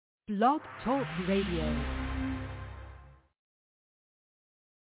Blog Talk Radio.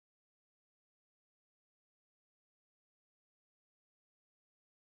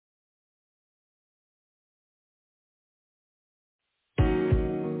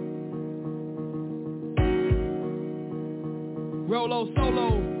 Rolo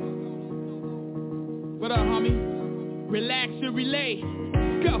solo. What up, homie? Relax and relay.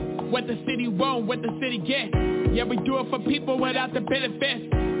 Go. What the city want, what the city get. Yeah, we do it for people without the benefits.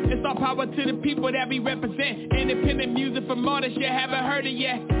 It's all power to the people that we represent. Independent music from artists you haven't heard it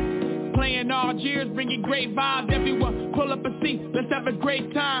yet. Playing all years, bringing great vibes. Everyone pull up a seat, let's have a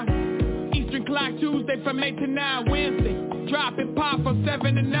great time. Eastern Clock Tuesday from 8 to 9. Wednesday, drop it pop from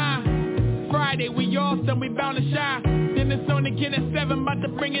 7 to 9. Friday, we awesome, we bound to shine. Then it's on again at 7, about to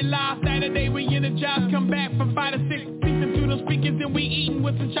bring it live. Saturday, we energize, come back from 5 to 6. Speaking through those speakers and we eating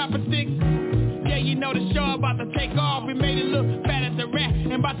with some chopper sticks. Yeah, you know the show about to take off. We made it look fat as a rat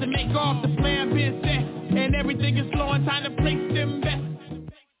and about to make off. The slam being set and everything is flowing. Time to place them best.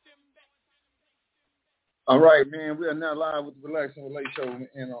 All right, man. We are now live with the Relax and Relate show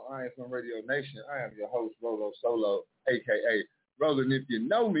and on iFM Radio Nation. I am your host, Rolo Solo, a.k.a. Rolling. If you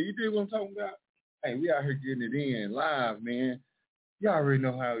know me, you dig what I'm talking about? Hey, we out here getting it in live, man. Y'all already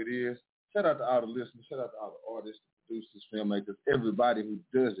know how it is. Shout out to all the listeners. Shout out to all the artists, producers, filmmakers, everybody who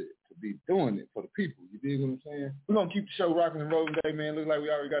does it to be doing it for the people. You dig what I'm saying? We're going to keep the show rocking and rolling today, man. Look like we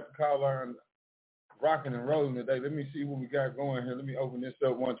already got the call line rocking and rolling today. Let me see what we got going here. Let me open this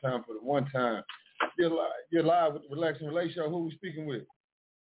up one time for the one time. You're live with the Relax and Relate show. Who we speaking with?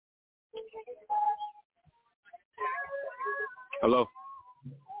 Hello.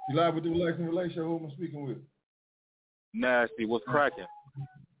 You live with the Relax and Relate show. Who am I speaking with? Nasty. What's cracking?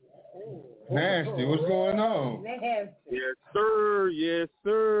 Nasty. What's going on? Yes, sir. Yes,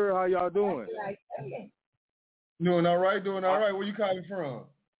 sir. How y'all doing? Doing all right. Doing all right. Where you calling from?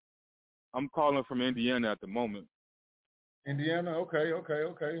 I'm calling from Indiana at the moment. Indiana. Okay.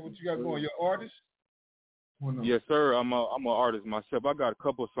 What you got going? Your artist? Yes, sir. I'm an artist myself. I got a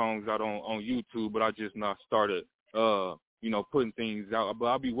couple songs out on YouTube, but I just not started, putting things out. But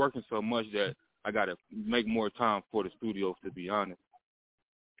I'll be working so much that I got to make more time for the studio, to be honest.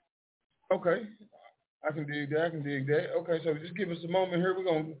 Okay. I can dig that. Okay, so just give us a moment here. We're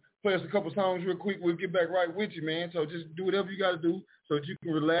going to play us a couple songs real quick. We'll get back right with you, man. So just do whatever you got to do so that you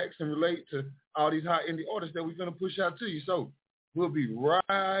can relax and relate to all these hot indie artists that we're going to push out to you. So we'll be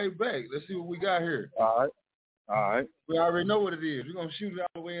right back. Let's see what we got here. All right. We already know what it is. We're going to shoot it all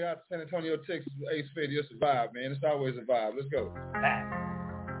the way out to San Antonio, Texas with Ace Fetty. It's a vibe, man. It's always a vibe. Let's go.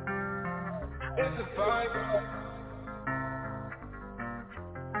 It's a vibe.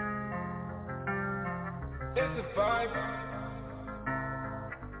 It's a vibe.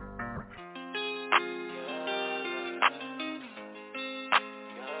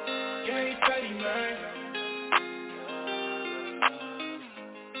 You ain't Fetty, man.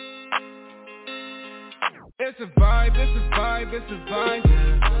 It's a vibe, it's a vibe, it's a vibe,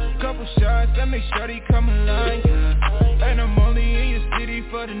 yeah. Couple shots that make shawty come alive, yeah. And I'm only in your city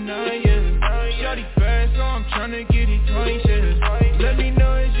for the night, yeah. Shawty fast, so I'm tryna get it twice, yeah. Let me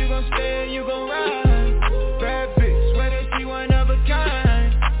know if you gon' stay and you gon' ride. Bad bitch, swear that she one of a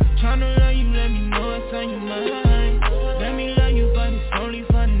kind. Tryna love you, let me know what's on your mind. Let me love you, but it's only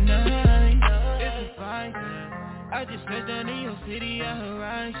for the night. It's a vibe, yeah. I just touched down in your city at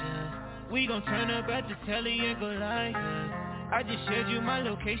Horizon. We gon' turn up at the telly and go live, yeah. I just shared you my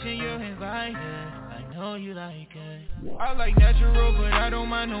location, you're invited. I know you like it. I like natural, but I don't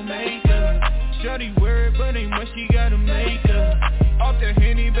mind no makeup. Shorty weird, but ain't much she gotta make up. Off the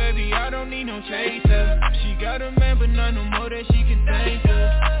Henny, baby, I don't need no chaser. She got a man, but not no more that she can thank her.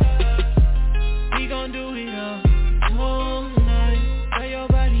 We gon' do it all night. Let your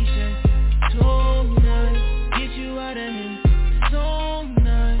body shake tonight. Get you out of here.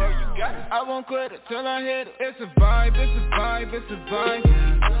 I won't quit it till I hit it. It's a vibe, it's a vibe, it's a vibe,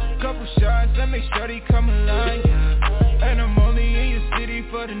 yeah. Couple shots that make shawty come alive, yeah. And I'm only in your city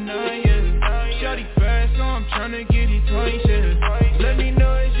for the night, yeah. Shawty fast, so I'm tryna get it twice, yeah. Let me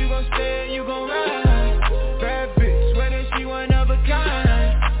know if you gon' stay and you gon' ride. Bad bitch, swear that she one of a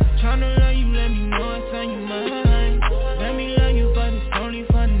kind. Tryna love you, let me know what's on your mind. Let me love you, but it's only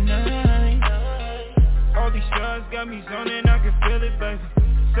for the night. All these shots got me zoning, I can feel it, baby.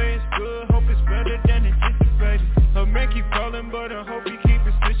 Say it's good, hope it's better than anticipated. Her man keep calling, but I hope he keep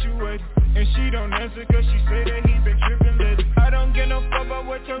it situated. And she don't answer cause she say that he been tripping lately. I don't get no fuck about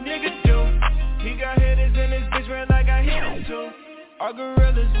what your nigga do. He got hitters in his bitch red like I hit him too. All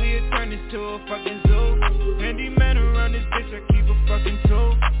gorillas, we had turned this to a fucking zoo. Handyman around this bitch, I keep a fucking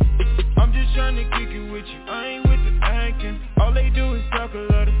tool. I'm just tryna kick it with you, I ain't with the acting. All they do is talk a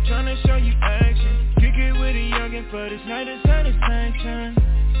lot, I'm tryna tryna show you action. Kick it with a youngin' for this night is satisfaction.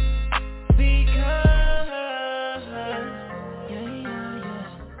 Because yeah.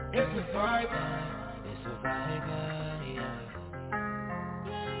 It's a vibe. It's a vibe, yeah.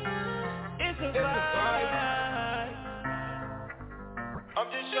 It's a vibe. I'm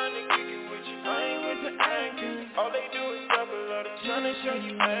just tryna kick it with you. I ain't with the action. All they do is talk a lot. I'm tryna show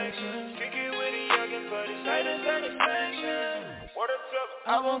you action. Kick it with a youngin' for this night is satisfaction. What a trouble.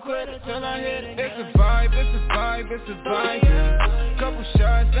 I won't quit until I hit it. It's a vibe, it's a vibe, it's a vibe, yeah. Couple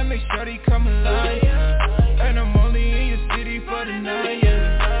shots that make shawty come alive, yeah. And I'm only in your city for the night,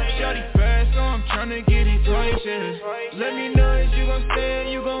 yeah. Shawty fast, so I'm tryna get it twice, yeah. Let me know if you gon' stay or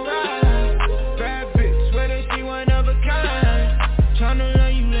you gon' ride. Bad bitch, swear that she one of a kind. Tryna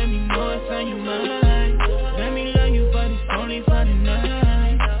love you, let me know it's on your mind. Let me love you, but it's only for the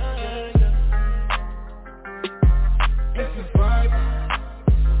night. It's a vibe.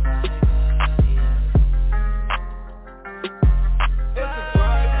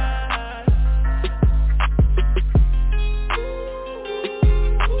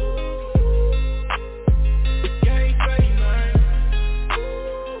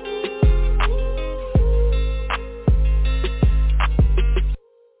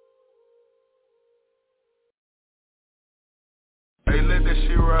 Hey, let that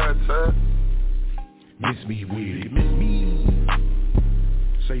shit ride, son. Miss me with it, miss me.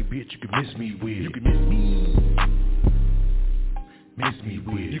 Say bitch, you can miss me with it. You can miss me. Miss me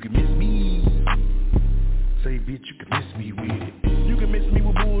with it. You can miss me. Say bitch, you can miss me with it. You can miss me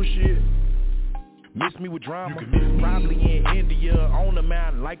with bullshit. Miss me with drama. You can miss me. Probably in India, on the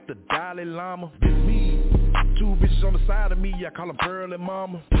mountain like the Dalai Lama. Miss me. Two bitches on the side of me, I call them Pearl and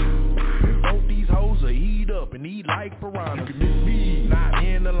Mama. And both these hoes are eat up and eat like piranhas. You can miss me. Not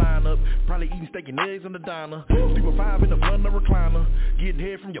in the lineup, probably eating steak and eggs in the diner. 3-5 in the front of the recliner, getting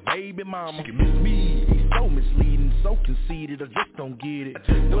head from your baby mama. You can miss me. He's so misleading, so conceited, I just don't get it.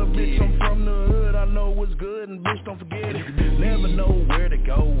 Well, bitch, I'm from the hood, I know what's good, and bitch, don't forget it. Never know where to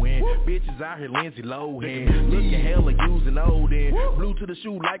go, and bitches out here Lindsay Lohan, looking hella using old and blue to the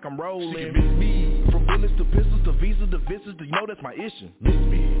shoe like I'm rolling. You can miss me. From bullets to pistols to visas to visits, you know that's my issue. Miss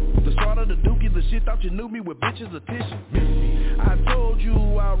me. The start of the dookie, the shit thought you knew me with bitches attention. Miss me. I told you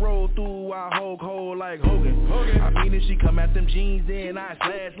I roll through, I hole like Hogan. I mean if she come at them jeans, then I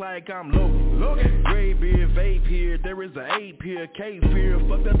slash like I'm Logan. Gray beard, vape here, there is a 8 here, cape here,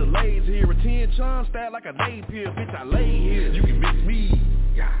 fuck the delays here, a 10 chun stat like a napier, bitch I lay here. You can miss me.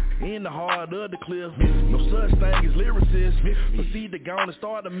 In the heart of the cliff, no such thing as lyricist. Proceed to go on and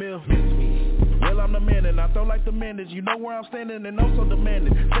start the mill. Well, I'm the man and I throw like the man. You know where I'm standing and also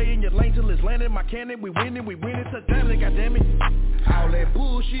demanding. Stay in your lane till it's landing. My cannon, we winning, touchdown, goddammit. All that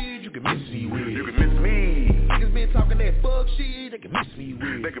bullshit, you can miss me with. You can miss me. Niggas been talking that fuck shit, they can miss me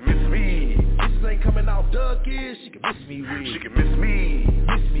with. They can miss me. Bitches ain't coming off duckies, she can miss me with. She can miss me.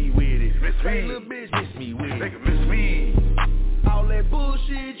 Miss me with it. Miss hey, me. little bitch, miss me with. They can miss me. All that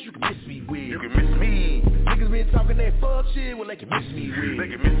bullshit, you can miss me with. You can miss me. Niggas been talking that fuck shit, well they can miss me with. They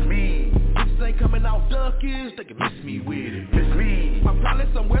can miss me. Bitches ain't coming off duckies, they can miss me with it. Miss me. I'm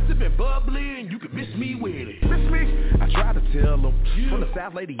probably somewhere sipping bubbly and you can miss me with it. Miss me. I try to tell them, from the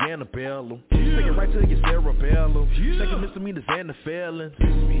South Lady Annabella. Take it right to your cerebellum. Take a misdemeanors and the felons. Miss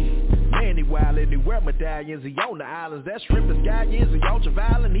me. Man, he wildin', he wear medallions, he on the islands, that shrimp and scallions, he ultra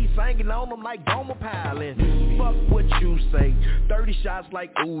violent, he singing on them like Gomer Piling. Fuck what you say, 30 shots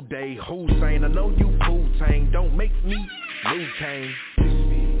like Uday, Hussein, I know you Wu-Tang, don't make me Liu Kang.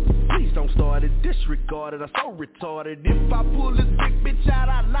 Please don't start it, disregard it, I'm so retarded. If I pull this big bitch out,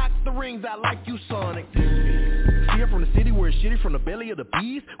 I knock the rings out like you Sonic. See, I'm from the city where it's shitty from the belly of the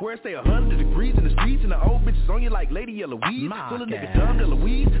beast, where it stay 100 degrees in the streets and the old bitches on you like Lady Eloise. Full of nigga dumb to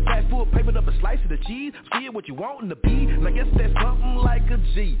Louise, fast food papered up a slice of the cheese. See what you want in the B, and I guess that's something like a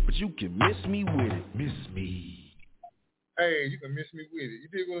G, but you can miss me with it, miss me. Hey, you can miss me with it. You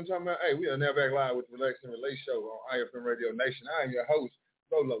dig what I'm talking about? Hey, we are now back live with the Relax and Relate show on iFM Radio Nation. I am your host,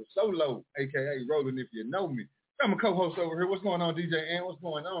 Rolo Solo, a.k.a. Rollin' if you know me. I'm a co-host over here. What's going on, DJ Ant? What's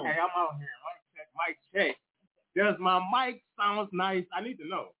going on? Hey, I'm out here. Mic check. Does my mic sound nice? I need to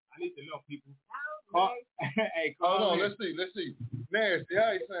know, people. Hey, hold on. Let's see. Nasty,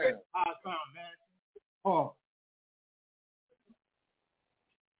 how you sound? How I sound, nasty? Oh.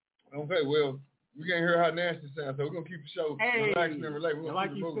 Okay, well, we can't hear how nasty sounds, so we're going to keep the show relaxing and related.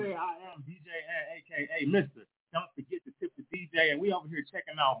 Like you said, I am DJ Ant, a.k.a. Mr. Don't forget to tip the DJ, and we over here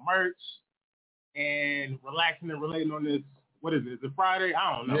checking out merch and relaxing and relating on this. What is it? Is it Friday?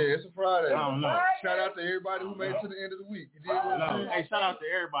 I don't know. Yeah, it's a Friday. I don't know. Shout out to everybody who made it to the end of the week. You did what I'm saying? Hey, shout out to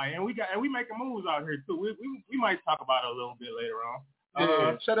everybody, and we making moves out here too. We might talk about it a little bit later on.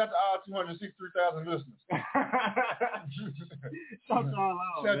 Yeah, shout out to all 263,000 listeners. Shout y'all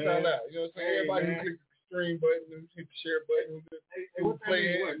out. Shout y'all out. You know what I'm saying? Hey, everybody man. who clicked the stream button, who hit the share button, who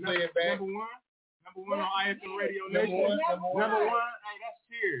play it back. Number one on iFM Radio Number Nation. one. Number one. Hey, that's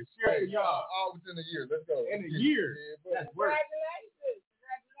cheers. Cheers to y'all. All within a year. Let's go. In a year. Yeah, That's work.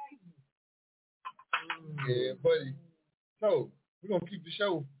 Yeah, buddy. So we're gonna keep the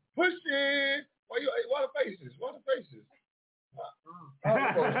show pushing. Why the faces?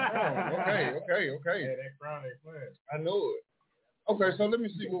 Okay. Yeah, that crown ain't playing. I know it. Okay, so let me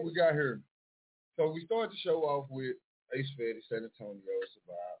see what we got here. So we started the show off with Ace Fetty, San Antonio,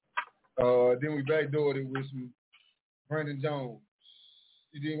 Survive. Then we backdoored it with some Brandon Jones.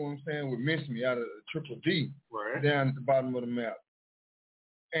 You dig what I'm saying? With Miss Me out of Triple D, right down at the bottom of the map.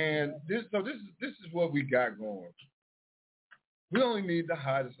 And this is what we got going. We only need the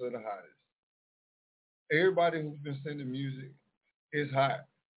hottest of the hottest. Everybody who's been sending music is hot,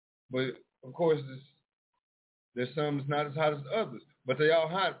 but of course there's some that's not as hot as others. But they all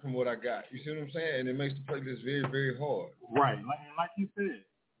hot from what I got. You see what I'm saying? And it makes the playlist very, very hard. Right, like you said. You know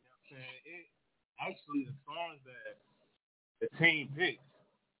what I'm saying? It actually the songs that the team picks,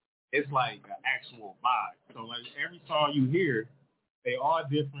 it's like an actual vibe. So like every song you hear, they all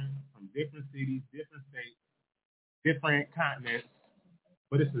different from different cities, different states, different continents,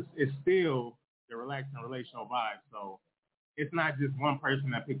 but it's still the relaxing relational vibe. So it's not just one person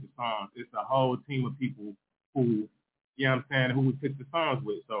that picks the songs. It's a whole team of people who, you know what I'm saying, who we pick the songs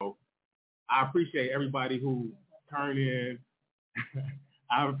with. So I appreciate everybody who turned in.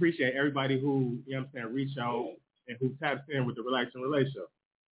 I appreciate everybody who, you know what I'm saying, reach out and who taps in with the relaxing relationship.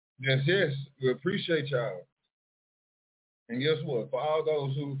 Yes. We appreciate y'all. And guess what? For all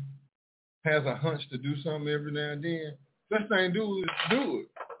those who has a hunch to do something every now and then, best thing to do is do it.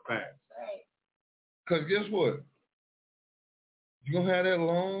 Facts. Because guess what? You're going to have that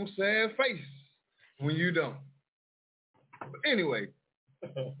long, sad face when you don't. But anyway,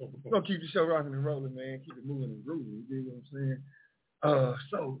 we're going to keep the show rocking and rolling, man. Keep it moving and grooving. You know what I'm saying?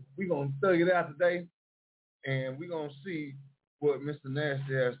 So we're going to thug it out today, and we're going to see what Mr.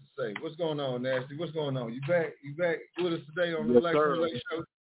 Nasty has to say. What's going on, Nasty? What's going on? You back with us today on the Yes, Relaxing sir. Relay Show?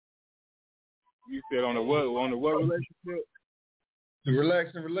 You said on the what relationship? The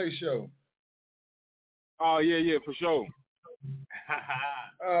Relaxing Relay Show. Oh, yeah, for sure.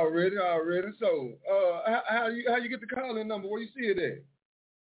 Already. So, how you get the call-in number? Where you see it at?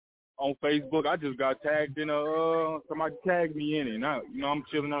 On Facebook, I just got tagged in somebody tagged me in it. Now, I'm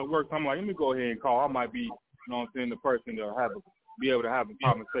chilling at work, so I'm like, let me go ahead and call. I might be, the person to be able to have a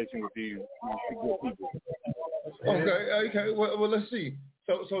conversation with these good people. Okay. Well, let's see.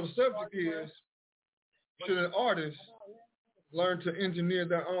 So the subject is, should an artist learn to engineer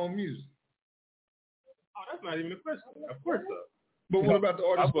their own music? Oh, that's not even a question. Of course so. But what about the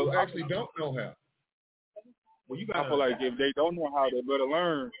artists who actually don't know how? Well, I feel like if they don't know how, they better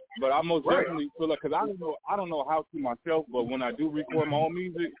learn. But I most definitely feel like, because I don't know how to myself, but when I do record my own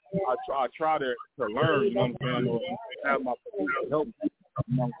music, I try to learn, you know what I'm saying, or have my producer help me,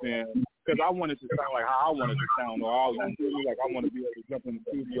 you know what I'm saying, because I want it to sound like how I want it to sound, or like I want to be able to jump in the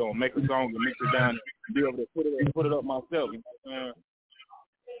studio and make a song and mix it down and be able to put it up myself, you know what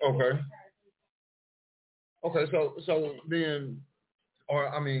I'm saying? Okay, so then,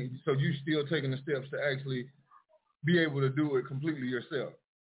 so you still taking the steps to actually be able to do it completely yourself?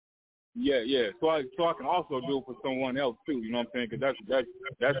 Yeah. So I can also do it for someone else too. You know what I'm saying? Because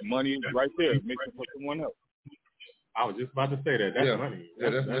that's money right there, mixing for someone else. I was just about to say that. That's money.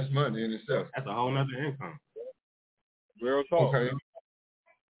 That's money in itself. That's a whole nother income. Real talk. Okay.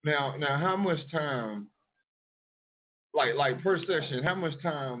 Now, how much time? Like per session, how much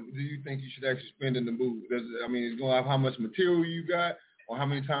time do you think you should actually spend in the booth? It's going off how much material you got, or how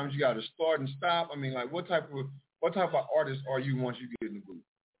many times you got to start and stop? What type of artist are you once you get in the booth?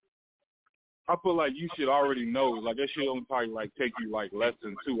 I feel like you should already know. Like that shit only probably take you less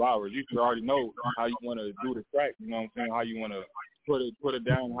than 2 hours. You should already know how you want to do the track. You know what I'm saying? How you want to put it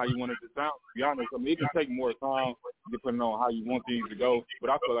down, how you want it to sound. To be honest, it can take more time depending on how you want things to go. But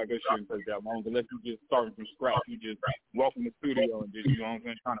I feel like it shouldn't take that long unless you just starting from scratch. You just walk in the studio and just, you know what I'm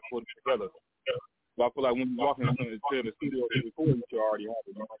saying, trying to put it together. So I feel like when you walk into the studio to record, you should already have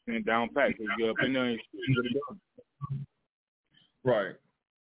it, you know what I'm saying, down pat. So you get up in there and get it done. Right.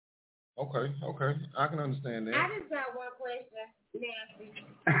 Okay. I can understand that. I just got one question, Nancy.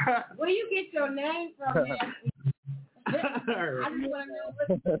 Where you get your name from, Nancy? I just want to know what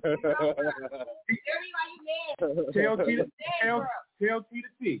Tell T to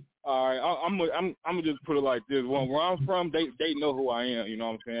T. All right, I'm gonna just put it like this. Where I'm from, they know who I am. You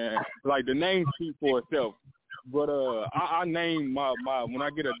know what I'm saying? Like the name speaks for itself. But I name my when I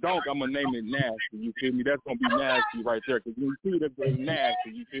get a dunk, I'm gonna name it Nasty. You feel me? That's gonna be nasty right there. Cause when you see that, it's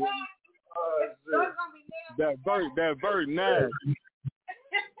nasty. You feel me? That bird nasty.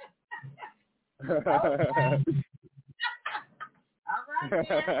 All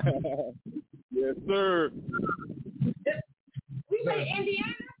right. Yes, sir. We say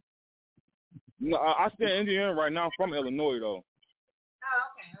Indiana? No, I stay in Indiana right now. I'm from Illinois, though. Oh,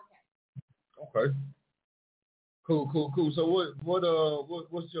 okay. Okay. Cool. So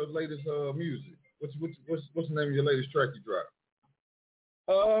what's your latest music? What's the name of your latest track you dropped?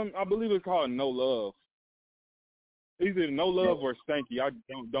 I believe it's called No Love. Either No Love or Stanky. I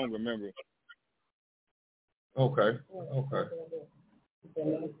don't remember. Okay.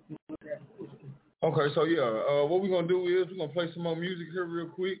 So yeah, what we're gonna do is we're gonna play some more music here real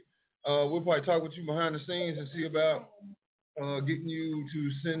quick. We'll probably talk with you behind the scenes and see about getting you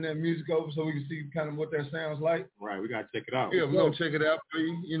to send that music over so we can see kind of what that sounds like. Right, we gotta check it out. Yeah, we're gonna check it out for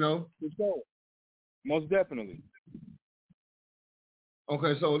you, For sure. Most definitely.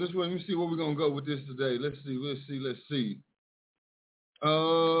 Okay, so let me see where we're gonna go with this today. Let's see.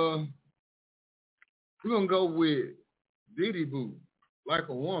 We're gonna go with Diddy Boo, Like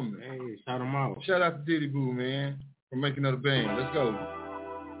a Woman. Hey, shout him out. Shout out to Diddy Boo, man, for making another band. Let's go. Relax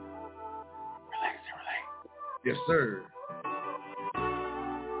and relate. Yes, sir.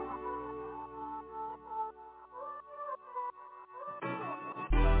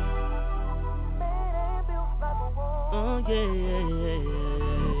 Oh yeah.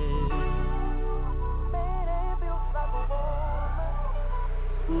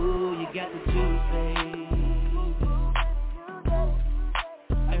 Ooh, you got the juice, babe.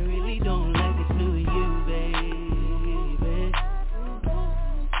 I really don't like this new you, baby.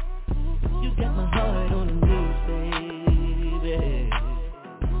 You got my heart on the loose, baby.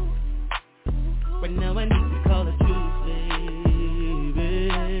 Right now I need to call the truth, baby.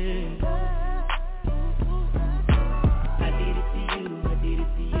 I did it to you.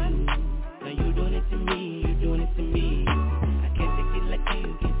 Now you doing it to me, I can't take it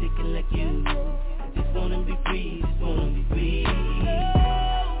like you, I just wanna be free, I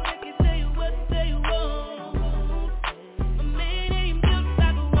can tell you what you want. A man ain't built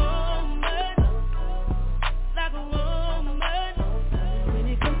like a woman. When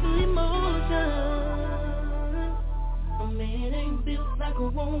it comes to emotion, a man ain't built like a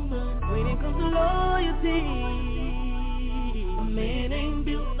woman. When it comes to loyalty, a man ain't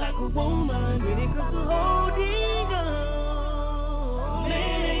built like a woman. When it comes to holding on, a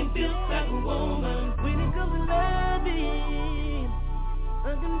man ain't built like a woman. When it comes to loving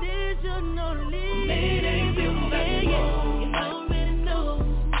unconditionally, a man ain't built like a woman. You already know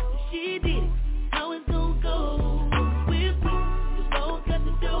she did it, how it's gonna go. We're quick, just walk out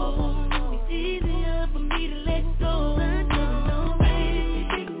the door. It's easier for me to let go. I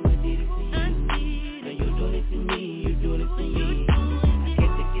did it to you. Now you're doing it to me, you're doing it to me. I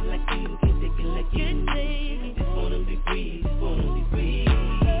can't take it like you, I just wanna be free,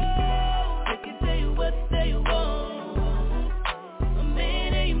 I can tell you what they want. A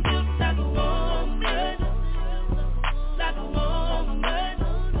man ain't built like a woman.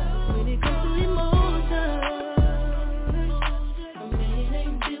 When it comes to emotion, a man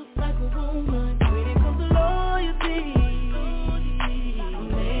ain't built like a woman. When it comes to loyalty, a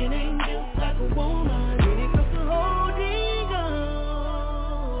man ain't built like a woman. When it comes to holding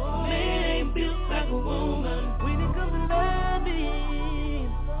on, a man ain't built like a woman. When it comes to loving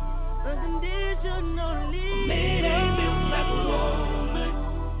unconditionally, a man ain't built like a woman.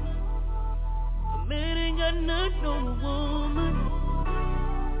 A man ain't got nothing on a woman.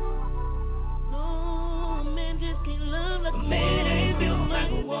 No, a man just can't love like a man ain't built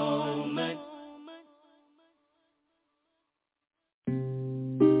like a woman.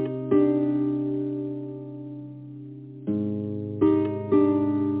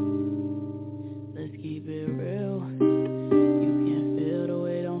 Let's keep it real. You can't feel the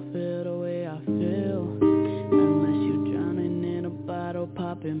way, don't feel the way I feel, unless you're drowning in a bottle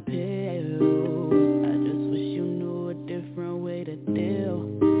popping pills. I just wish you knew a different way to deal,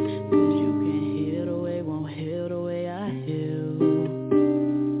 'cause you can heal the way, won't heal the way I heal.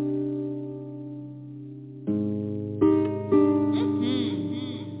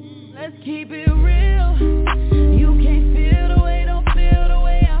 Let's keep it real. You can't feel the way, don't feel the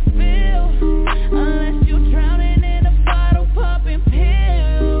way I feel, unless you're drowning in a bottle popping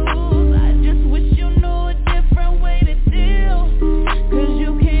pills. I just wish you knew a different way to deal, 'cause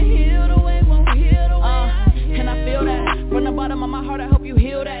you can't heal the way, won't heal the way I heal. Can I feel that? From the bottom of my heart I hope you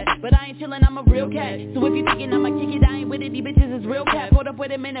heal that. But I ain't chillin', I'm a real cat. So if you thinking I'ma kick it, I ain't with it. These bitches is real cat. Pulled up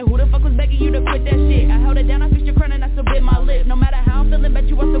wait a minute, who the fuck was begging you to quit that shit? I held it down, I fixed your crown and I still bit my lip. No matter how I'm feeling, bet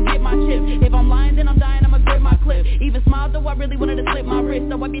you I still get my chip. If I'm lying, then I'm dying, I'ma grip my clip. Even smile, though I really wanted to slip my wrist.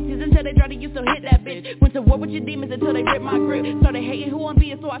 So I be teasing until they try to use, so hit that bitch. Went to war with your demons until they rip my grip. Started hating who I'm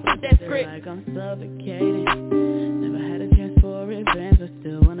being, so I flip that script. Like I'm suffocating. Never had a chance for revenge, but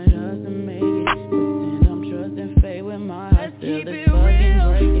still wanna trust and make it. Pretend I'm trusting fate with my heart. Still this fucking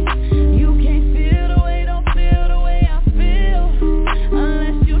breaking. You can't feel the way, don't feel the way I feel.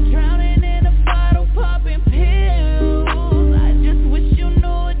 Unless you're drowning in a bottle, popping pills. I just wish you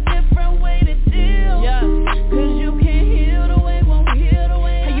knew a different way to deal. Yeah, cause you can't heal the way, won't heal the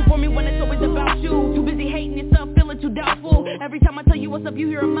way. How you for me when it's always about you? Too busy hating yourself, feeling too doubtful. Every time I tell you what's up, you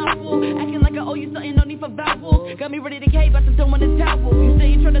hear a mouthful. Acting like I owe you something, no need for vowels. Got me ready to cave, but still when it's towel. You say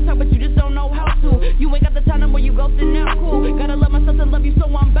you try to talk, but you just don't know how to. You ain't got the time, no more you ghosting now, cool. Gotta love myself to love you, so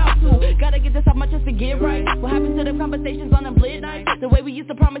I'm about to. Gotta get this off my chest to get right. What happened to them conversations on them lit nights? The way we used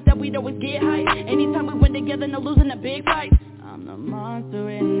to promise that we'd always get high. Anytime we went together, no losing the big fight. I'm the monster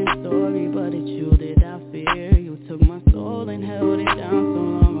in this story, but it's you that I fear. You took my soul and held it down so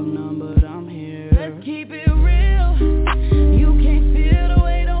long, I'm numb, but I'm here. Let's keep it real. You can't feel the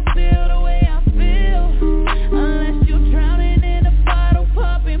way, don't feel the way I feel. Unless you're drowning in a bottle,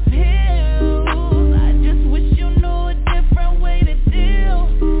 popping pills. I just wish you knew a different way to deal.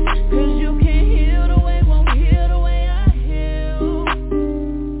 Cause you can't heal the way, won't heal the way I heal.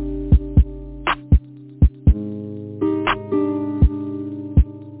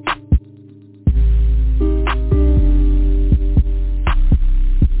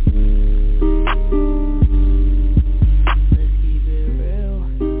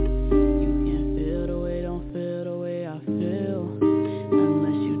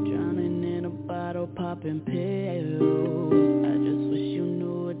 Popping pills. I just wish you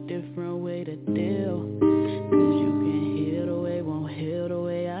knew a different way to deal. Cause you can't heal the way, won't heal the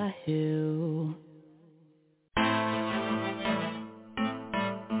way I heal.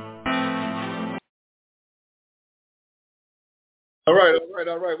 All right.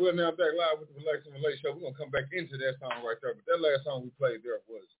 We're now back live with the Relax and Relate show. We're going to come back into that song right there. But that last song we played there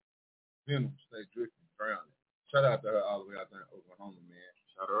was Venom, Stay Drifting, Drowning. Shout out to her all the way out there in Oklahoma, man.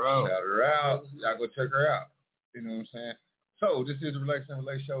 Shout her out. Y'all go check her out. You know what I'm saying? So, this is the Relax and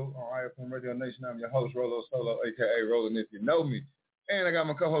Relate show on iFM Radio Nation. I'm your host, Rolo Solo, a.k.a. Rollin' If You Know Me. And I got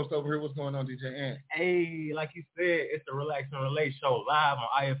my co-host over here. What's going on, DJ Ant? Hey, like you said, it's the Relax and Relate show live on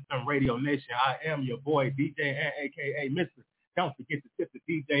iFM Radio Nation. I am your boy, DJ Ant, a.k.a. Mr. Don't forget to tip the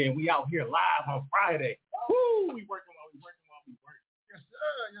DJ, and we out here live on Friday. Woo! We working while we work. Yes,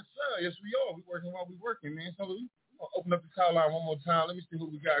 sir. Yes, we are. We working while we working, man. So we gonna open up the call line one more time. Let me see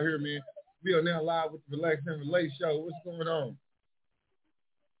what we got here, man. We are now live with the Relax and Relate show. What's going on?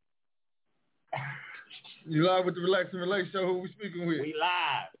 You live with the Relax and Relate show? Who we speaking with? We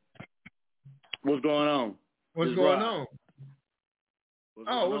live. What's going on? What's going on?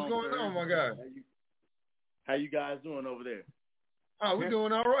 What's going on, my guy? How you guys doing over there? Oh, we're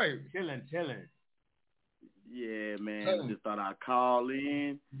doing all right. Chilling. Yeah, man. Just thought I'd call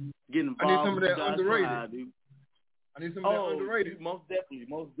in, get involved. I need some of that underrated. I need some of that underrated. Most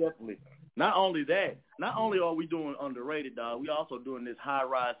definitely. Not only that, not only are we doing underrated, dog, we also doing this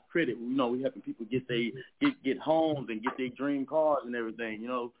high-rise credit. You know, we helping people get homes and get their dream cars and everything. You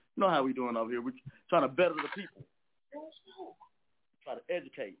know how we doing over here. We're trying to better the people. Try to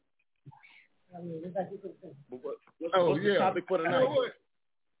educate. What's the topic for tonight?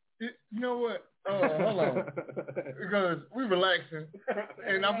 You know what? Hold on. Because we're relaxing,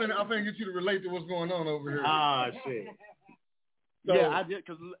 and I'm finna get you to relate to what's going on over here. Ah, shit. So, yeah, I just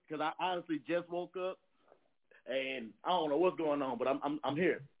because I honestly just woke up, and I don't know what's going on, but I'm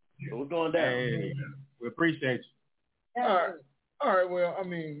here. So what's going down? Hey, we appreciate you. All right. Well, I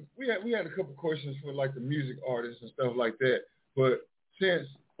mean, we had a couple questions for like the music artists and stuff like that, but since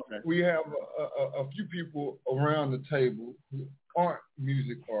we have a few people around the table who aren't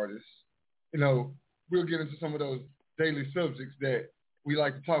music artists, you know, we'll get into some of those daily subjects that we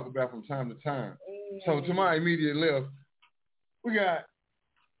like to talk about from time to time. So to my immediate left, we got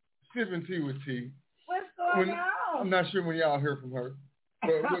Sipping Tea with T. What's going on? I'm not sure when y'all hear from her,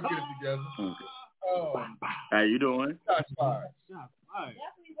 but we'll get it together. How you doing? Shots fired.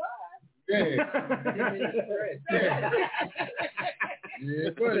 Definitely was. Yeah,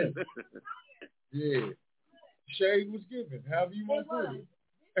 buddy. Yeah. Shade was given. However you want to put it.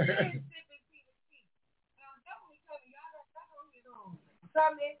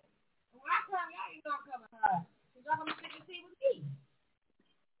 Something. When I come, y'all ain't gonna come hard. Y'all gonna sip and tea with me.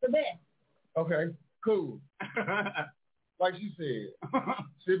 The best. Okay, cool. Like she said,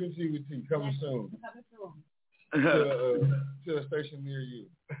 Sip and Tea with Tea coming soon. to a station near you.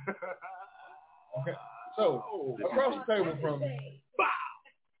 Okay. So across the table from me,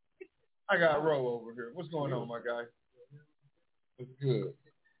 I got Ro over here. What's going on, my guy? What's good?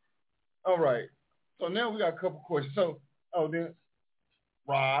 All right. So now we got a couple questions. So, then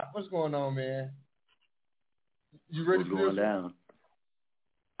Rod, what's going on, man? You ready for this? Down?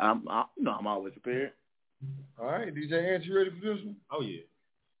 I'm always prepared. All right, DJ Ant, you ready for this one? Oh yeah,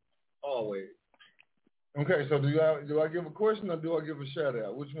 always. Okay, so do I give a question or do I give a shout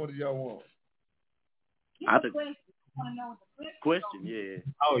out? Which one do y'all want? I think question, yeah.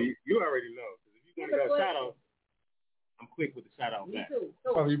 Oh, you already know. If you're gonna go shout out, I'm quick with the shout out back.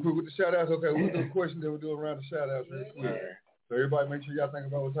 Oh, you quick with the shout outs? Okay, we'll do a question, then we'll do a round of shout outs real quick. Yeah. So everybody make sure y'all think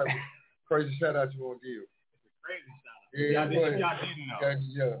about what type of crazy shout out you want to give. Crazy shout out. Yeah, y'all didn't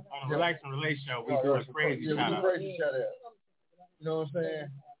know. On the Relax and Relate show, we do a crazy shout out. Crazy shout out. You know what I'm saying?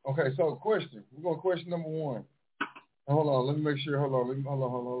 Okay, so question. We're going to question number one. Hold on, let me make sure. Hold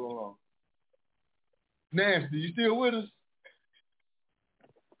on. Nasty, you still with us?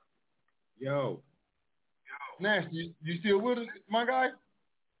 Yo. Nasty, you still with us, my guy?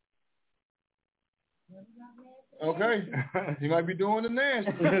 Okay. You might be doing the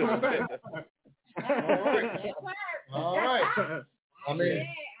nasty. All right. I mean,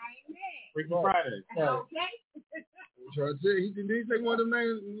 Freaky Friday. Okay. Try to tell you, did he say one of them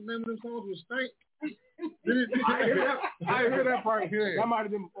name of them songs was Stank? I heard that part. That might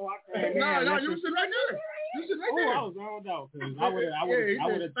have been before I came. No, you sit right there. You sit right there. I was wrong though. I would have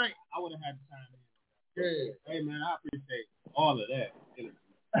had to chime in. Yeah. Hey man, I appreciate all of that.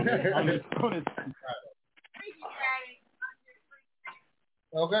 On this Friday.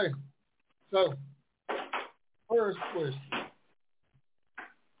 Okay. So, first question.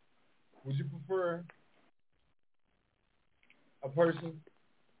 Would you prefer a person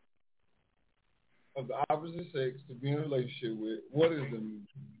of the opposite sex to be in a relationship with? What is the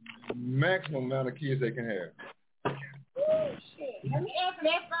maximum amount of kids they can have? Oh, shit. Let me answer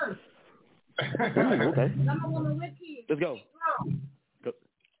that first. Okay. I'm a woman with kids. Let's go.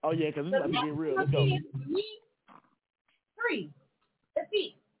 Oh, yeah, because this might be getting real. Let's go. Me, 3. That's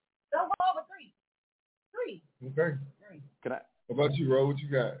it. Don't go over 3. 3. Okay. Can I? What about you, Ro? What you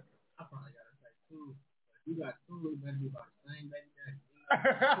got? I probably got to say 2. If you got 2, it better be about the same baby daddy. I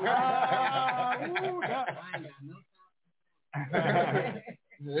ain't got no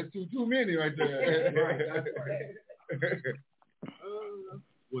That's too many right there. Right, that's right.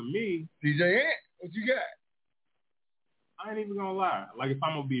 With me, DJ Ant, what you got? I ain't even gonna lie. Like if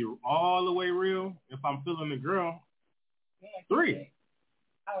I'm gonna be all the way real, if I'm feeling the girl, 3.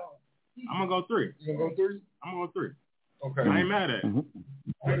 I'm gonna go 3. You gonna go 3? I'm gonna go 3. Okay. I ain't mad at it.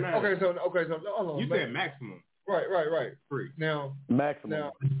 Okay, so hold on. You said maximum. Right. 3. Now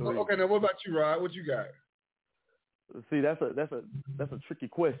maximum. Okay, now what about you, Rod? What you got? See, that's a tricky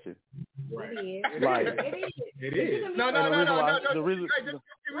question. Right. It is. No. The reason, hey, just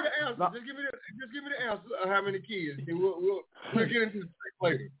give me the answer. No. Just give me the answer of how many kids. And we'll get into the sex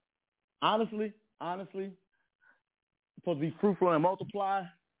later. Honestly, supposed to be fruitful and multiply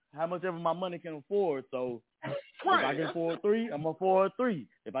how much ever my money can afford. So if I can afford 3, I'm gonna afford 3.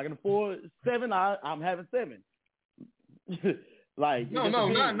 If I can afford 7, I'm having 7. Like no,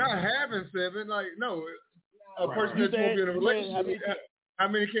 not having 7. Like no. A person that won't be in a relationship. How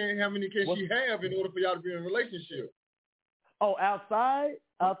many can she have in order for y'all to be in a relationship? Oh, outside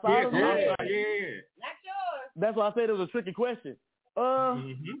of yeah. Not yours. That's why I said it was a tricky question.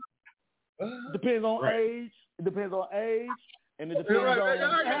 Depends on age. It depends on age, and it depends on.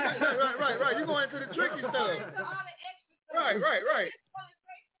 Right. You going into the tricky stuff. Right.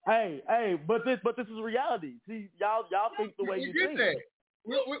 Hey, but this is reality. See, y'all think the way you think. That.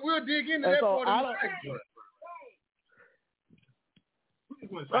 We'll dig into that part of the section.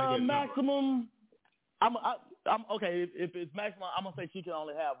 Maximum. I'm okay. If it's maximum, I'm gonna say she can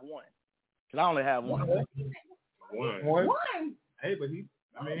only have 1. Cause I only have 1. One. Hey, but he.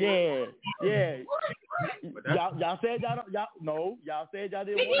 I mean, yeah. Y'all said y'all don't. Y'all said y'all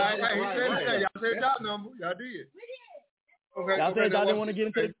didn't want. Y'all said y'all number. Y'all did. Okay. Y'all said y'all didn't want to get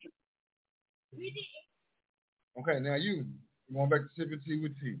into. We did. Okay, now you going back to sipping tea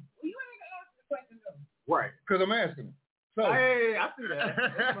with tea. Well, you ain't gonna answer the question though. Right. Because I'm asking them. So, hey, I see that.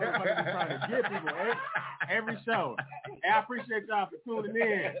 Motherfuckers trying to get people every show. And I appreciate y'all for tuning in. You know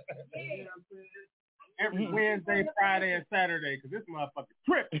what I'm saying? Every Wednesday, Friday, and Saturday, because this motherfucker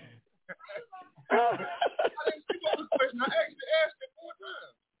trip. I actually asked it 4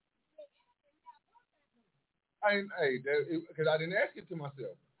 times. Because I didn't ask it to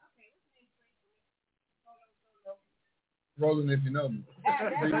myself. Rolling if you know me.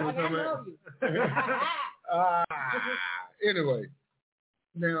 You know what I'm saying? Anyway,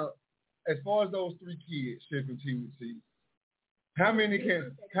 now, as far as those 3 kids, Chef and T, how many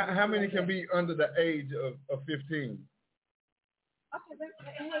can be under the age of 15? Okay,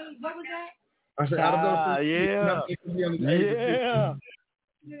 what was that? I said, out of those 3 kids, how many can be under the age of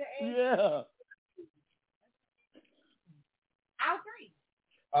 15? Yeah. All 3.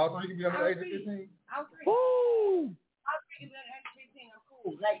 All 3 can be under the age of 15? All 3. Woo! All 3 can be under the age of 15. I'm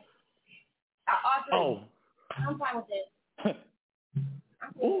cool. Like, all 3. Oh. I'm fine with that.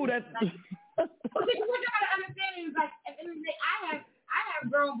 Ooh, that's. What you gotta understand is like, at the end of the day, I have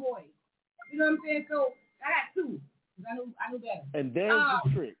grown boys. You know what I'm saying? So I got 2. I knew better. And there's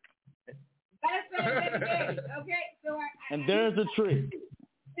the trick. That's it. Okay, so and there's the trick.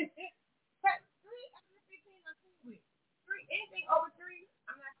 But 3 under 15, I'm cool with. 3, anything over 3,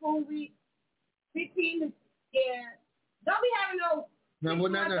 I'm not cool with. 15 is Don't be having no. Now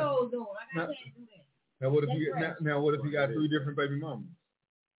what? Now, Now what if you got 3 different baby mamas?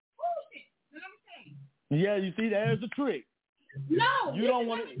 Bullshit. You know what I'm saying? Yeah, you see, there's the trick. No, you don't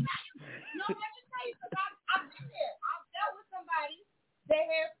want to. No, let me tell you, because I've been there. I've dealt with somebody that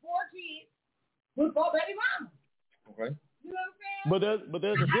had 4 kids with 4 baby mamas. Okay. You know what I'm saying? But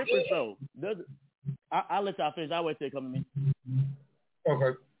there's a difference though. I'll let y'all finish. I'll wait till you come to me.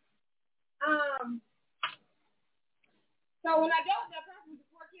 Okay. So when I dealt with that person with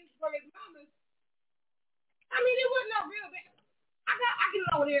 4 kids with 4 baby mamas, I mean, it wasn't no real bad. I get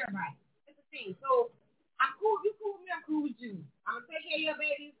along with everybody. It's a thing. So I'm cool. You cool with me? I'm cool with you. I'm gonna take care of your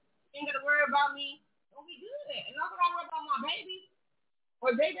babies. You ain't gotta worry about me. Don't be good. And as long as I worry about my babies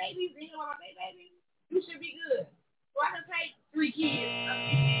or they babies, and you know about my babies, you should be good. So I can take 3 kids.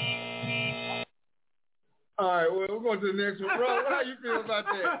 All right, well, we're going to the next one. Bro, how you feel about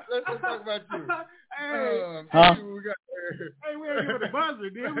that? Let's talk about you. We ain't giving the buzzer,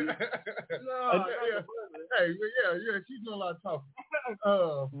 did we? No, yeah. She's doing a lot of talking.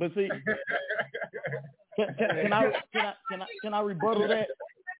 But see, can I rebuttal that?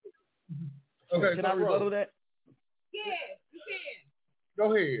 Okay, can I rebuttal that? Yeah, you can.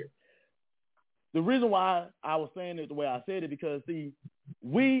 Go ahead. The reason why I was saying it the way I said it, because see,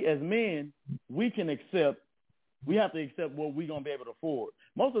 we as men, we have to accept what we're gonna be able to afford.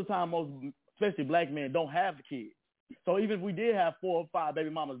 Most of the time, especially black men, don't have the kids. So even if we did have 4 or 5 baby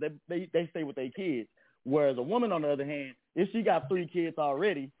mamas, they stay with their kids. Whereas a woman, on the other hand, if she got 3 kids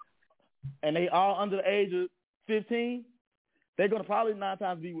already, and they all under the age of 15, they're gonna probably 9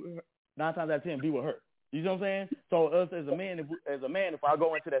 times out of 10 be with her. You know what I'm saying? So us as a man, if I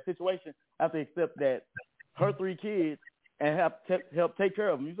go into that situation, I have to accept that her 3 kids and help take care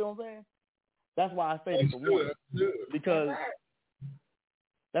of them. You see what I'm saying? That's why I stayed at the 1. Because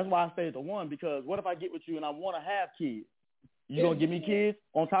that's why I stayed at the 1. Because what if I get with you and I want to have kids? You gonna give me kids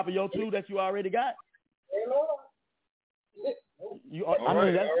on top of your 2 that you already got?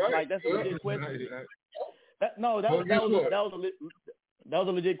 That's a legit question. That was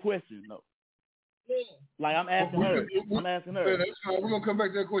a legit question. No. Like I'm asking her. That's fine. We're gonna come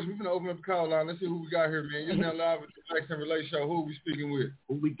back to that question. We're gonna open up the call line. Let's see who we got here, man. You're now live with the iFM Relay Show. Who are we speaking with?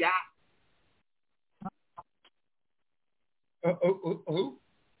 Who we got? Who?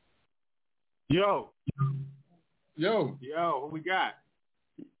 Yo, who we got?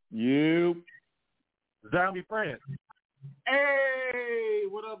 You. Zombie friend. Hey,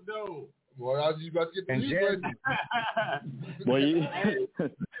 what up, though? Boy, I was just about to get the mute button. Boy, you.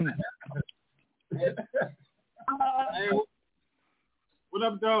 Hey, what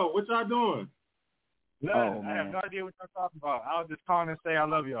up, though? What y'all doing? I have no idea what y'all talking about. I was just calling to say I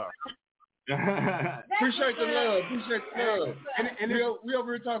love y'all. Appreciate the love. And we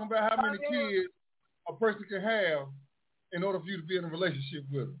over here talking about how many kids a person can have in order for you to be in a relationship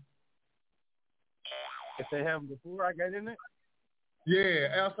with them. If they have them before I get in it?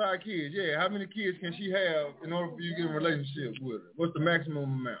 Yeah, outside kids. Yeah, how many kids can she have in order for you to get in a relationship with her? What's the maximum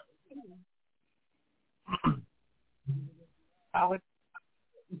amount?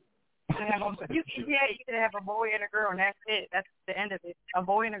 You can have a boy and a girl, and that's it. That's the end of it. A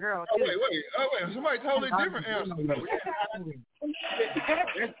boy and a girl. Too. Wait. Somebody totally different answer.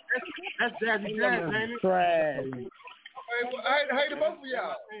 That's Jazzy Jazz, ain't it? Trash. Hey, the both of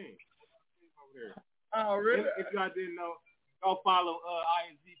y'all. Oh, really? If y'all didn't know, go follow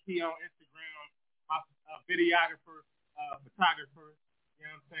ISZP on Instagram. My videographer, photographer. You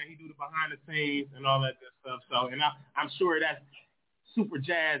know what I'm saying? He do the behind the scenes and all that good stuff. So, and I'm sure that's Super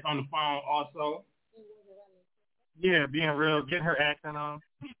Jazz on the phone also. Yeah, being real, getting her accent on.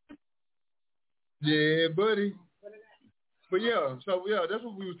 Yeah, buddy. But that's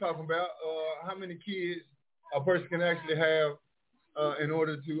what we was talking about. How many kids a person can actually have in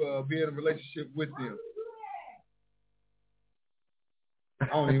order to be in a relationship with them. I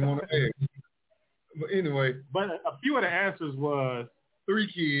don't even want to ask. But anyway. But a few of the answers was 3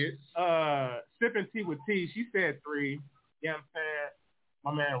 kids. Sipping tea with T. She said 3. You know what I'm saying?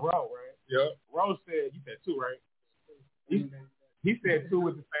 My man Ro, right? Yep. Ro said, you said 2, right? He said 2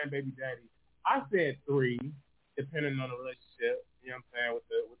 with the same baby daddy. I said 3, depending on the relationship. You know what I'm saying,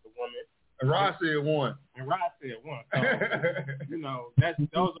 with the woman. And Rod said 1. And Rod said 1. So, you know,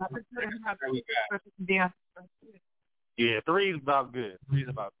 those are the things that we got. Yeah, 3 is about good. 3 is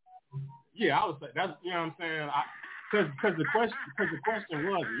about good. Yeah, I would say that's, you know what I'm saying, because the question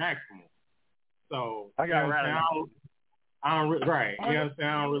was maximum. So I got I don't really, right. You know what I'm saying?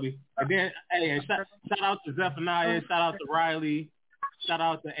 I don't really. And then, hey, and shout out to Zephaniah, shout out to Riley, shout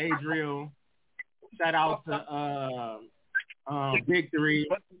out to Adriel, shout out to Victory,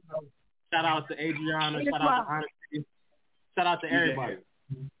 shout out to Adriana, shout out to Honesty, shout out to everybody.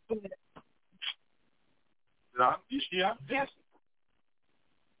 Yeah.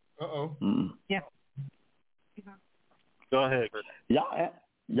 Uh-oh. Yeah. Go ahead, Chris.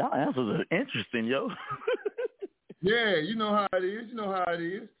 Y'all answers are interesting, yo. Yeah, you know how it is.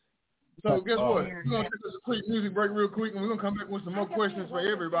 So guess what? We're going to take us a quick music break real quick, and we're going to come back with some more questions for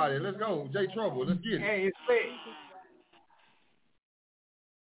everybody. Let's go. J Trouble, let's get it. Hey, it's lit.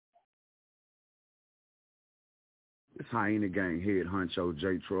 It's Hyena Gang head honcho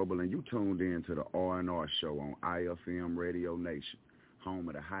J Trouble, and you tuned in to the R&R show on iFM Radio Nation, home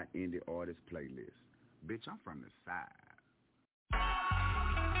of the hot indie artist playlist. Bitch, I'm from the side.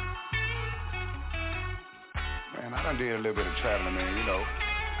 Man, I done did a little bit of traveling, man, you know.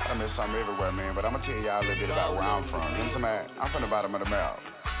 I done been something everywhere, man, but I'm going to tell y'all a little bit about where I'm from. You know what I'm saying? I'm from the bottom of the map.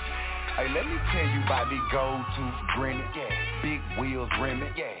 Hey, let me tell you about these gold tooth grinning, big wheels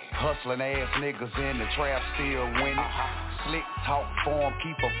rimming, hustling ass niggas in the trap still winning. Slick talk form,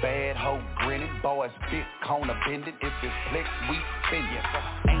 keep a bad hoe grinning. Boys big corner bending, if it's flex we spinning.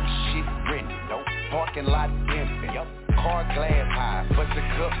 Ain't shit written, nope. Parking lot empty, car glass high, but the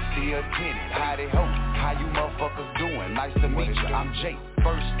cup still tinted. Howdy ho, how you motherfuckers doing? Nice to meet you, I'm Jake.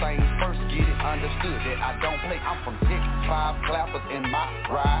 First things first, get it understood that I don't play. I'm from Texas, 5 clappers in my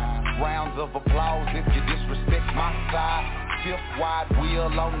ride. Rounds of applause if you disrespect my side. 5th wide wheel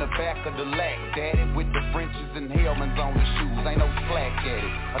on the back of the lack. Daddy with the Frenches and Hellmans on the shoes, ain't no slack at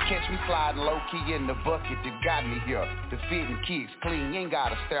it. Or catch me sliding low-key in the bucket that got me here. The fitting kicks clean, you ain't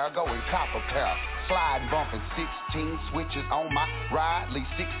got a stare, go and cop a pair. Slide bumping 16 switches on my ride. Leave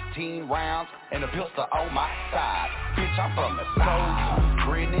 16 rounds and a pistol on my side. Bitch, I'm from the side.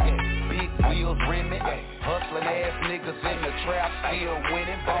 Grinning, big wheels rimming. Hustling ass niggas in the trap, still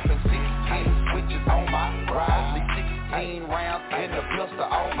winning. Bumping 16 switches on my ride. Leave 16 rounds and a pistol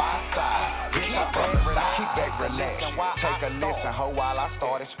on my side. Bitch, I'm from the side. Kick back, relax. Take a listen, ho, while I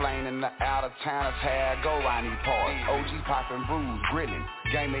start explaining the out-of-towners how I go around these parties. OG popping brews, grilling.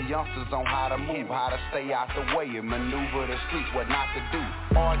 Game of youngsters on how to move, how to stay out the way and maneuver the streets, what not to do.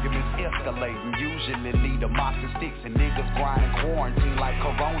 Arguments escalating, usually lead to mops and sticks, and niggas grinding quarantine like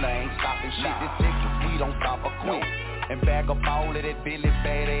Corona ain't stopping shit. This Texas, we don't stop or quit. And back up all of that Billy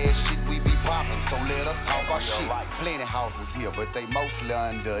badass shit we be poppin', so let us talk our shit. Plenty houses here, but they mostly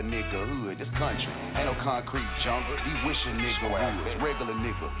under a nigga hood. This country ain't no concrete jungle. These wishing nigga woods, regular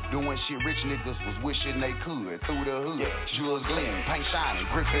nigga doing shit rich niggas was wishing they could. Through the hood, jewels gleaming, paint shining,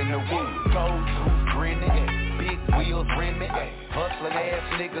 gripping the wood. Gold tooth grinning, big wheels rimming, hustling ass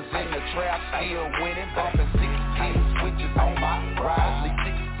niggas in the trap, still winning, bumping 16 switches on my ride. Leave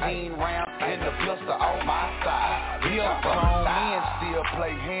 16 rounds and the pistol on my side. Grown men still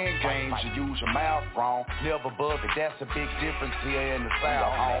play hand games, you use your mouth wrong. Never bug it, that's a big difference here in the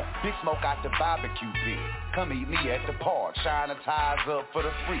South home. Big smoke out the barbecue pit, come eat me at the park. Shine the tires up for the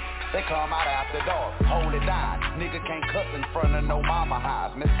freak, they come out after dark. Hold it down, nigga can't cuss in front of no mama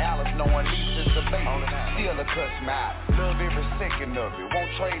house. Miss Alice knowing me since a baby, still a cuss me out. Love every second of it,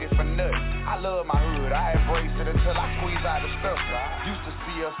 won't trade it for nothing. I love my hood, I embrace it until I squeeze out the stuff. Used to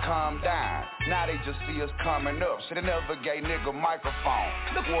see us calm down, now they just see us coming up. Should've never gave nigga microphone.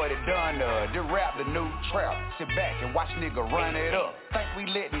 Look what it done to the rap, the new trap. Sit back and watch nigga run it up. Think we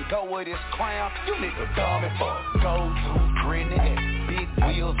letting go of this crown? You nigga dumb as fuck. Gold tooth grinning, big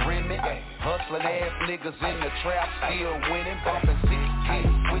wheels rimming, hustling ass niggas in the trap, still winning, bumping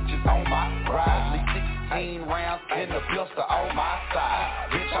 16 switches on my ride. Leave 16 rounds and the pistol on my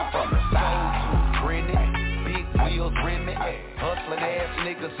side. Bitch, I'm from the side. Gold tooth grinning, big wheels rimming, hustling ass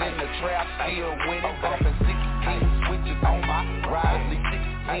niggas in the trap, still winning, bumping 16 switches on my ride. Leave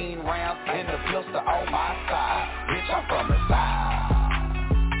 16 rounds and the pistol on my side. Bitch, I'm from the side.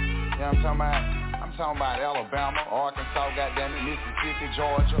 You know what I'm talking about? I'm talking about Alabama, Arkansas, goddamn it, Mississippi,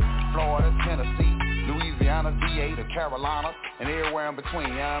 Georgia, Florida, Tennessee, Louisiana, VA to Carolina, and everywhere in between,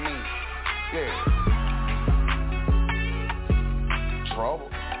 you know what I mean? Yeah. Trouble.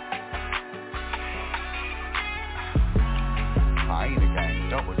 Hyena gang,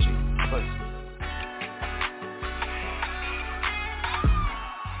 double G, pussy.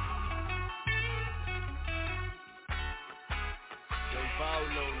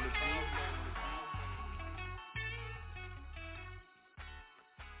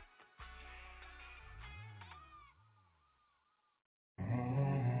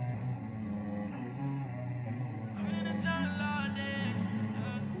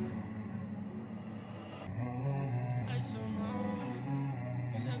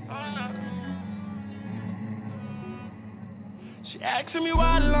 Asking me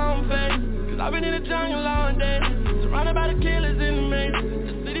why the long face, cause I've been in the jungle all day, surrounded by the killers in the maze,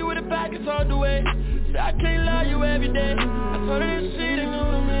 the city with the pack is all the way. Say I can't love you every day, I told her this shit ain't new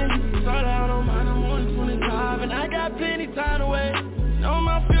to me. Thought I don't mind, I'm on 25 and I got plenty time to wait. Know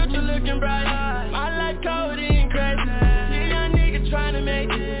my future looking bright, my life codeine crazy. See a young nigga trying to make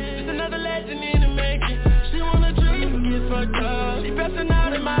it, just another legend in the making. She wanna dream and get fucked up, she passing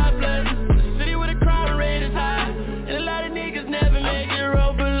out in my place. The city with a crime rate is high, and a lot of niggas never make it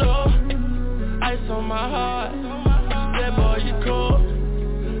roll below. Ice on my heart, that boy you cool,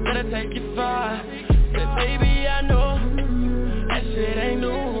 gotta take it far. Said baby I know, that shit ain't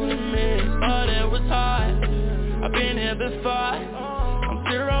new to me, but it was hard. I've been here before, I'm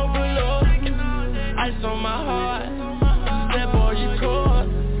 0 below. Ice on my heart, that boy you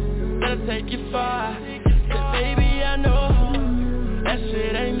cool, gotta take it far. Said baby I know, that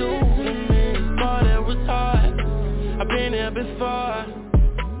shit ain't new to me, but it was hard. I've been here before.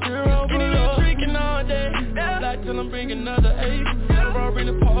 0 below. Drinking all day. Black till I'm bringing another 8. Gotta roll, bring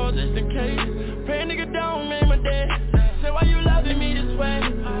the pole just in case. Pray nigga don't make my day. Say why you loving me this way?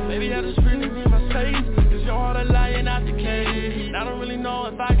 Baby I just really need my space, cause your heart a lying out the cage. I don't really know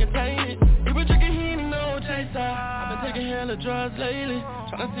if I can take it. You been drinking Henny, no chaser. I've been taking hella drugs lately,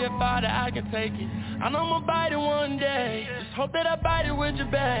 tryna see if I can take it. I know I'ma bite it one day, just hope that I bite it with you,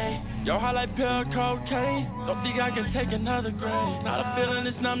 babe. Your heart like pure cocaine, don't think I can take another grade. Not a feeling,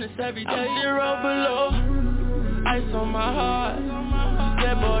 this numbness every day. I'm 0 below, ice on my heart.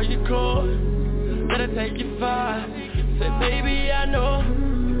 Yeah boy you cool, gotta take it far. Say baby I know,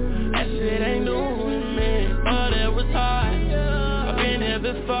 that shit ain't new to me, but it was hard. I've been here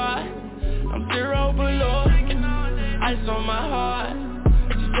before, I'm 0 below, ice on my heart.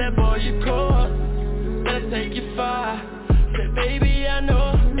 She said boy you cool, gotta take it far. Said baby I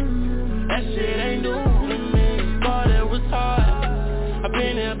know, that shit ain't new to me, but it was hard. I've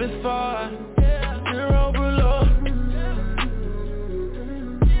been here before, 0 below.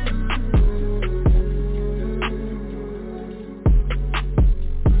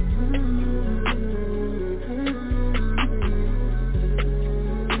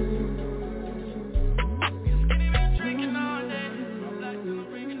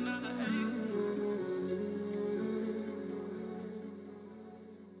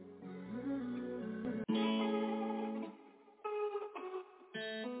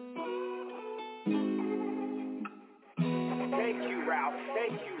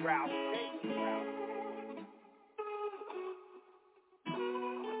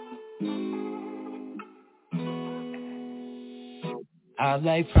 I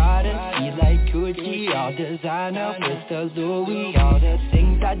like Prada, he like Gucci, all designer with the Louis. All the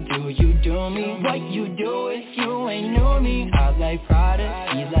things I do, you do me. What you do if you ain't know me? I like Prada,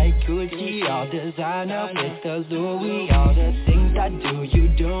 he like Gucci, all designer with the Louis. All the things I do, you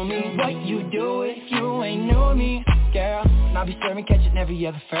do me. What you do if you ain't know me? Girl, I be serving, catching every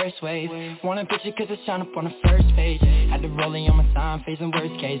other first wave. Want a picture cause it's shine up on the first page. Had to rolling on my time, facing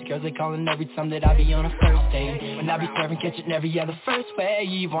worst case. Girls they calling every time that I be on a first date. When I be serving, catching every other first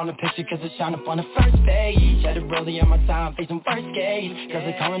wave. Want a picture cause it's shine up on the first page. Had to rolling on my time, facing worst case. Girls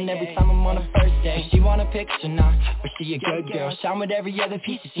they calling every time I'm on a first date. She want a picture now, but she a good girl. Shine with every other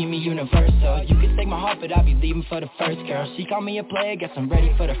piece, you see me universal. You can take my heart, but I be leaving for the first girl. She call me a player, guess I'm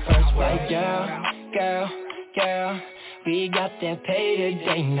ready for the first wave. Girl, we got that pay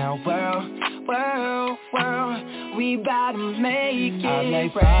today now, world, we bout to make it. I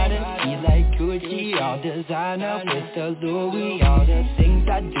like Prada, he like Gucci, all designer with the Louis. All the things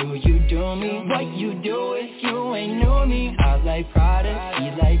I do, you do me. What you do if you ain't know me? I like Prada, he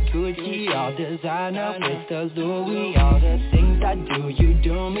like Gucci, all designer with the Louis. All the things I do, you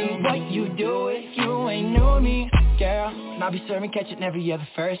do me. What you do if you ain't know me? Girl, and I'll be serving, catching every other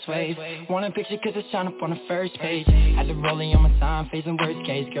first wave. Want a picture cause it's shine up on the first page. Had to rolling on my time, facing worst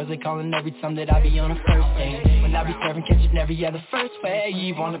case. Girls they calling every time that I be on the first date. When I be serving, catching every other first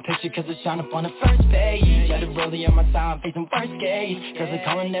wave. Want a picture cause it's shine up on the first page. Had to rolling on my time, facing worst case. Girls they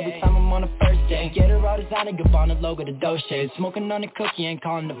calling every time I'm on the first date. Get her all designer, Gabbana logo, the dough shades. Smoking on the cookie, ain't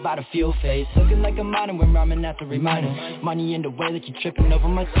calling about a fuel phase. Looking like a modern when rhyming at the reminder. Money in the way that you tripping over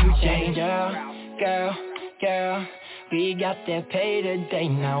my 2 chain. Girl, we got that pay today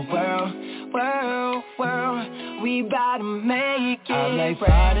now, world, we bout to make it. I like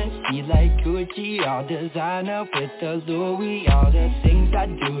Prada, she like Gucci, all designer with the Louis, all the things I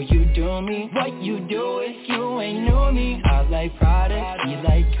do, you do me. What you do if you ain't know me? I like Prada, she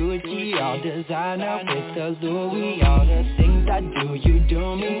like Gucci, all designer with the Louis, all the things I do, you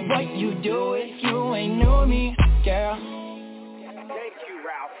do me. What you do if you ain't know me, girl? Thank you,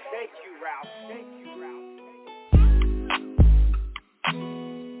 Ralph.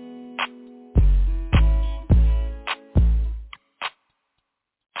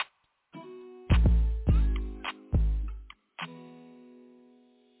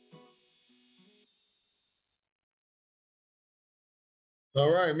 All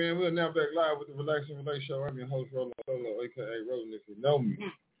right, man. We're now back live with the Relax and Relate Show. I'm your host, Rollo Solo, a.k.a. Rolling if you know me.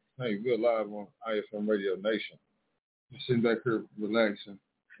 Hey, we're live on iFM Radio Nation. I'm sitting back here relaxing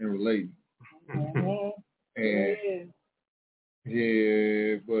and relating. And,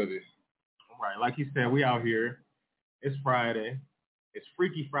 yeah, buddy. All right, like you said, we out here. It's Friday. It's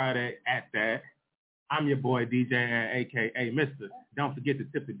Freaky Friday at that. I'm your boy, DJ, a.k.a. Mr. Don't forget to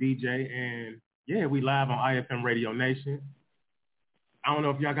tip the DJ. And, yeah, we live on iFM Radio Nation. I don't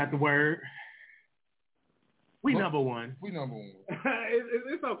know if y'all got the word. We number one.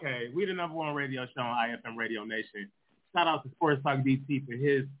 It's okay. We the number one radio show on iFM Radio Nation. Shout out to Sports Talk DT for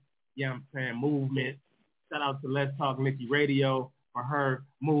his, you know what I'm saying, movement. Shout out to Let's Talk Nikki Radio for her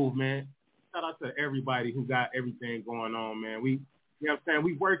movement. Shout out to everybody who got everything going on, man. We, you know what I'm saying,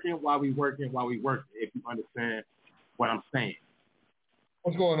 we working while we working, if you understand what I'm saying.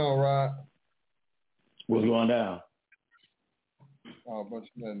 What's going on, Rod? What's going down? Oh, a bunch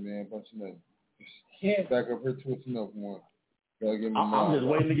of nothing, man. Just back up here twisting up one. I'm just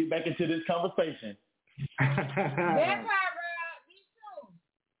waiting to get back into this conversation. That's right, Rod.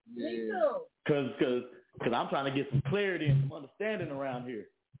 Me too. Cause I'm trying to get some clarity and some understanding around here.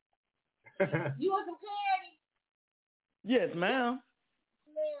 You want some clarity? Yes, ma'am.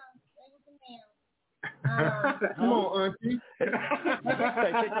 Come on, Auntie. Hey,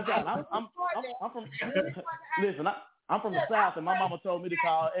 check this out. I'm from. Listen, I'm from the South, and my mama told me to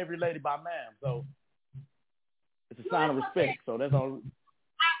call every lady by ma'am, so it's a sign of respect. So that's all. And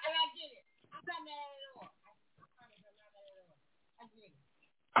I get it. I'm not mad at all. I get it.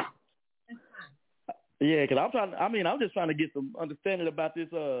 That's fine. Yeah, because I'm just trying to get some understanding about this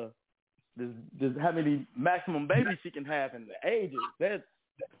how many maximum babies she can have and the ages. It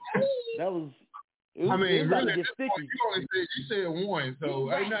was really, about to get sticky. You said one, so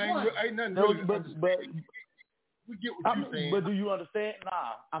ain't nothing really. But we get what you're saying. But do you understand? Nah,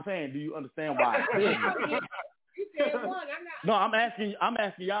 I'm saying, do you understand why I said it? You said one. No, I'm asking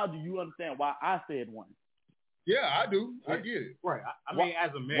y'all. Do you understand why I said one? Yeah, I do. I get it. Right. I mean,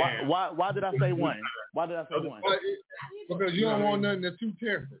 as a man. Why did I say one? Why did I say one? Because you don't want nothing that's too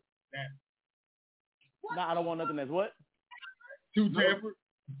tempered. No, I don't want nothing that's what? Too tempered.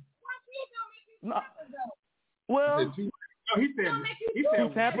 No. Well, he said too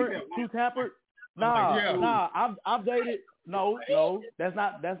tempered. Nah. I've dated. No, that's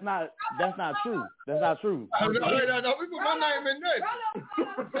not true. That's not true. No, we put my name in there.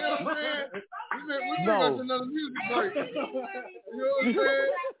 We bring us another music break. You know what I'm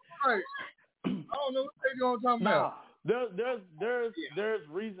saying? Right. I don't know what they gonna talk about. There's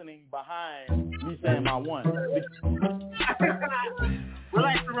reasoning behind me saying my one.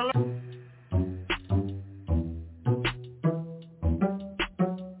 Relax.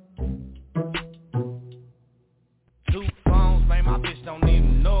 My bitch don't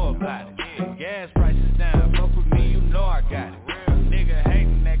even know about it. Yeah. Gas prices down, fuck with me, you know I got it. Nigga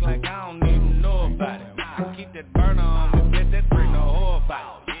hating, act like I don't even know about it. I keep that burner on me, bet that bring the whole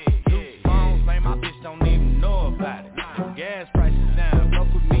about it. Two phones, man, my bitch don't even know about it. Gas prices down,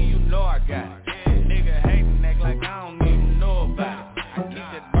 fuck with me, you know I got it. Nigga hating, act like I don't even know about it. I keep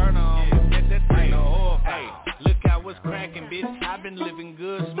that burner on me, bet that bring the whole about it. Look out what's cracking, bitch. I've been living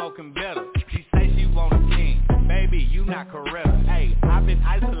good, smoking better. She say she want a king. Baby, you not correct. Hey, I've been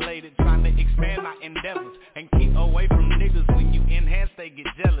isolated trying to expand my endeavors and keep away from niggas when you enhance they get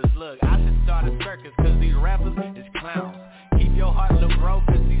jealous. Look, I should start a circus, cause these rappers is clowns. Keep your heart low, bro,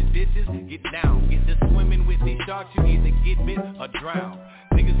 cause these bitches get down. Get to swimming with these sharks, you either get bit or drown.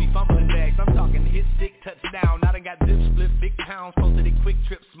 Niggas be fumbling bags, I'm talking hit, stick, touchdown. Now they got zip, split, big pounds, posted in quick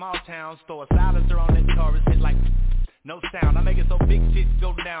trip, small towns. Throw a silencer on that Taurus, hit like no sound. I make it so big shit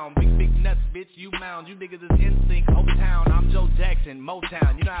go down. Big nuts, bitch, you mound. You niggas is in sync, Oaktown. I'm Joe Jackson,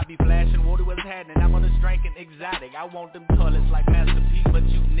 Motown. You know I be flashing, water was happening. I'm on the strength and exotic. I want them toilets like Master P, but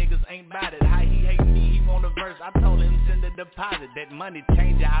you niggas ain't bout it. How he hate me, he want a verse. I told him send a deposit. That money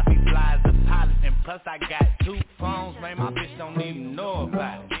changer, I be fly as a pilot. And plus I got 2 phones, man, my bitch don't even know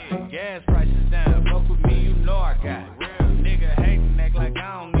about it. Gas prices down, fuck with me, you know I got it. Real nigga hating, act like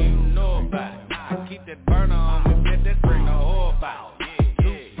I don't even know about it. I keep that burner on me, bitch, that bring the whole about it.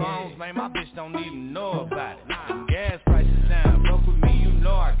 2 phones, man, my bitch don't even know about it. Gas prices down, fuck with me, you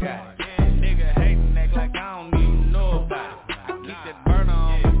know I got it. Nigga hating, act like I don't even know about it. I keep that burner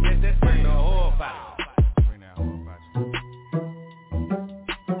on me, bitch, that bring the whole about it.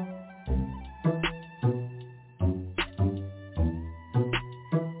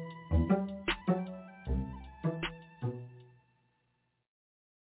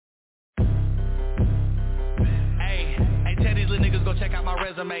 Check out my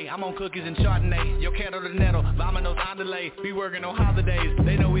resume, I'm on cookies and Chardonnay. Yo cat or the nettle, Domino's on delay. Be working on holidays,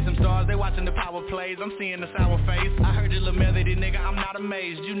 they know we some stars. They watching the power plays, I'm seeing the sour face. I heard you little melody, nigga, I'm not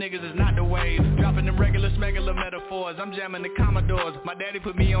amazed. You niggas is not the wave, dropping them regular smegular metaphors. I'm jamming the Commodores. My daddy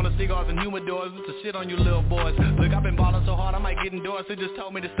put me on the cigars and humidors. With the shit on you little boys. Look, I've been ballin' so hard I might get endorsed. They just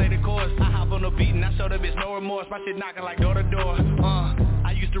told me to stay the course. I hop on the beat and I show the bitch no remorse. My shit knocking like door to door.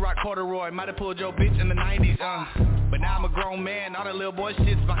 I used to rock corduroy, might have pulled your bitch in the 90s, but now I'm a grown man, all the little boy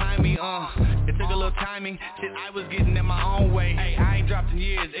shit's behind me, It took a little timing, shit I was getting in my own way. Hey, I ain't dropped in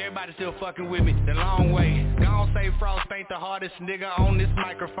years, everybody still fucking with me, the long way. Gon' say Frost ain't the hardest nigga on this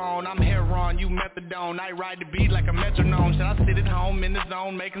microphone. I'm heroin, you methadone, I ride the beat like a metronome. Should I sit at home in the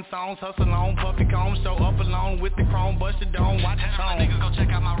zone, making songs, hustle on, puffy comb, show up alone with the chrome, bust the dome, watch the tone. Niggas go check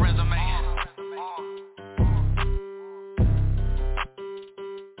out my resume.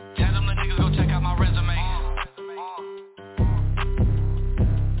 Tell them the niggas go check out my resume.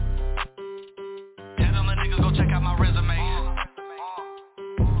 Tell them the niggas go check out my resume.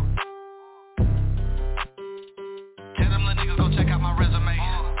 Tell them the niggas go check out my resume.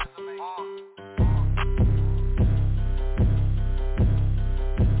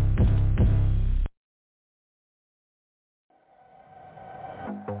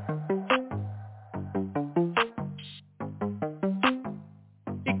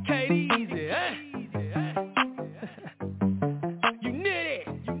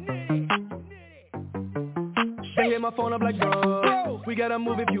 My phone up like bro, we gotta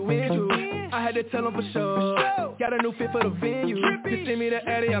move if you into. I had to tell him for sure. Got a new fit for the venue. Just send me the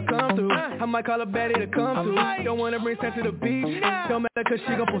addy, I'll come through. I might call a baddie to come through. Don't wanna bring Sam to the beach. Don't matter cause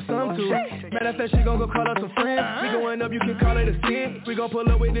she gon' pull some too. Matter of fact, she gon' go call up some friends. We going up, you can call it a sin. We gon' pull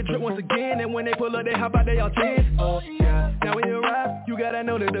up with the drip once again. And when they pull up, they hop out, they all 10. Oh yeah, now when you arrive, you gotta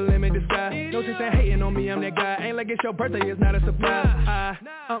know that the limit is sky. No sense in hating on me, I'm that guy. Ain't like it's your birthday, it's not a surprise.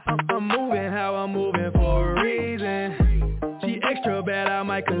 I'm moving how I'm moving for a reason. She extra bad, I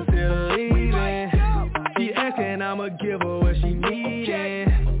might consider leaving. She asking, I'ma give her what she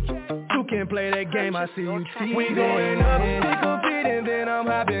needin'. You can play that game, I see you cheating. We going up, we competing, then I'm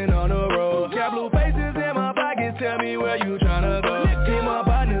hopping on the road. Got blue faces in my pockets, tell me where you tryna go. Team my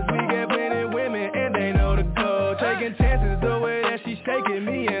partners, we get plenty women, and they know the code. Taking chances, the way that she shaking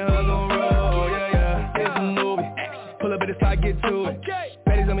me and her gon' roll. Yeah, it's a movie. Pull up at the side, get to it.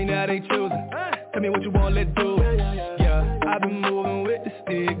 Baddies on me now, they choosing. Tell me what you want, let's do it. Yeah, I've been moving with the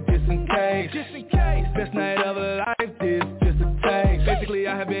stick just in case. Best night of her life, this just a taste. Basically,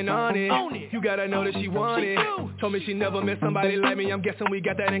 I have been on it. You gotta know that she want it. Told me she never met somebody like me. I'm guessing we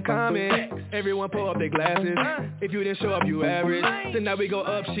got that in common. Everyone pull up their glasses. If you didn't show up, you average. Then now we go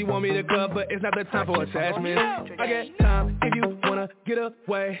up. She want me to cut, but it's not the time for attachment. I got time if you wanna get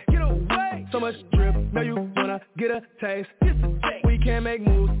away. So much drip, now you wanna get a taste. We can't make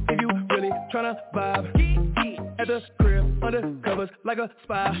moves if you really tryna vibe. At the crib, under covers like a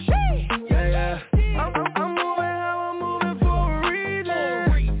spy. Yeah. I'm moving how I'm moving for a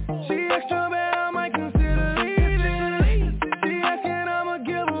reason. She extra bad, I might consider leaving. She asking, I'ma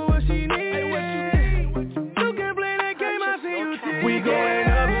give her what she needs. You can play that game, I see you cheating. We going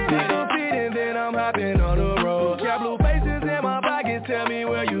up, we competing, then I'm hopping on the road. Got blue faces in my pockets, tell me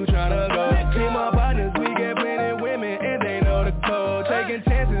where you tryna go. Team my partners, we get plenty women, and they know the code. Taking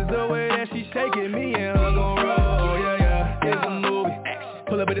chances, the way that she shaking me and her gon' roll. Yeah, it's a movie.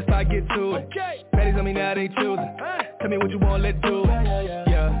 Pull up at the spot, get to it. Baddies on me now, they choosing. Tell me what you want, let's do it.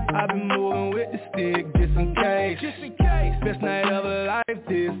 I've been moving with the stick just in case. Best night of a life,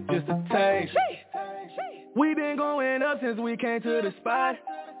 this just a taste. We been going up since we came to the spot.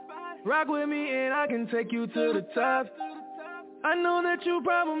 Rock with me and I can take you to the top. I know that you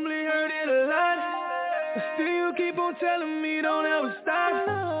probably heard it a lot, but still you keep on telling me don't ever stop.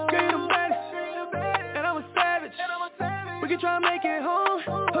 Girl, you the best, and I'm a savage. We can try to make it home,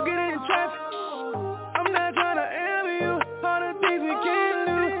 or get in traffic. I'm not trying to envy you, all the things we can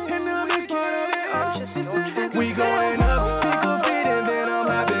do, and the big part of it all. We going up, people feet, and then I'm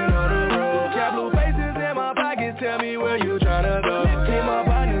hopping on the road. Got blue faces in my pockets, tell me where you tryna go. See my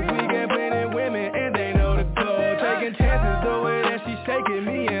partners, we get plenty women, and they know the code. Taking chances, the way that she's shaking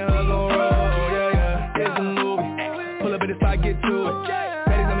me and her gon' roll. Yeah, it's a movie. Pull up in the spot, get to it.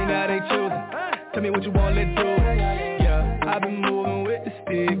 Daddies on me now, they choosing. Tell me what you want, let's do it. Yeah, I've been moving with the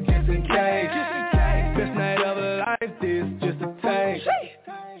stick just in case. Best night of a life, this just a taste.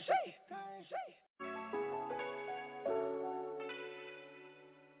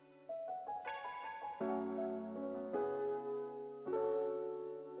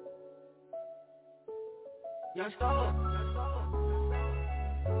 Young Star.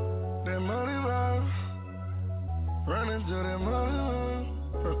 That money run, running to that money run.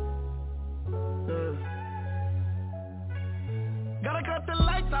 Gotta cut the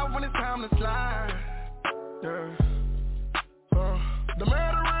lights out when it's time to slide. The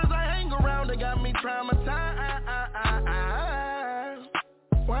murderers I hang around, they got me traumatized.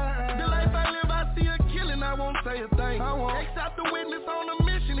 The life I live, I see a killing, I won't say a thing. Except the witness on a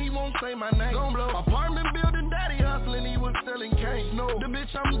mission, he won't say my name. Apartment building, daddy hustling, he was selling cane. The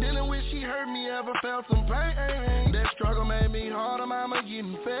bitch I'm dealing with, she hurt me, ever felt some pain. That struggle made me harder, mama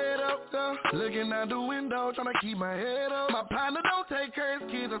getting fed up. Looking out the window, trying to keep my head up. My partner don't take care of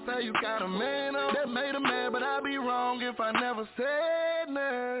his kids, I say you got a man up. That made him mad, but I'd be wrong if I never said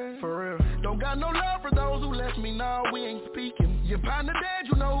nothing. For real, don't got no love for those who left me, nah, we ain't speaking. Your partner dead,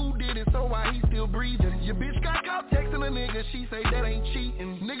 you know who did it, so why he still breathing? Your bitch got caught texting a nigga, she say that ain't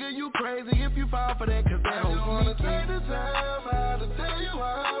cheating. Nigga, you crazy if you fall for that, cause that don't wanna take the time out to tell you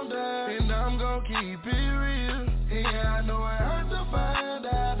I'm down, and I'm gon' keep it real. Yeah, I know it hurt to find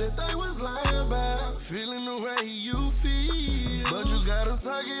out that they was lying about feeling the way you feel, but you gotta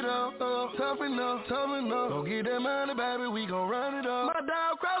suck it up, tough enough. Go get that money, baby, we gon' run it up. My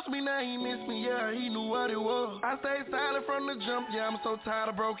dog crossed me, now he missed me, yeah, he knew what it was. I stayed silent from the jump, yeah, I'm so tired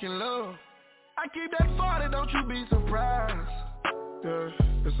of broken love. I keep that 40, don't you be surprised. Yeah,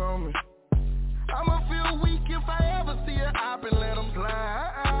 it's on me. I'ma feel weak if I ever see a op and let them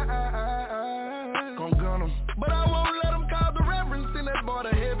slide. Gon' gun 'em, but I won't let them call the reverend, send that boy to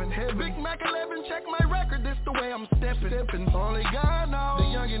heaven. Big Mac 11, check my record, this the way I'm stepping. Only God knows, the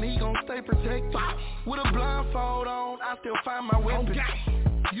youngin' he gon' stay protected. With a blindfold on, I still find my weapon.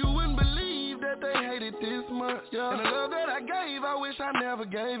 You wouldn't believe that they hate it this much, yeah. And the love that I gave, I wish I never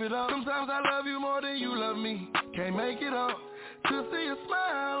gave it up. Sometimes I love you more than you love me, can't make it up. To see a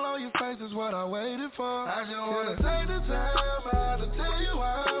smile on your face is what I waited for. I just wanna take the time out to tell you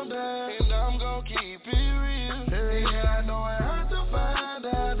I'm down, and I'm gon' keep it real. Yeah, I know it hurt to find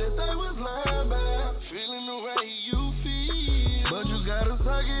out that they was lying about feeling the way you feel, but you gotta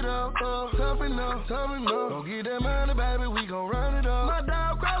suck it up, tough enough. Go get that money, baby, we gon' run it up. My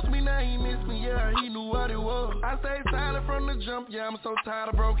dog crossed me, now he missed me, yeah, he knew what it was. I stayed silent from the jump, yeah, I'm so tired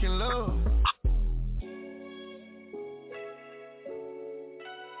of broken love.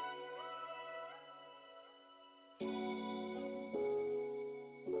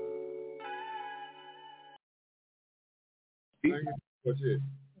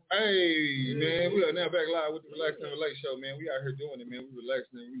 Hey, man, we are now back live with the Relaxing and Relate show, man. We out here doing it, man. We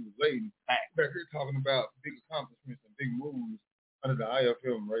relaxing and we relating. Back here talking about big accomplishments and big moves under the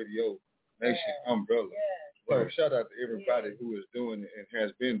iFM Radio Nation umbrella. So shout out to everybody who is doing it and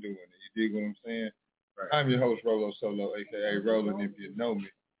has been doing it. You dig what I'm saying? Right. I'm your host, Rolo Solo, a.k.a. Roland, if you know me.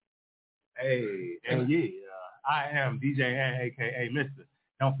 Hey, and I am DJ and a.k.a. Mr.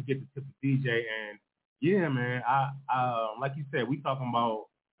 Don't forget to tip the DJ. And yeah, man, I like you said, we talking about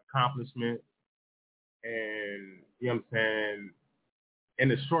accomplishment and, you know what I'm saying,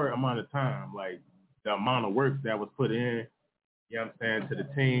 in a short amount of time, like the amount of work that was put in, you know what I'm saying, to the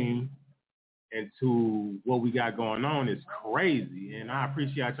team and to what we got going on is crazy. And I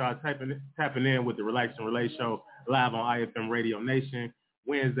appreciate y'all tapping in with the Relax and Relate show live on iFM Radio Nation,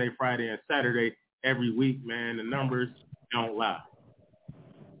 Wednesday, Friday, and Saturday every week, man. The numbers don't lie.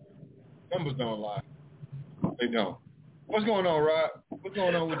 Numbers don't lie. They don't. What's going on, Rod? What's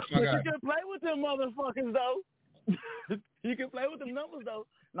going on with my guy? You can play with them motherfuckers, though. You can play with them numbers, though.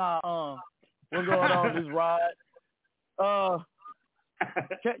 Nah, what's going on, this Rod?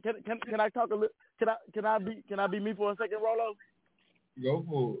 Can I talk a little? Can I be me for a second, Rolo? Go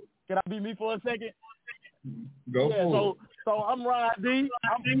for it. Can I be me for a second? Go for it. So I'm Rod D.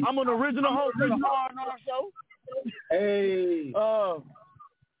 I'm an original host of the R&R show. Hey.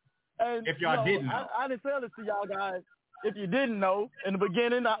 And if y'all didn't know. I didn't tell this to y'all guys. If you didn't know, in the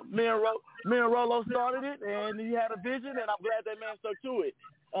beginning, me and Rolo started it, and he had a vision, and I'm glad that man stuck to it.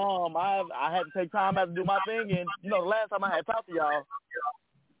 I had to take time out to do my thing, and the last time I had talked to y'all,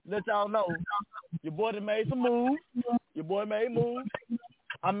 let y'all know, your boy done made some moves. Your boy made moves.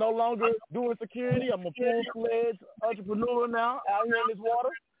 I'm no longer doing security. I'm a full-fledged entrepreneur now out here in this water.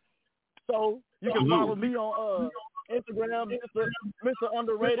 So you can follow me on Instagram, Mr.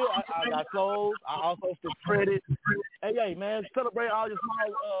 Underrated. I got clothes. I also still credit. Hey, man, celebrate all your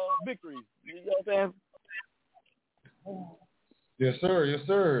small victories. You know what I'm saying? Yes, sir. Yes,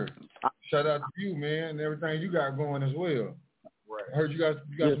 sir. Shout out to you, man, and everything you got going as well. Right. I heard you got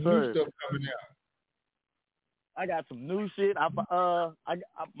some new stuff coming out. I got some new shit.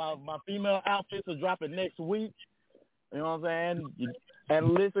 My female outfits are dropping next week. You know what I'm saying?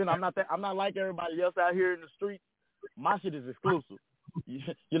 And listen, I'm not like everybody else out here in the streets. My shit is exclusive.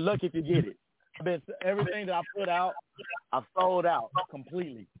 You're lucky if you get it. Everything that I put out, I've sold out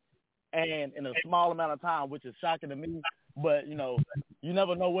completely, and in a small amount of time, which is shocking to me. But you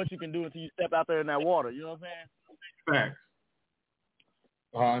never know what you can do until you step out there in that water. You know what I'm saying? Facts.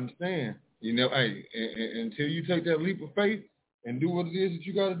 I understand. Hey, until you take that leap of faith and do what it is that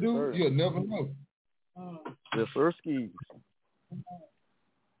you got to do, you'll never know. Yes, sir, skis.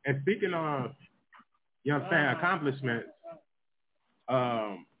 And speaking of, accomplishments,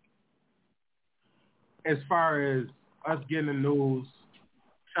 as far as us getting the news,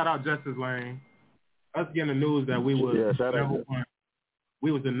 shout out Justice Lane, us getting the news that we was number one.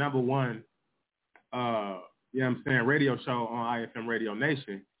 We was the number one, radio show on iFM Radio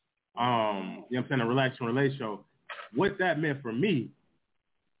Nation. A Relax and Relate show. What that meant for me,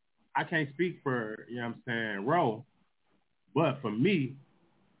 I can't speak for, Ro, but for me,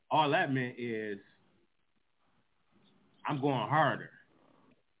 all that meant is I'm going harder.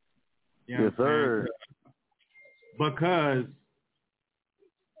 Yes, sir. Because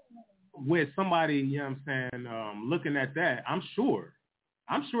with somebody, looking at that, I'm sure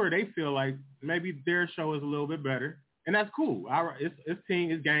they feel like maybe their show is a little bit better, and that's cool. It's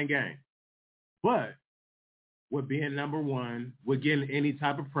team, it's gang. But with being number one, with getting any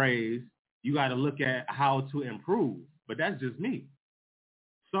type of praise, you got to look at how to improve. But that's just me.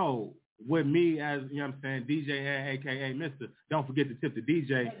 So with me as, DJ and AKA Mr. Don't forget to tip the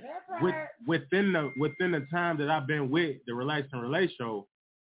DJ. Within the time that I've been with the Relax and Relate show,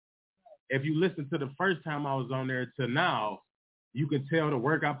 if you listen to the first time I was on there to now, you can tell the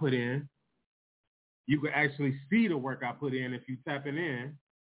work I put in. You can actually see the work I put in if you tapping in.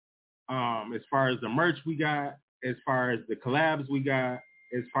 As far as the merch we got, as far as the collabs we got,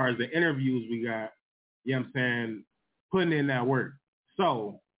 as far as the interviews we got, putting in that work.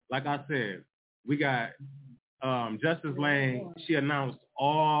 So, like I said, we got Justice Lane. She announced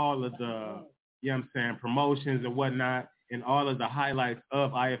all of the, promotions and whatnot, and all of the highlights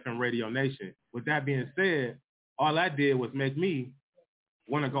of iFM Radio Nation. With that being said, all I did was make me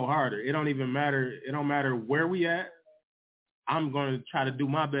want to go harder. It don't even matter. It don't matter where we at. I'm going to try to do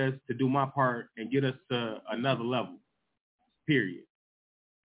my best to do my part and get us to another level, period.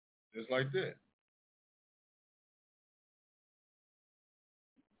 Just like that.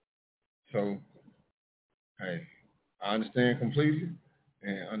 So, hey, I understand completely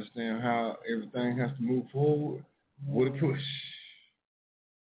and understand how everything has to move forward with a push.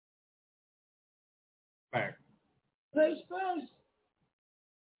 Back. Push.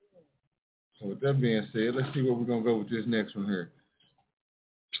 So with that being said, let's see where we're going to go with this next one here.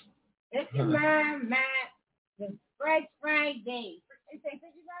 It's my the Fresh Friday.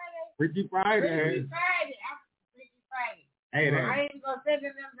 Freaky Friday. Hey, I ain't going to say them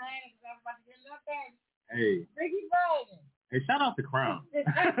names because I'm about to get enough back. Hey. Freaky Friday. Hey, shout out to Crown.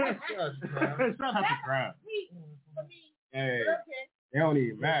 Shout out to Crown. Hey, it don't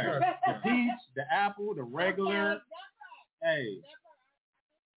even matter. The peach, the apple, the regular. Hey,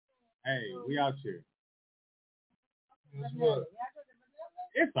 we out here.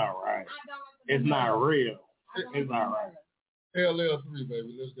 It's all right. It's not real. It's all right. LL3,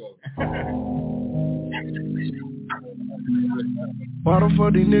 baby. Let's go. Why the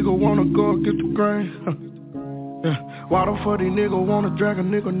fuck these niggas wanna go against the grain? Yeah. Why the fuck these niggas wanna drag a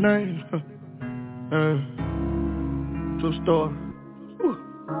nigga name? True story.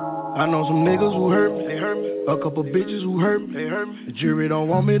 I know some niggas who hurt me, they hurt me. A couple bitches who hurt me, they hurt me. The jury don't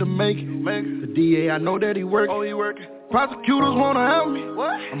want me to make it. The DA, I know that he working. Prosecutors wanna help me.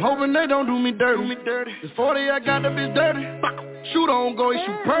 What? I'm hoping they don't do me dirty. This 40, I got the bitch dirty. Shoot on go, he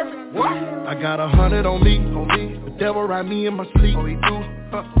shoot perfect. What? I got 100 on me. The devil ride me in my sleep. Oh, he do?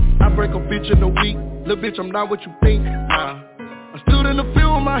 I break a bitch in a week. Little bitch, I'm not what you think. I stood in the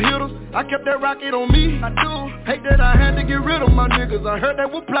field with my hitters. I kept that rocket on me. I do. Hate that I had to get rid of my niggas. I heard they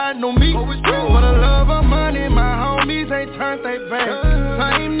were plotting on me. For the love of money, my homies ain't turned they back.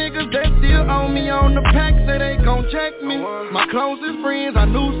 Same niggas that still own me on the pack say they gon' check me. My closest friends I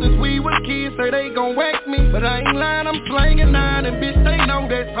knew since we was kids say they gon' whack me. But I ain't lying, I'm slanging 9 and bitch they know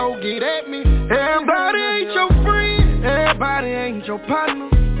that, so get at me. Everybody ain't your friend. Everybody ain't your partner.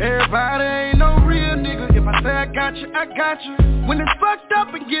 Everybody ain't no real nigga. If I say I got you, I got you. When it's fucked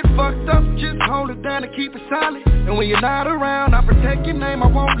up and get fucked up, just hold it down and keep it solid. And when you're not around, I protect your name. I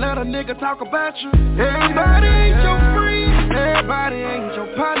won't let a nigga talk about you. Everybody ain't your friend. Everybody ain't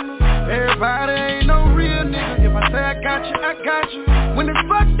your partner. Everybody ain't no real nigga. If I say I got you, I got you. When it's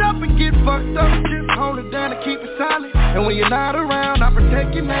fucked up and get fucked up, just hold it down and keep it solid. And when you're not around, I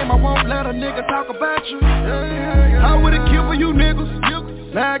protect your name. I won't let a nigga talk about you. I would've killed for you niggas.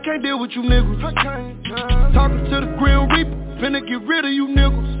 Now I can't deal with you niggas. Talking to the Grim Reaper, finna get rid of you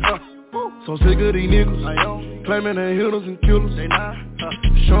niggas. So sick of these niggas, claiming they hitters and killers. They not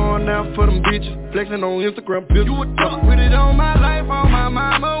showing out for them bitches, flexing on Instagram pictures. You would talk with it on my life, on my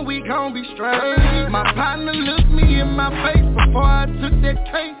mama, we gon' be straight. My partner looked me in my face before I took that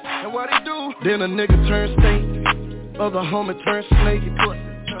case. And what he do? Then a nigga turn state, other homie turn snake.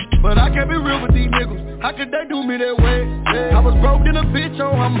 But I can't be real with these niggas. How could they do me that way? I was broke in a bitch, oh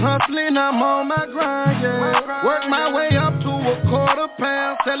I'm hustling, I'm on my grind, yeah. Work my way up to a quarter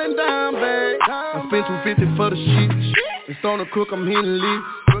pound, selling dime bags. I spent $250 for the shit. It's on the cook, I'm hitting leave.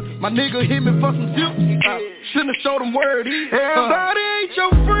 My nigga hit me for some zips. Shouldn't have showed him where it is. Everybody ain't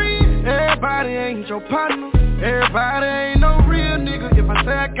your friend. Everybody ain't your partner. Everybody ain't no real nigga. If I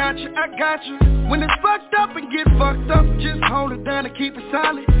say I got you, I got you. When it's fucked up and get fucked up, just hold it down and keep it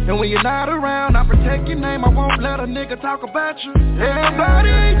solid. And when you're not around, I protect your name. I won't let a nigga talk about you. Everybody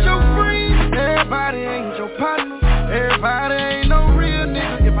ain't your friend. Everybody ain't your partner. Everybody ain't no real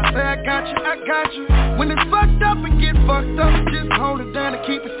nigga. If I say I got you, I got you. When it's fucked up and get fucked up, just hold it down and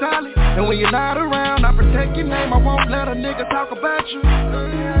keep it solid. And when you're not around, I protect your name. I won't let a nigga talk about you.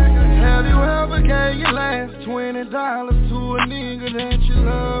 Have you ever gave your last $20 to a nigga that you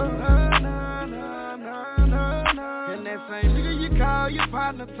love? And that same nigga you call your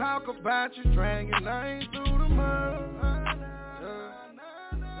partner talk about you, dragging names through the mud.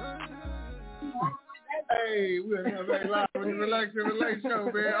 Hey, we're back live with the Relax and Relate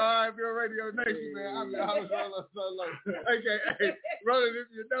show, man. iFM Radio Nation, man. I'm your host, Solo. AKA, brother, if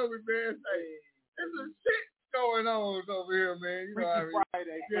you know me, man, hey, there's some shit going on over here, man. You know what I mean?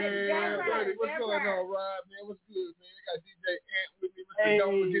 Friday. Yeah, buddy. What's going on, Rob, man? What's good, man? I got DJ Ant with me. Hey.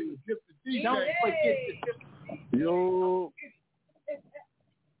 Don't forget the tip the DJ. Don't forget the tip the DJ. Yo.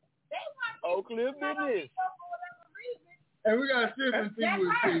 Oakley business. And we got Sip and Tea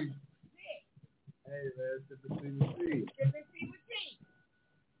with Tea. Hey, man, Sip and Tea with Tea. Sip and Tea with Tea.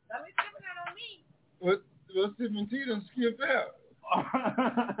 Don't be sipping that on me. What Sip and Tea done skip out?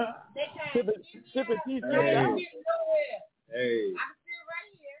 Sip and Tea skip out. Hey. I can sit right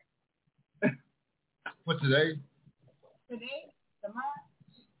here. What today? Today? Tomorrow?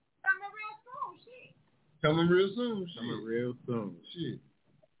 Coming real soon, shit. Coming real soon. Shit.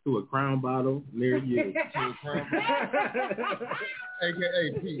 To a Crown bottle near you. To a Crown bottle. AKA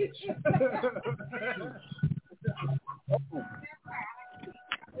Peach.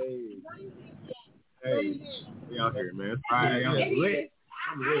 Hey, we out here, man. It's Friday. I'm lit.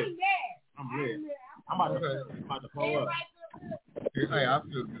 I'm about to pull up. Hey, I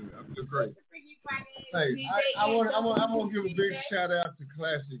feel good. I feel great. Hey, I want to give a big shout out to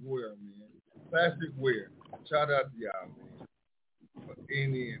Classic Wear, man. Classic Wear. Shout out to y'all, man. For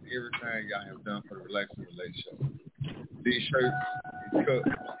any and everything y'all have done for the Relax and Relate show. These shirts, these cups,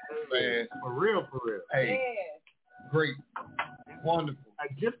 man. For real. Hey, great. Wonderful.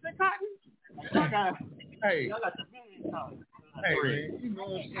 Egyptian cotton? Hey, y'all got the million cotton. Hey, man, you know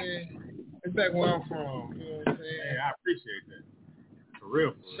what I'm saying? It's back where I'm from. You know what I'm saying? Hey, I appreciate that. For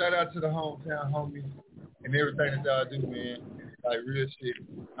real. Shout out to the hometown homies and everything that y'all do, man. Like real shit.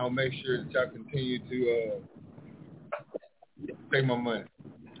 I'll make sure that y'all continue to take my money.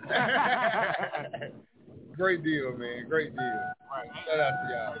 Great deal, man. Great deal. Right. Shout out to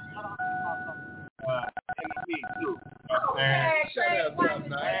y'all. Shout out Top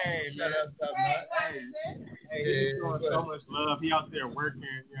Knot. Shout out Top Knot. Hey, he's showing so much love. He out there working, you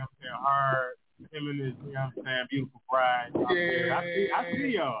know what I'm saying, hard. Him and his, you know what I'm saying, beautiful bride. Yeah. I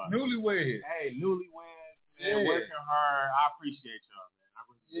see y'all. Newlywed. Hey, newlywed. and working hard. I appreciate y'all, man.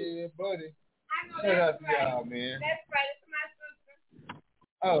 Yeah, buddy. Shout out to y'all, man. That's right. It's my sister.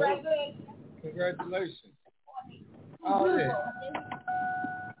 Oh, congratulations. Oh, yeah.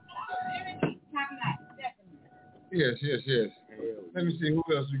 Yes. Let me see who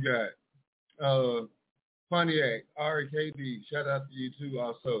else we got. Pontiac, RKD. Shout out to you too,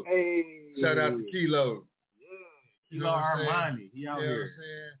 also. Hey. Shout out to Kilo. Kilo Armani. He out here.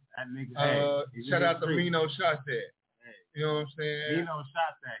 That nigga. Shout out to Mino Shotset. You know what I'm saying? Mino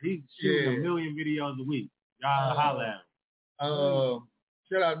Shotset. He's shooting 1 million videos a week. Y'all holla at him.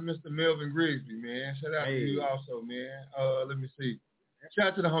 Shout out to Mr. Melvin Grigsby, man. Shout out to you also, man. Let me see. Shout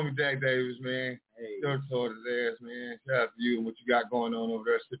out to the homie Dak Davis, man. Don't toward his ass, man. Shout out to you and what you got going on over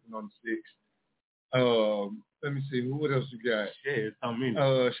there, sipping on the six. Let me see. What else you got? Yeah, it's so many.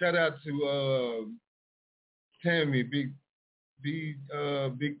 Shout out to Tammy, Big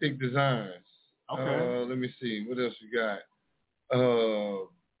Thick Designs. Okay. Let me see. What else you got?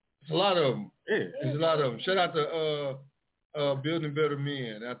 It's a lot of them. Yeah. There's a lot of them. Shout out to Building Better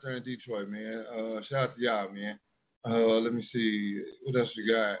Men out there in Detroit, man. Shout out to y'all, man. Let me see. What else we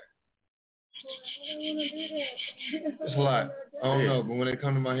got? It's a lot. I don't know, but when they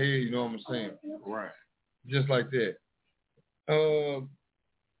come to my head, you know what I'm saying. Right. Just like that.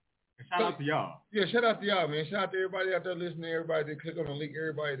 Shout out to y'all. Yeah, shout out to y'all, man. Shout out to everybody out there listening, everybody that click on the link,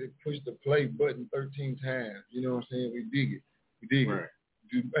 everybody that push the play button 13 times. You know what I'm saying? We dig it.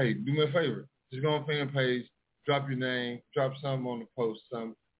 It. Do me a favor. Just go on fan page, drop your name, drop something on the post,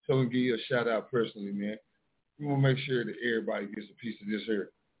 something, so we can give you a shout out personally, man. We want to make sure that everybody gets a piece of this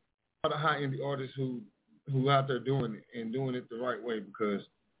here. All the high indie artists who out there doing it and doing it the right way, because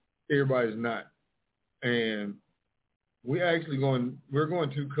everybody's not. And we're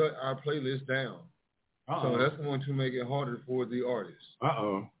going to cut our playlist down. So that's going to make it harder for the artists.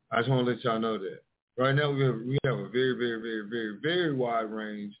 I just want to let y'all know that. Right now we have a very, very, very, very, very wide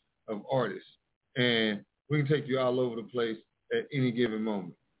range of artists. And we can take you all over the place at any given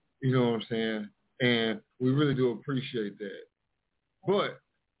moment. You know what I'm saying? And we really do appreciate that. But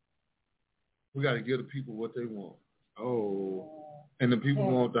we got to give the people what they want. And the people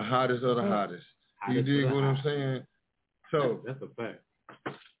want the hottest of the hottest. You dig what I'm saying? So that's a fact.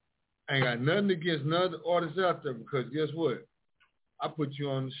 I ain't got nothing against none of the artists out there, because guess what? I put you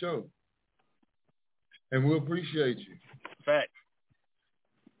on the show. And we appreciate you. Fact.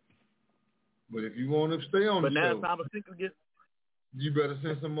 But if you want to stay on the show, now it's time to think again. You better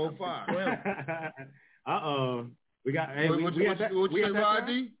send some more fire. We got. What you say, Rod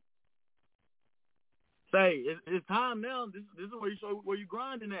D? Say, it's time now. This is where you show where you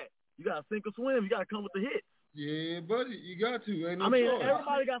grinding at. You gotta sink or swim. You gotta come with the hit. Yeah, buddy, you got to. Ain't no choice.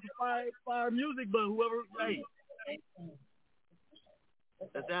 Everybody got some fire music, but whoever,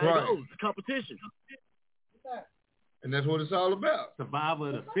 that's how it goes. It's competition. And that's what it's all about. Survival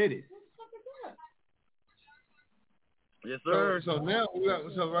of the fittest. Yes, sir. So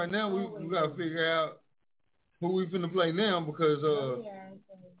right now we got to figure out who we finna play now, because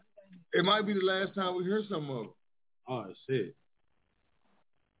it might be the last time we hear some of it. Oh shit!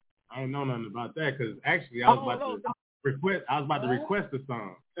 I don't know nothing about that, because actually I was about to request a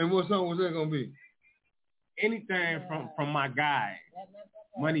song. And what song was that gonna be? Anything from my guy,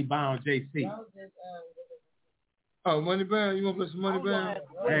 Money Bound JC. Oh, Money Bound, you wanna play some Money Bound?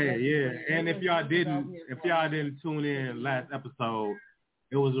 Hey, yeah. And if y'all didn't tune in last episode,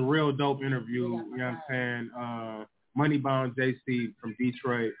 it was a real dope interview. You know what I'm saying? Money Bound JC from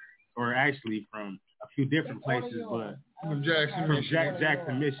Detroit, or actually from a few different places, but from Jackson, Michigan.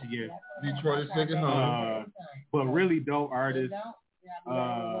 Jackson, Michigan. Detroit is second home. But really dope artist,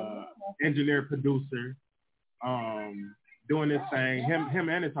 engineer, producer, doing this thing. Him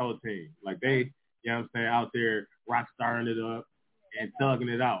and his whole team, like they, you know what I'm saying, out there rock starring it up and thugging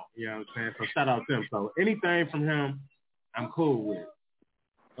it out. You know what I'm saying? So shout out to him. So anything from him, I'm cool with.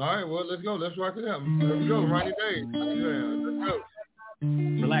 All right, well, let's go. Let's rock it out. Let's go. Rainy day. Yeah, let's go.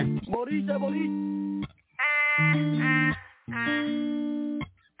 Relax. Morita.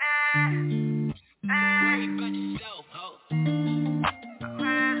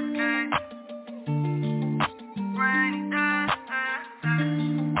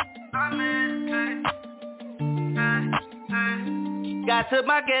 Got to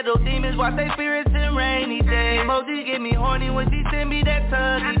my ghetto demons, watch they spirits in rainy days. Emoji get me horny when she send me that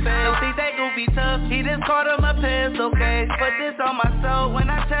tuggy face. Don't think they gon' be tough, he just called him a pencil case. Put this on my soul when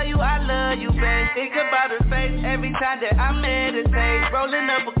I tell you I love you, babe. Think about her face every time that I meditate. Rolling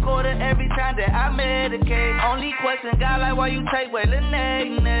up a quarter every time that I medicate. Only question, God, like why you take away the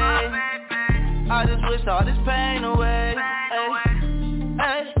nay. I just wish all this pain away.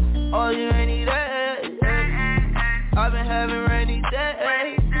 Hey, oh, you ain't need that. having rainy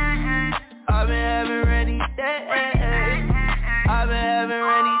days. I've been having rainy days. I've been having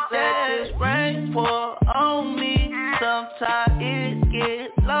rainy days. Rain pour on me. Sometimes it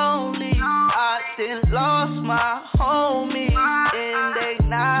gets lonely. I done lost my homie, and they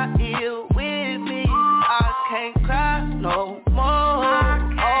not here with me. I can't cry no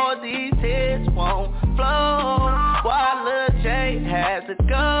more. All these tears won't flow. Why Lil J had to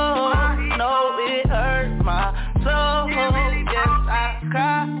go? No, it hurt my soul. Yes, I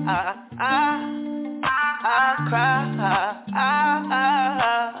cry. I cry.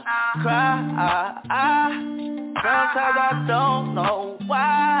 Sometimes I don't know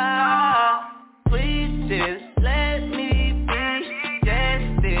why. Please just let me be.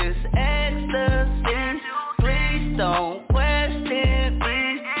 Just this ecstasy. Please don't question me.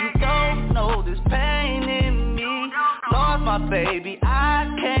 You don't know this pain in me. Lost my baby, I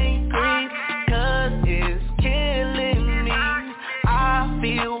can't breathe, 'cause it's killing me. I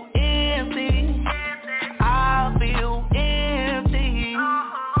feel empty. I feel empty.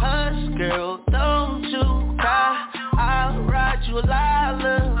 Hush, girl, don't you cry. I'll write you a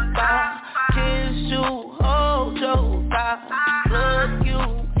lullaby. Kiss you, hold your thigh. Look you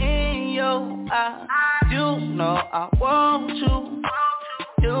in your eye. You know I want you.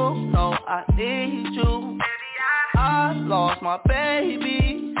 You know I need you. I lost my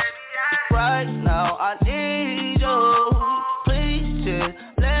baby. Right now I need you. Please just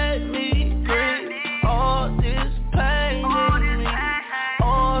let me breathe. All this pain in me,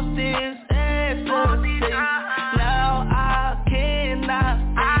 all this ecstasy. Now I cannot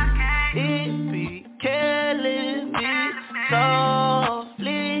breathe. It be killing me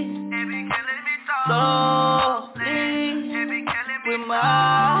softly, with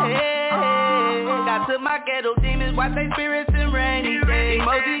my head. Got to my ghetto demons, watch they spirits in rainy days.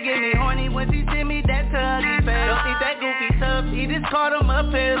 Emoji get me horny when she send me that tuggy face. Don't think that goofy tough, he just caught him a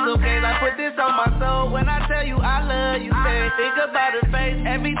pistol case. I put this on my soul when I tell you I love you, say. Think about her face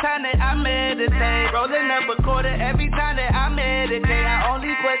every time that I meditate. Rolling up a quarter every time that I meditate. I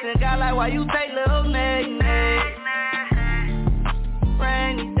only question God like why you take little name.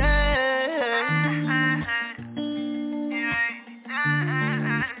 Rainy day.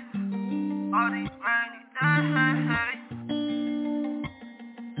 All these rainy days.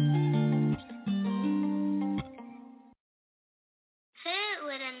 Hit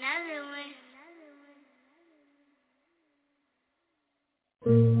with another one.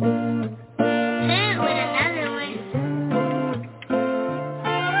 Hit with another one.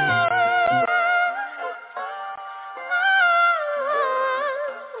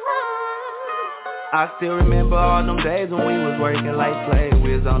 I still remember all them days when we was working like slaves.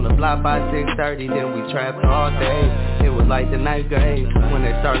 We was on the block by 6:30, then we trapped all day. It was like the ninth grade when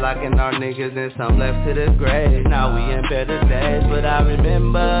they start locking our niggas and some left to the grave. Now we in better days, but I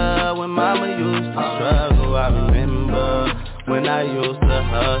remember when mama used to struggle. I remember when I used to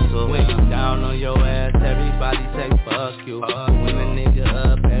hustle. When you down on your ass, everybody say fuck you. When a nigga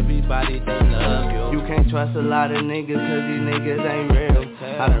up, everybody they love you. You can't trust a lot of niggas 'cause these niggas ain't real.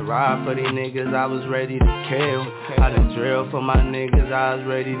 I done ride for these niggas, I was ready to kill. I done drill for my niggas, I was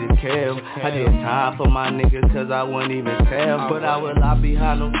ready to kill. I did time for my niggas 'cause I wouldn't even tell. But I was out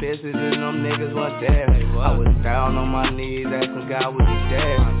behind them fences and them niggas weren't there. I was down on my knees asking God was he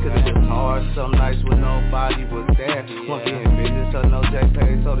there. 'Cause it was hard some nights when nobody was there. Won't be in business or no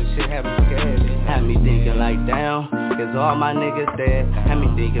JPay, so the shit had me scared. Had me thinking like damn, is all my niggas dead? Had me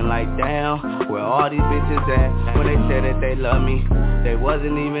thinking like damn, where all these bitches at? When they said that they love me, they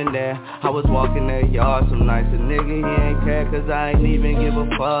wasn't even there. I was walking their yard some nights, a nigga he ain't care 'cause I ain't even give a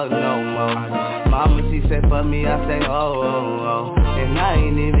fuck no more. Mama she said fuck me, I say oh. And I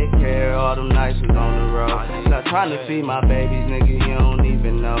ain't even care, all them nights was on the road. Not trying to feed my babies, nigga, you don't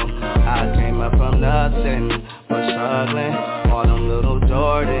even know. I came up from nothing, but struggling. All them little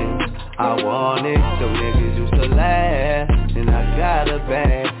Jordans, I wanted. Them niggas used to laugh, and I got a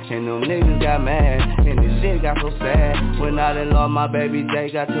bag. And them niggas got mad, and this shit got so sad. When I done lost my baby, Jay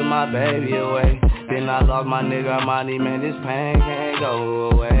got to my baby away. Then I lost my nigga Money, man, this pain can't go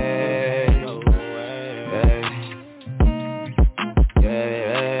away.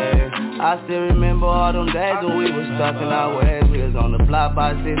 I still remember all them days when we was stuck in our ways. We was on the block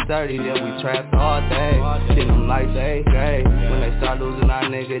by 6:30, then we trapped all day. Then them lights 8th grade. When they start losing our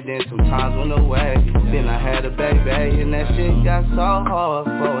nigga, then some times went away. Then I had a baby, and that shit got so hard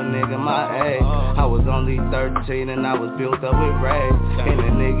for a nigga my age. I was only 13 and I was built up with rage. And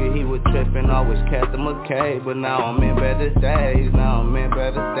the nigga, he was tripping, always kept him a cave. But now I'm in better days,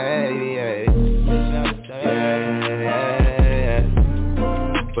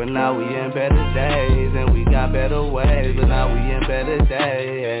 but now we in better days, and we got better ways, but now we in better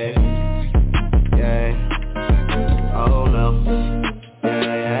days. Yeah. Oh no. Yeah,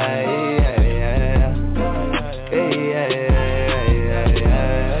 yeah, yeah, yeah. Yeah, yeah, yeah, yeah, yeah,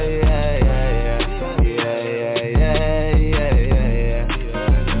 yeah, yeah, yeah,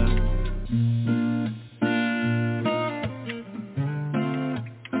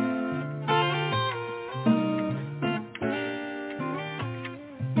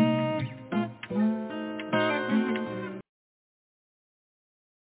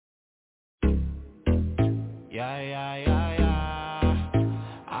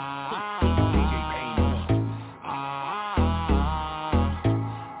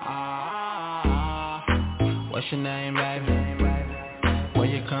 What's your name, baby? Where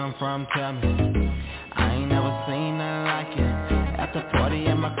you come from, tell me. I ain't never seen nothing like it. At the party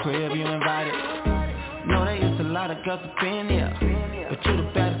at my crib, you invited. Know there is a lot of girls up in here, but you the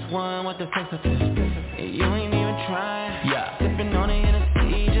baddest one with the sensitive. And you ain't even trying. Yeah. Sipping on the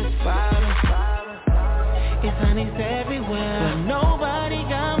Hennessy, just vibing. It's honeys everywhere, but nobody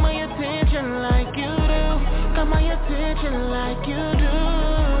got my attention like you do. Got my attention like you do.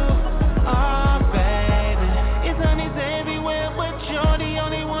 Oh baby, it's honeys everywhere, but you're the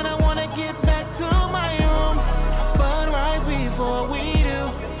only one I wanna get back to my room. But right before we do,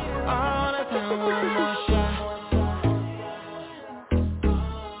 all the time one more shot.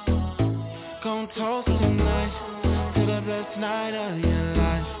 Gon' toast tonight to the best night of your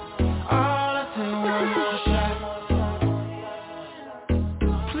life. All the time one more shot.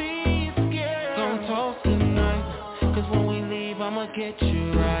 Please, girl, gon' toast tonight, 'cause when we leave I'ma get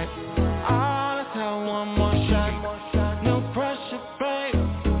you right. All the time one more shot. No pressure, babe,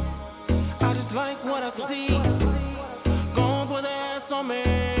 I just like what I see. Gon' put the ass on me,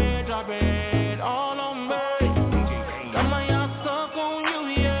 drop it all on me. Got my eyes stuck on you,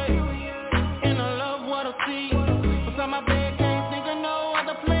 yeah, and I love what I see. Beside my bed, can't think of no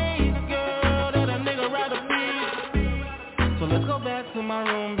other place, girl, that a nigga rather be. So let's go back to my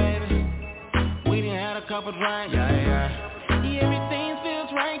room, baby. We done had a couple drinks, yeah. Everything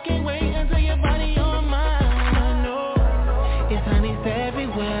feels right, can't wait until your body on mine. I know it's honeys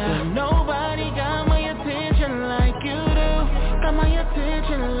everywhere, but nobody got my attention like you do. Got my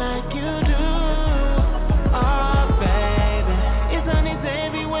attention like you do. Oh baby, it's honeys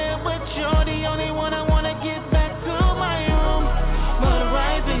everywhere, but you're the only one I wanna get back to my room. But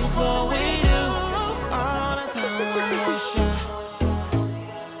right before we do, all the time one more shot.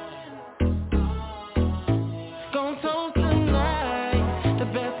 Gon' toast tonight, the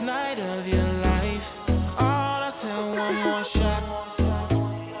best night of your life. All the time one more shot.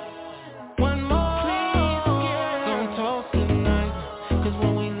 One more, please, girl. Gon' toast tonight, 'cause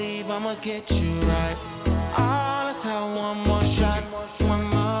when we leave I'ma get you right. All the time one more shot. One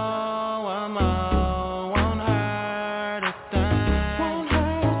more, won't hurt a thing. Won't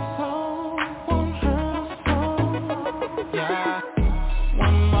hurt a soul, won't hurt a soul. Yeah.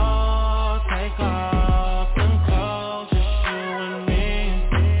 One more, take off them clothes, just you and me.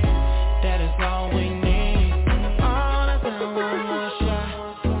 That is all we need. All the time one more shot.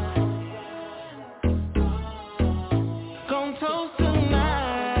 Gon' toast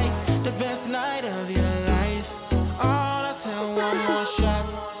tonight, the best night of your life. All the time one more shot.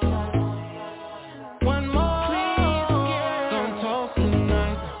 One more, please, girl. Gon' toast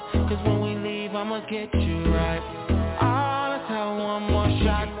tonight, 'cause when we leave I'ma get you right. All the time one more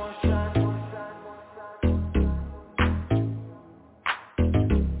shot.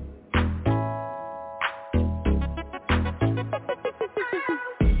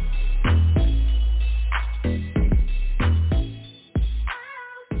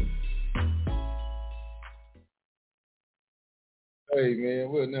 Hey man,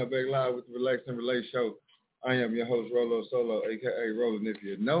 we're now back live with the Relax and Relate show. I am your host Rolo Solo, aka Rollin' if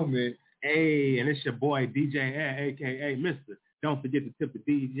you know me. Hey, and it's your boy DJ aka Mr. Don't forget to tip the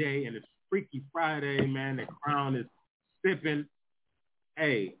DJ, and it's Freaky Friday, man. The crown is sipping.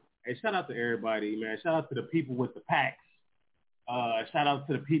 Hey, shout out to everybody, man. Shout out to the people with the packs. Shout out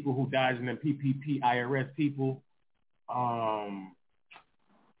to the people who died in the PPP IRS people.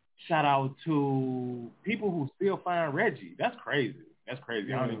 Shout out to people who still find Reggie. That's crazy. I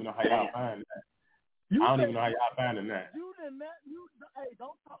don't even know how y'all find that. I don't even know how y'all finding that. You didn't. Hey,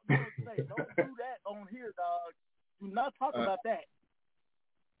 don't talk. Don't do that on here, dog. Do not talk about that.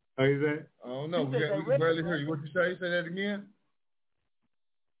 How you say? I don't know. We can barely hear you. What you say? Say that again.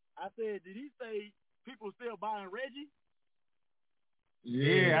 I said, did he say people still buying Reggie?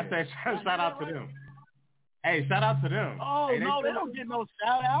 Yeah, I said shout out to them. Hey, shout out to them. Oh, hey, no, they don't get no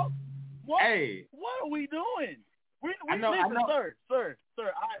shout out. What? Hey. What are we doing? I know. Sir.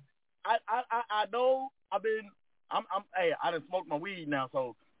 I know. Hey, I done smoked my weed now,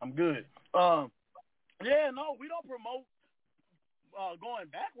 so I'm good. Yeah, no, we don't promote going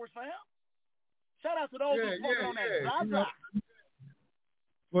backwards, fam. Shout out to those who smoking on that Zaza. No.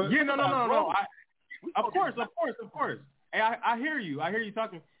 Of course. Hey, I hear you. I hear you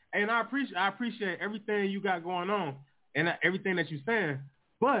talking, and I appreciate everything you got going on and everything that you're saying.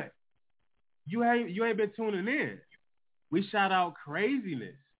 But you ain't been tuning in. We shout out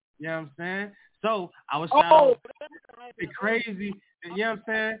craziness. You know what I'm saying? So I was shout out the crazy. You know what I'm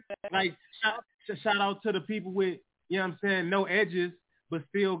saying? Like shout out to the people with, you know what I'm saying, no edges, but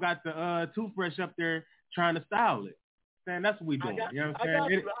still got the toothbrush up there trying to style it. Man, that's what we doing. You know what I'm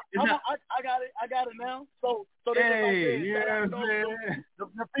saying? I got it now. So hey, you know what I'm saying? The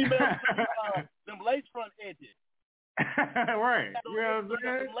females, them lace front edges. Right. You know what I'm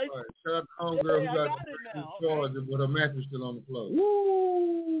saying? Shout out to homegirl who got the charge with her mattress still on the floor.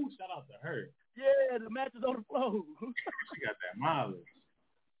 Woo! Shout out to her. Yeah, the mattress on the floor. She got that mileage.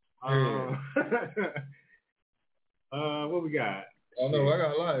 What we got? Oh no, I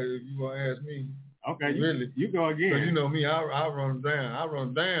got a lot. If you want to ask me. Okay, really? You go again. Cause you know me, I run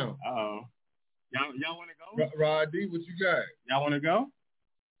them down. Uh-oh. Y'all want to go? Rod D, what you got? Y'all want to go?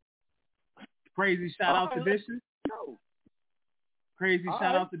 Crazy shout out to Dishes. No. Crazy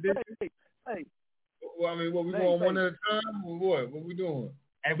shout out to Dishes. Hey. Well, I mean, what we going one at a time? Or what? What we doing?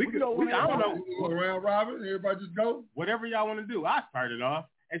 And we I don't know. We going round robin? Everybody just go? Whatever y'all want to do. I started off.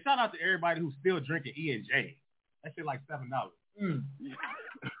 And shout out to everybody who's still drinking E&J. That shit like $7.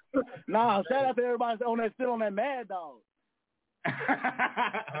 Nah, shout out to everybody still on that Mad Dog.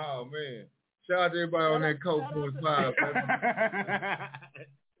 Oh man. Shout out to everybody on that Coke 45.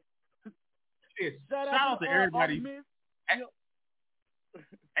 Shout out to everybody.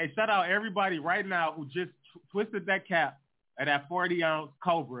 Hey, shout out everybody right now who just twisted that cap at that 40-ounce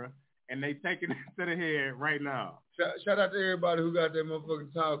Cobra and they taking it to the head right now. Shout out to everybody who got that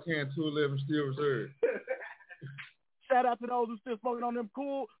motherfucking tall can 211 Steel Reserve. Shout out to those who still smoking on them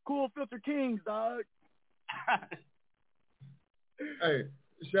cool Filter Kings, dog. Hey,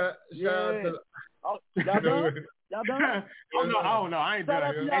 shout out to... Y'all done? Y'all done? Oh no, I ain't done. Shout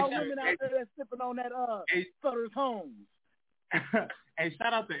out to y'all women out there that's sipping on that Sutter's Homes. Hey,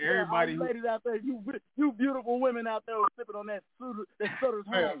 shout out to everybody. All ladies out there, you beautiful women out there who are sipping on that Sutter's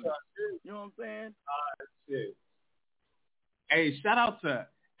Homes. You know what I'm saying? Shit. Hey, shout out to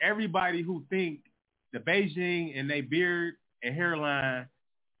everybody who think the Beijing and their beard and hairline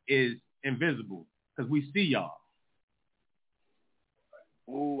is invisible because we see y'all.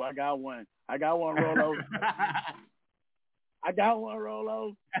 Ooh, I got one, Rolo. I got one,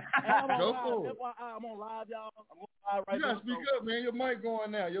 Rolo. I'm on live, y'all. I'm on live right now. You gotta speak up, man. Your mic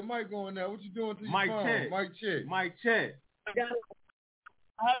going now. What you doing to your phone? Mic check. I got it.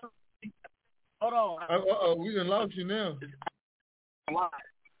 Hold on. We done lost you now.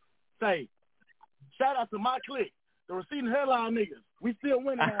 Say, shout out to my clique, the receding hairline niggas. We still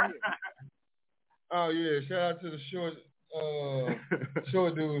winning out here. Oh yeah, shout out to the short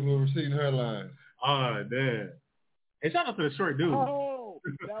dudes with receding hairlines. Oh damn. And shout out to the short dude. Oh,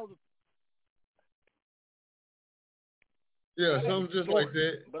 that was something just like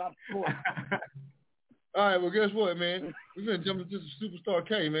that. But I'm short. All right, well, guess what, man? We're going to jump into some Superstar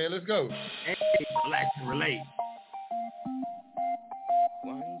K, man. Let's go. Hey, relax and relate.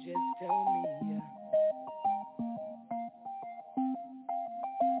 One just tell me,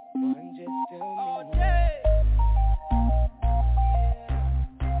 One just tell me. All day.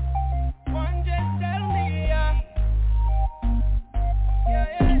 One just tell me,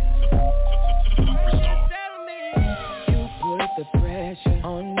 One just tell me. You put the pressure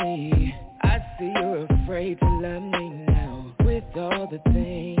on me. I see you're afraid to love me now. With all the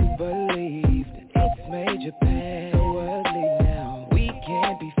things you believed, it's made your past so ugly now. We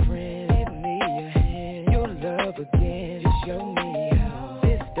can't be friends. Give me your hand. Your love again. Just show me how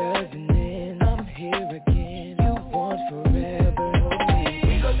this doesn't end. I'm here again. You want forever.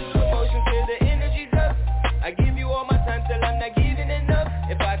 We go through the motions till the energy's up. I give you all my time till I'm not giving enough.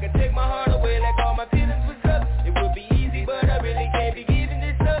 If I could take my heart away like all my feelings was up, it would be easy, but I really can't be giving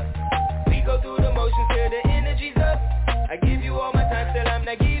this up. We go through the motions till the energy's up.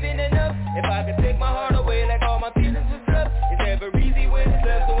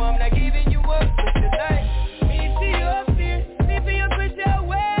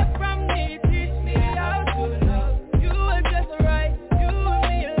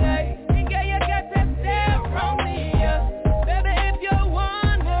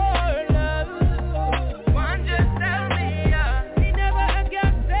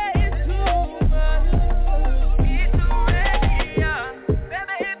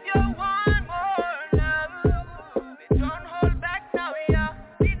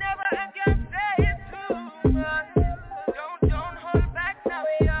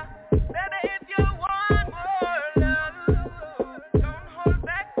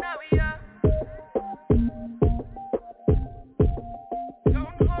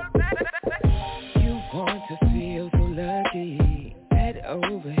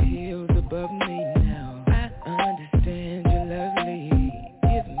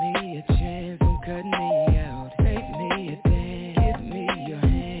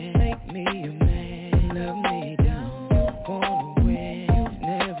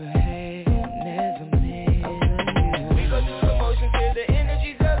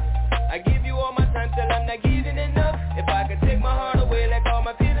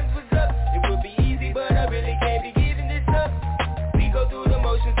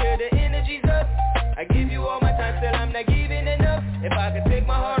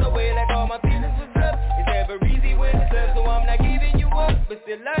 if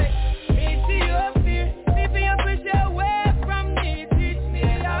you like. Me see your fear, me for your push away from me. Teach me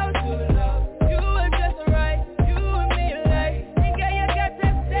how to love. You are just right, you and me alike. And girl, you got to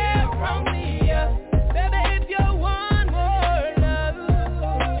stay from me, yeah. Baby, if you want more love,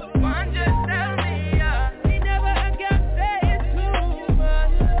 one just tell me, yeah. Me never again say it's too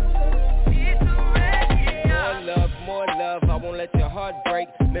much. It's too ready, yeah. More love, I won't let your heart break.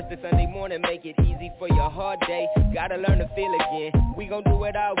 Mr. Sunday morning, make it easy for your hard day. Gotta learn to feel again. We gon' do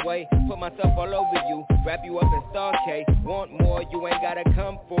it our way. Put myself all over you, wrap you up in star K. Want more, you ain't gotta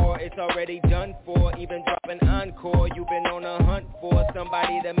come for. It's already done for. Even dropping encore, you've been on a hunt for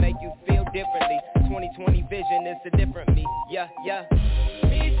somebody that make you feel differently. 2020 vision, it's a different me. Yeah, yeah.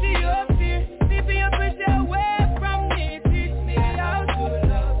 Me see your fear, me for your push away from me. Teach me how to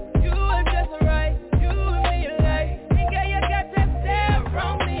love. You are just right, you and me alike. And girl, you got to stay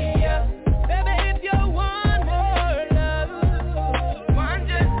from me, yeah. Baby, if you want more love, one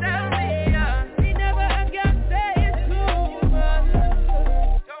just tell me, yeah. Me never again say it's too much.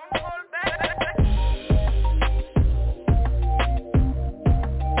 Don't hold back.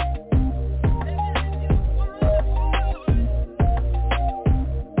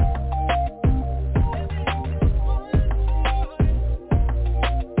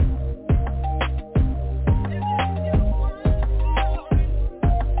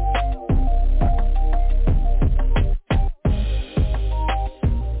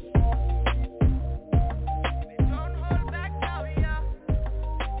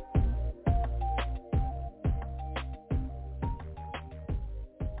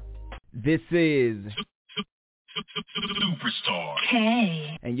 This is Superstar.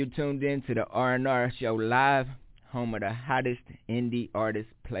 K. And you tuned in to the R&R Show Live, home of the hottest indie artist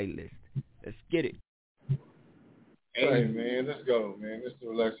playlist. Let's get it. Hey, man, let's go, man. This is the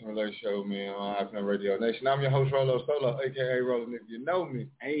Relax and Relate Show, man, on iFM Radio Nation. I'm your host, Rolo Solo, a.k.a. Rollin' If You Know Me.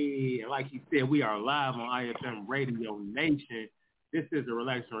 Hey, like he said, we are live on iFM Radio Nation. This is the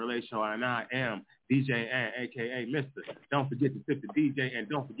Relax and Relate Show, and I am DJ Ann, a.k.a. Mr. Don't forget to tip the DJ, and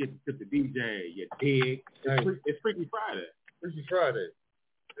don't forget to tip the DJ, you dig? It's Freaky Friday. Freaky Friday.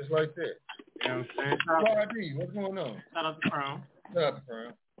 Just like that. You know what I'm saying? RD, what's going on? Shout out to Crown. Shout out to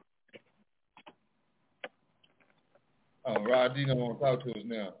Crown. Oh, Rod D don't want to talk to us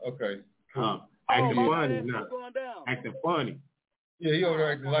now. Okay. Cool. Acting funny now. Acting funny. Yeah, he over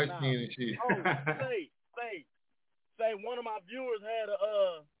there acting light skinned and shit. Oh, say one of my viewers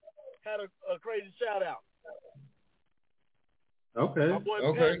had a crazy shout out. Okay.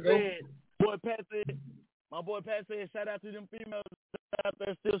 My boy Pat said shout out to them females out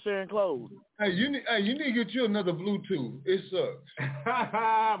there still sharing clothes. Hey, you need to get you another Bluetooth. It sucks.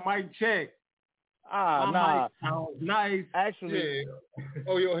 Mic check. Nah. Nice. Actually. Yeah.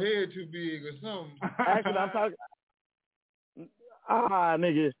 Oh, your head too big or something. Actually, I'm talking.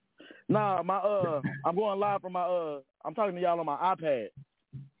 Nigga. Nah, I'm going live from my I'm talking to y'all on my iPad.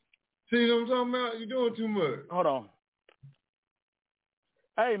 See what I'm talking about? You're doing too much. Hold on.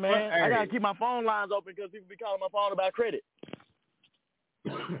 Hey man, I gotta keep my phone lines open because people be calling my phone about credit.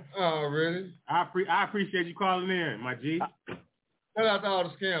 Oh, really? I appreciate you calling in, my G. Shout out to all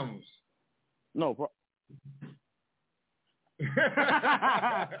the scammers. No problem.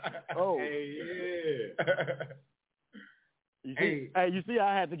 Oh. Hey, yeah. You see,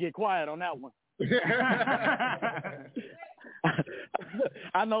 I had to get quiet on that one.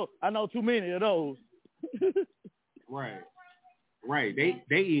 I know too many of those. Right. They've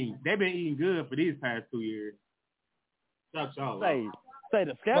been eating good for these past 2 years. Shut y'all Say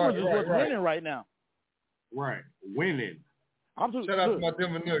the scammers is what's winning right now. Right, winning. Shout out to my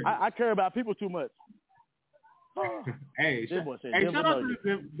Denver Nuggets. I care about people too much. Hey, shout out to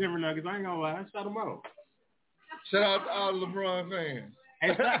the Denver Nuggets. I ain't gonna lie, shout them out. Shout out to all the LeBron fans.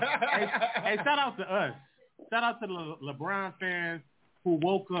 Hey, shout out to us. Shout out to the LeBron fans who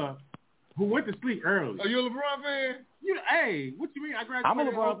woke up, who went to sleep early. Are you a LeBron fan? Hey, what you mean? I graduated. I'm a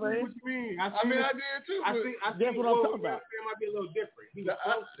LeBron fan. What you mean? I did too. I think that's what I'm talking about. It might be a little different. He was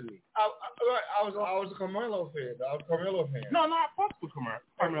close to me. I was a Carmelo fan. I was a Carmelo fan. No, I fucked with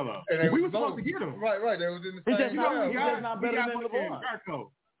Carmelo. We were supposed to get him. Right. They was in the same. He's just not better than LeBron.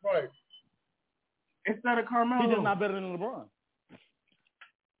 Right. Instead of Carmelo. He's just not better than LeBron.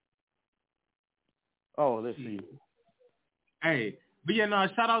 Oh, let's see. Hey, but yeah, no,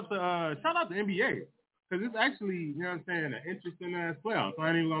 shout out to NBA. Because it's actually, you know what I'm saying, an interesting ass playoff. So I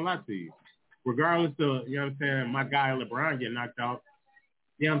ain't even gonna lie to you. Regardless of, you know what I'm saying, my guy LeBron getting knocked out,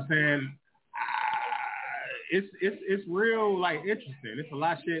 you know what I'm saying, it's real, like, interesting. It's a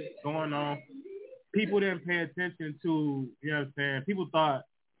lot of shit going on. People didn't pay attention to, you know what I'm saying, people thought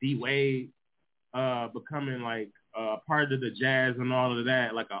D-Wade becoming, like, part of the jazz and all of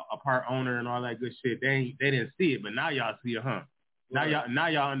that, like a part owner and all that good shit. They didn't see it, but now y'all see it, huh? Right. Now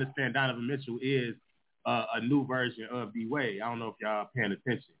y'all understand Donovan Mitchell is a new version of D-Wade. I don't know if y'all paying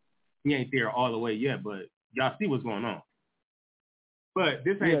attention. He ain't there all the way yet, but y'all see what's going on. But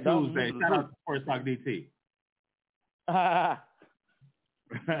this ain't Tuesday. Shout out to Sports Talk DT. Yeah,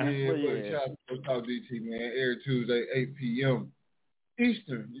 shout out to Sports Talk DT, man. Every Tuesday, 8 p.m.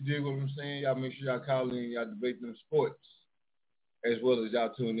 Eastern. You dig what I'm saying? Y'all make sure y'all call in, y'all debate them sports, as well as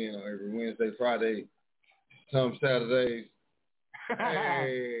y'all tune in on every Wednesday, Friday, some Saturdays.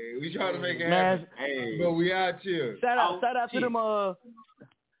 Hey, we try to make it happen. Hey. But we out here. Shout out to them. I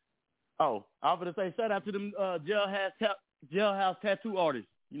was gonna say shout out to them jailhouse tattoo artists.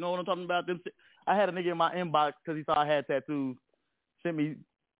 You know what I'm talking about? Them. I had a nigga in my inbox because he thought I had tattoos. Sent me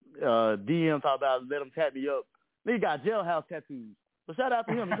DM talk about let him tat me up. Nigga got jailhouse tattoos. So shout out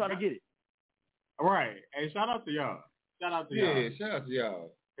to him. He's trying to get it. All right. Hey, shout out to y'all. Shout out to y'all. Yeah, shout out to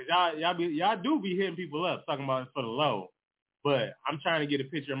y'all. Cause y'all do be hitting people up talking about it for the low. But I'm trying to get a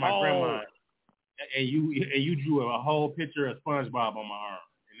picture of my grandma, and you drew a whole picture of SpongeBob on my arm.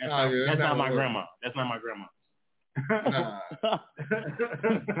 And that's not my grandma. That's not my grandma. Nah.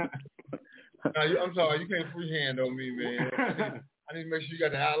 I'm sorry, you can't freehand on me, man. I need to make sure you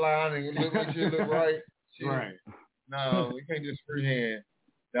got the outline and make sure it look right. Shit. Right. No, you can't just freehand.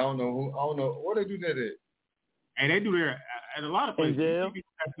 I don't know where they do that at. And they do that at a lot of places. In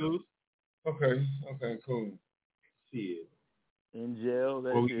jail. Okay, cool. Shit. In jail,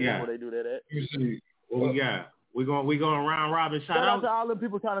 that's where they do that at. Let me see. What we got? We going round robin. Shout out to all them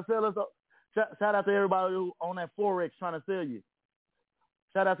people trying to sell us. Shout out to everybody who on that Forex trying to sell you.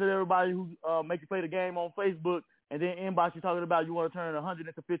 Shout out to everybody who make you play the game on Facebook and then inbox you talking about you want to turn 100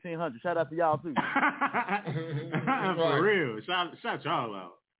 into 1,500. Shout out to y'all too. For real. Shout y'all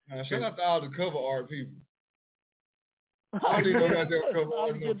out. Shout out to all the cover art people. I don't even know that cover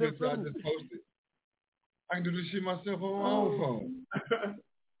art no picture. I just posted. I can do this shit myself on my own phone.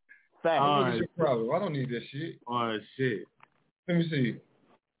 What's your problem? I don't need that shit. Oh, shit. Let me see.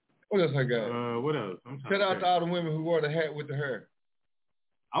 What else I got? What else? Shout out to all the women who wore the hat with the hair.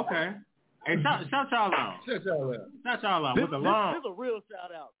 Okay. Hey, shout y'all out. Shout y'all out. Shout y'all out. This is a real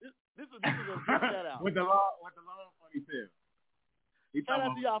shout out. This is a good shout out. With the long ponytail. Shout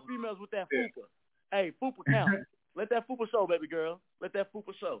out to y'all females with that fupa. Hey, fupa count. Let that fupa show, baby girl. Let that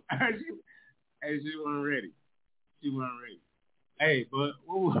fupa show. Hey, she wasn't ready. Hey, but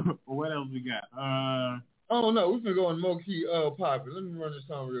what else we got? I don't know. We can go on Mo Key Poppin'. Let me run this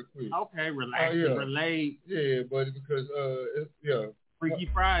song real quick. Okay, relax and relate. Yeah, buddy, because Freaky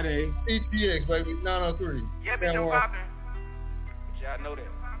Friday. ETX, baby, 903. Yeah, bitch, I'm poppin'. Y'all know that.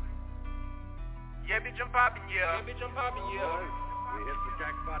 Yeah, bitch, I'm poppin', yeah. Yeah, bitch, I'm poppin', yeah. We hit the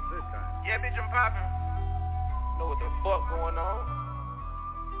jackpot this time. Yeah, bitch, I'm poppin'. Know what the fuck going on?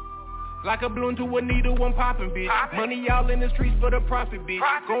 Like a balloon to a needle, I'm poppin', bitch. Money all in the streets for the profit, bitch.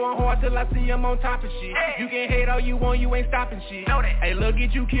 Going hard till I see I'm on top of shit. You can hate all you want, you ain't stopping shit. Hey, look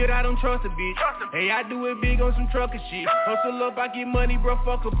at you, kid, I don't trust a bitch. Hey, I do it big on some trucker shit. Hustle up, I get money, bro,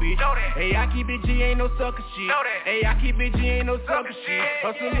 fuck a bitch. Hey, I keep it G, ain't no sucker shit. Hey, I keep it G, ain't no sucker shit.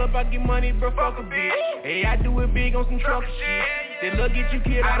 Hustle up, I get money, bro, fuck a bitch. Hey, I do it big on some trucker shit. Then look at you,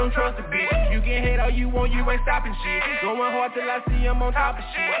 kid, I don't trust a bitch. You can hate all you want, you ain't stopping shit. Going hard till I see I'm on top of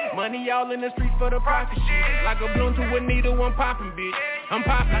shit. Money all in the streets for the profit shit. Like a balloon to a needle, I'm popping, bitch. I'm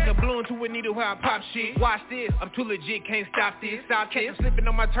popping like a balloon to a needle where I pop shit. Watch this, I'm too legit, can't stop this. Stop catch him slipping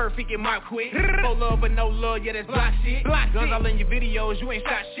on my turf, he get mopped quick. No love but no love, yeah, that's block shit. Guns all in your videos, you ain't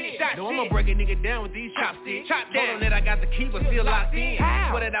shot shit. No, I'm gonna break a nigga down with these chopsticks. Told him that I got the key but still locked in.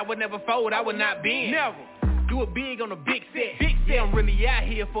 Swear that I would never fold, I would not bend. Never. Do it big on a big set. Yeah, I'm really out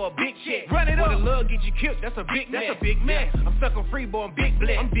here for a big check. Run it up. The love get you killed, that's a big mess. I'm stuck on free boy, I'm big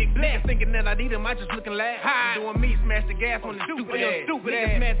blessed. I'm big blessed. Thinking that I need him, I just looking last. I'm doing me, smash the gas on the stupid ass.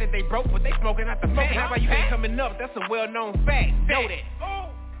 Niggas mad that they broke, but they smoking out the fat. How about you ain't coming up? That's a well-known fact. Know that.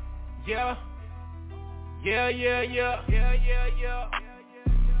 Yeah. Yeah. Yeah.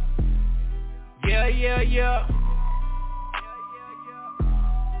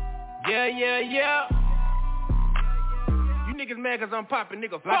 You niggas mad cause I'm poppin',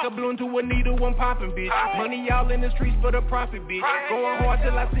 nigga. Like a balloon to a needle, I'm poppin', bitch. Money all in the streets for the profit, bitch. Going hard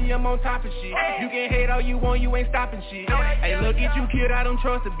till I see I'm on top of shit. You can hate all you want, you ain't stopping shit. Hey, look at you, kid, I don't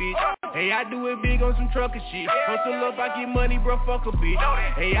trust a bitch. Hey, I do it big on some trucker shit. Hustle up, I get money, bro, fuck a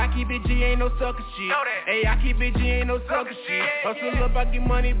bitch. Hey, I keep it G, ain't no sucker shit. Hey, I keep it G, ain't no sucker shit. Hustle up, I get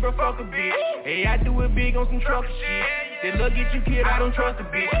money, bro, fuck a bitch. Hey, I do it big on some trucker shit. That look get you killed, I don't trust a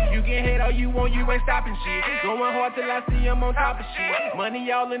bitch. You can hate all you want, you ain't stopping shit. Going hard till I see I'm on top of shit.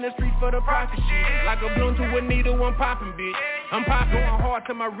 Money all in the streets for the profit shit. Like a balloon to a needle, I'm popping, bitch. I'm popping, going hard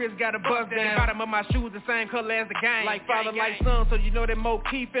till my wrist got a bust down. Bottom of my shoes the same color as the game. Like father, like son, so you know that Mo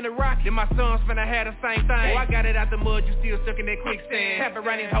Key finna rock. Then my sons finna have the same thing. Oh, I got it out the mud, you still stuck in that quicksand. Tap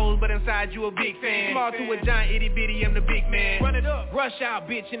around these hoes, but inside you a big fan. Small to a giant, itty bitty, I'm the big man. Run it up, rush out,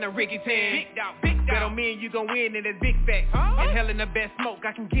 bitch, in the Ricky Tan. Big dog, big dog. Bet on me and you gon' win in this big fact. Inhaling the best smoke,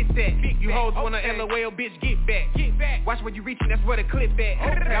 I can get that. You hoes wanna LOL, bitch, get back. Watch where you reaching, that's where the clip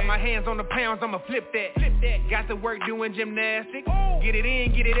at. Got my hands on the pounds, I'ma flip that. Got to work doing gymnastics. Get it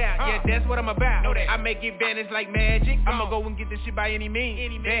in, get it out. Yeah, that's what I'm about. I make it vanish like magic. I'ma go and get this shit by any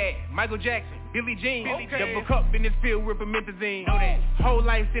means. Bad, Michael Jackson, Billie Jean. Double cup in this field, ripping methazine. Whole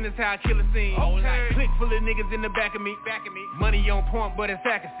life sentence how I kill a scene. Click full of niggas in the back of me. Money on point, but it's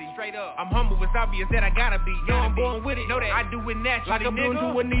accuracy. Straight up. I'm humble, it's obvious that I gotta be. Yo, I'm born with it. Know that I do it naturally. Like a balloon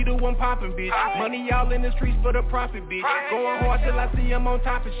to a needle, I'm popping, bitch. Money all in the streets for the profit, bitch. Going hard till I see I'm on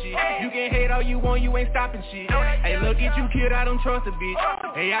top of shit. You can hate all you want, you ain't stopping shit. Hey, look at you, kid, I don't trust a bitch.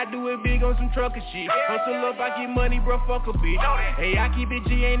 Hey, I do it big on some trucker shit. Hustle up, I get money, bro, fuck a bitch. Hey, I keep it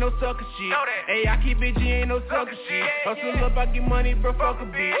G, ain't no sucker shit. Hey, I keep it G, ain't no sucker shit. Hustle up, I get money, bro, fuck a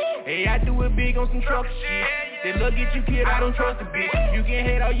bitch. Hey, I do it big on some trucker shit. Then look at you, kid, I don't trust a bitch. You can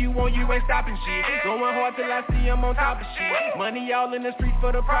hate all you want, you ain't stopping shit. Going hard till I see I'm on top of shit. Money all in the streets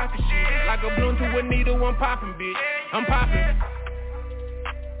for the profit shit. Like a balloon to a needle, I'm popping, bitch. I'm popping.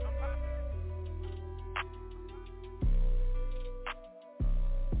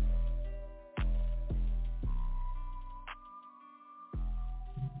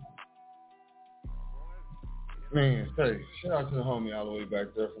 Man, say, shout out to the homie all the way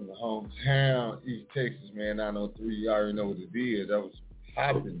back there from the hometown, East Texas, man, 903. You already know what it is. That was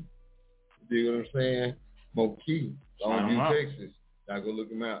popping. You dig what I'm saying? Mo Key, Longview, Texas. Y'all go look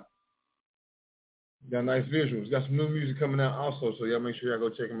him out. Got nice visuals. Got some new music coming out also, so y'all make sure y'all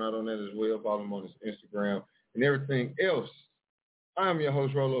go check him out on that as well. Follow him on his Instagram and everything else. I'm your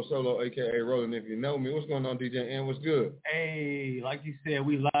host, Rolo Solo, a.k.a. Rollin'. If you know me, what's going on, DJ N? What's good? Hey, like you said,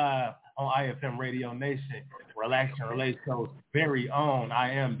 we live on iFM Radio Nation. Relax and Relate Show's very own.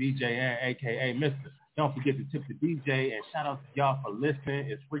 I am DJ N, a.k.a. Mr. Don't forget to tip the DJ, and shout out to y'all for listening.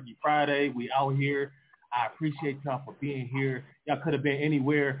 It's Freaky Friday. We out here. I appreciate y'all for being here. Y'all could have been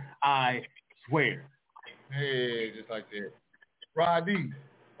anywhere, I swear. Hey, just like that. Rod D,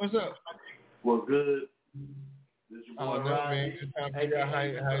 what's up? Well, good. This your boy, man. Just trying to figure out how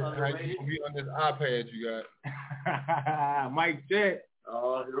you can be on this iPad you got. Mike Jet.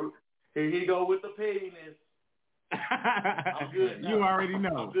 Here he go with the pettiness. I'm good now. You already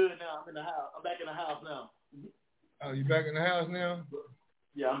know. I'm good now. I'm in the house. I'm back in the house now. Oh, you back in the house now?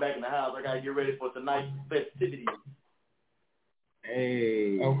 Yeah, I'm back in the house. I gotta get ready for tonight's festivities.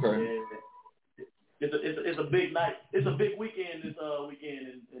 Hey. Okay. Yeah. It's a big night. It's a big weekend this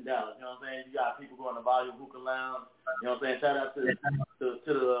weekend in Dallas. You know what I'm saying? You got people going to Volume Hookah Lounge. You know what I'm saying? Shout out to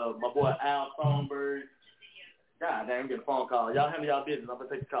my boy Al Thornburg. God damn, I'm getting a phone call. Y'all handle y'all business. I'm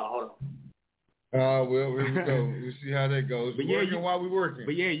gonna take the call. Hold on. Well, here we go. We'll see how that goes. But working while we're working.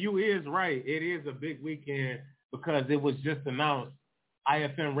 But yeah, you is right. It is a big weekend because it was just announced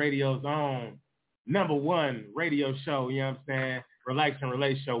iFM Radio's own #1 radio show, you know what I'm saying? Relax and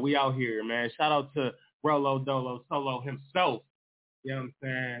Relate show. We out here, man. Shout out to Rolo Dolo Solo himself. You know what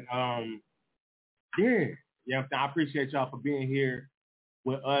I'm saying? Yeah. You know what I'm saying? I appreciate y'all for being here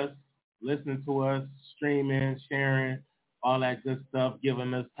with us, listening to us, streaming, sharing, all that good stuff,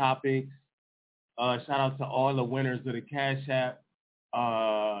 giving us topics. Shout out to all the winners of the Cash App, you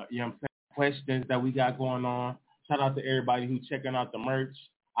know what I'm saying, questions that we got going on. Shout out to everybody who checking out the merch.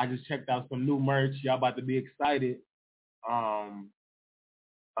 I just checked out some new merch. Y'all about to be excited. Shout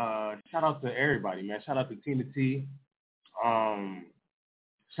out to everybody, man. Shout out to Tina T.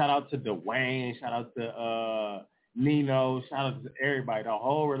 Shout out to Dwayne. Shout out to Nino. Shout out to everybody, the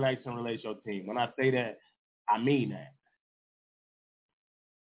whole Relax and Relate Show team. When I say that, I mean that.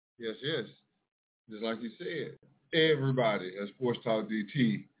 Yes. Just like you said, everybody at Sports Talk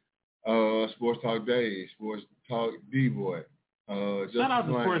DT, Sports Talk Dave, Sports Talk D-Boy. Shout out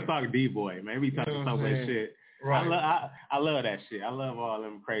to Sports Talk D-Boy, man. We talking so much shit. Right. I love that shit. I love all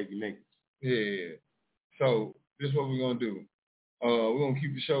them crazy niggas. Yeah. So this is what we're going to do. We're going to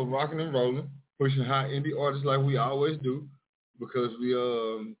keep the show rocking and rolling, pushing hot indie artists like we always do, because we,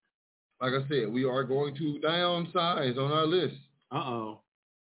 like I said, we are going to downsize on our list. Uh-oh.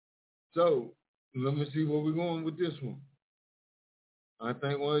 So let me see where we're going with this one. I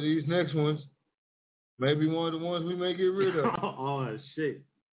think one of these next ones, maybe one of the ones we may get rid of. Oh, shit.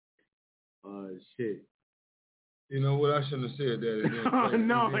 You know what? I shouldn't have said that. And then play,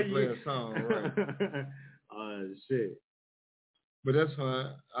 no, and then play a song, right? Shit. But that's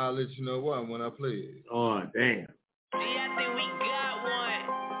fine. I'll let you know why when I play it. Oh, damn. I think we got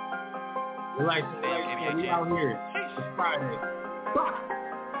one. Like we out here. It's Friday.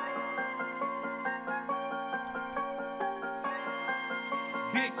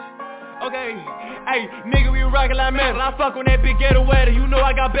 Okay, hey, nigga, we rockin' like metal. I fuck on that big ghetto weather, you know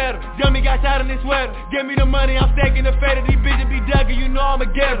I got better. Dummy got shot in this sweater. Give me the money, I'm stacking the fader. These bitches be duckin', you know I'm a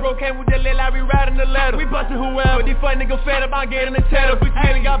getter. Bro came with that little like we riding the ladder. We bustin' whoever, these fuck niggas fed up, I'm getting the cheddar. We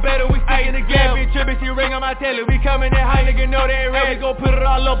feelin' got better, we stickin' together. Bitch trippin', she ring on my telly. We comin' that high, nigga know they ain't ready. We gon' put it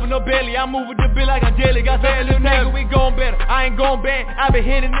all up in no belly. I move with the bill like I'm jelly. Got something to nigga, we gon' better. I ain't gon' bad, I been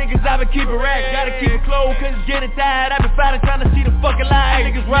hitting niggas, I been keepin' racks. Gotta keep it close, cause it's getting tired. I been fighting, trying to see the fucking line.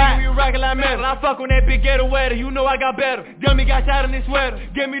 Niggas ride, we rockin' like metal. I fuck on that big ghetto weather, you know I got better. Dummy got shot in this sweater.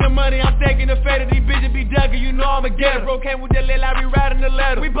 Give me the money, I'm stacking the fader. These bitches be duckin', you know I'm a getter. Bro came with that little like we riding the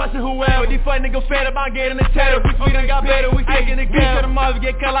ladder. We bustin' whoever, these fuck niggas fed up, I'm getting the cheddar. We done got better, we taking the gun. To the mother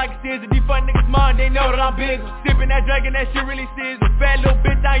get cut like a scissor. These fuck niggas mine, they know that I'm big. Sippin' that drink and that shit really serious. A fat little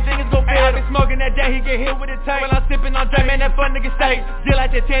bitch, I ain't think it's gon' fit. I been smoking that J, he get hit with a tank. When I'm sippin' on drink, man, that fuck nigga stay. Still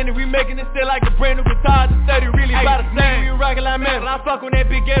like that tandy, we making it still like a brand new guitar. The 30 really by the same. We rockin' like metal. I fuck on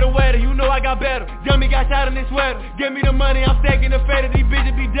that big ghetto weather, you know I got better. Dummy got shot in this sweater. Give me the money, I'm stacking the fader. These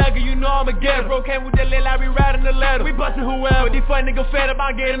bitches be duckin', you know I'm a getter. Bro came with that little like we riding the ladder. We bustin' whoever, these fuck niggas fed up,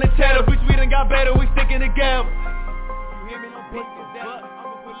 I'm getting the cheddar. Bitch, we done got better, we sticking together. You hear me? No bitch, I'ma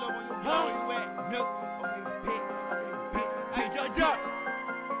put love on your phone, where you at? No. Hey, Joe.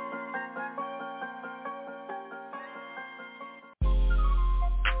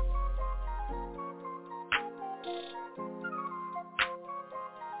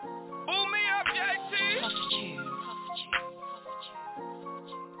 Boom me up, JT.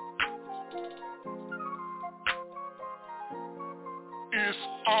 It's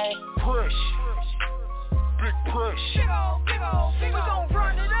all push. Big push. We gon'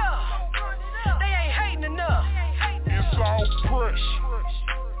 run it up. They ain't hating enough. It's all push.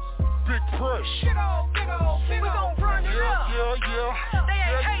 Big push. We gon' run it up. Yeah. They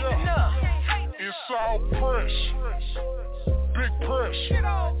ain't hating enough. It's all push. Big push. We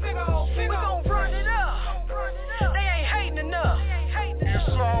gon' run it up. They ain't hating enough. It's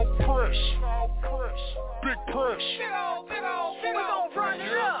all push. Big push. We gon' run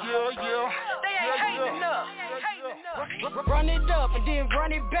it up. They ain't hating enough. Run it up and then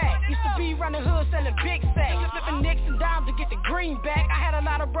run it back. Used to be running hood selling big sacks, flipping nicks and dimes to get the green back. I had a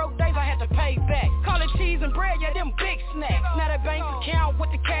lot of broke days I had to pay back. Call it cheese and bread, yeah, them big snacks. Now that bank account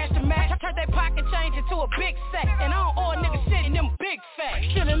with the cash to match. Turn that pocket change into a big sack. And I don't owe a nigga shit in them big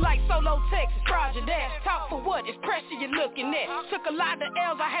facts. Feeling like Solo, Texas, Roger that. Talk for what? It's pressure you're looking at. Took a lot of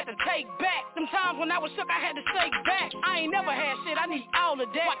L's I had to take back. Them times when I was shook I had to shake back. I ain't never had shit, I need all of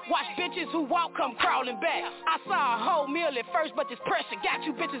that. Watch bitches who walk come crawling back. I saw a whole meal at first, but this pressure got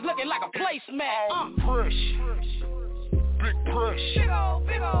you bitches looking like a placemat. Push. Big push. We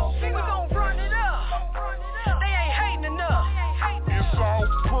gon' run it up. They ain't hating enough. It's all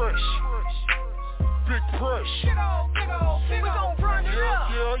push. Big push. We gon' run it up.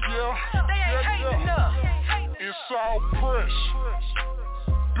 They ain't hating enough. It's all push.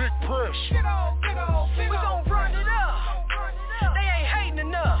 Big push. We gon' run it up. They ain't hating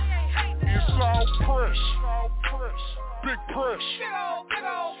enough. It's all push. Big push.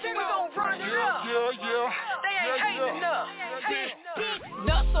 We gon' run it up. They ain't hating enough.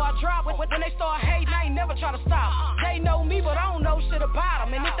 Nuts, so I drop when they start hating, I ain't never try to stop. They know me, but I don't know shit about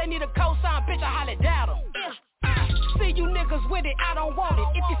them. And if they need a cosign, bitch, I holla down them. See you niggas with it, I don't want it.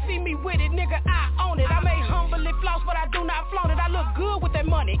 If you see me with it, nigga, I own it. I may humbly floss, but I do not flaunt it. I look good with that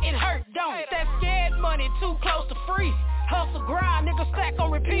money, it hurt, don't it? That scared money, too close to free. Hustle, grind, nigga, stack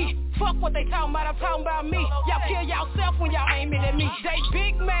on repeat. Fuck what they talking about, I'm talking about me. Y'all kill yourself when y'all aiming at me. They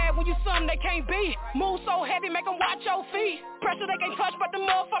big mad when you something they can't be. Move so heavy, make them watch your feet. Pressure they can't touch, but the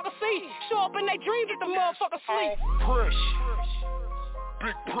motherfuckers see. Show up in they dreams, get the motherfuckers sleep. Push.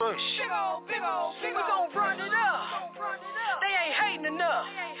 Big push. We gon' run it up. They ain't hating enough.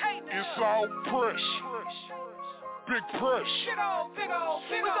 It's all push. Big push. We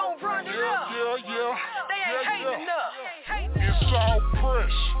gon' run it up. They ain't hating enough. It's all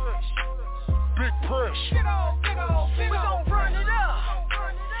push. Big push. We gon' run it up.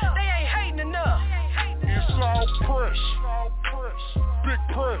 They ain't hating enough. It's all push. Big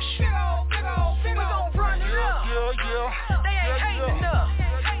push. We gon' run it up. They ain't hating enough.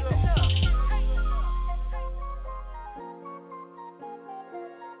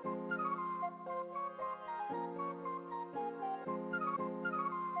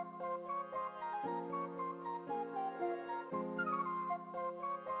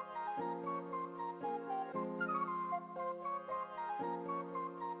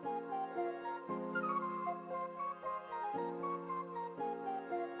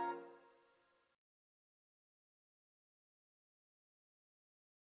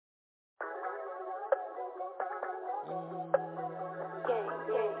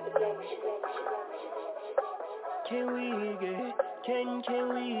 Can we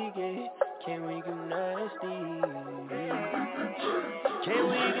get nasty? Can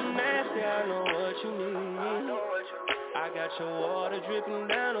we get nasty? I know what you need. I got your water dripping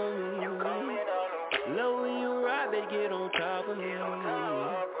down on me. Love when you ride, they get on top of me.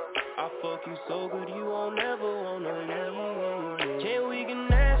 I fuck you so good, you won't never wanna leave. Can we get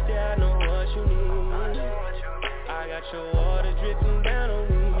nasty? I know what you need. I got your water dripping down on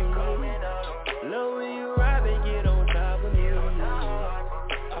me. Love when you ride, they get on top of me.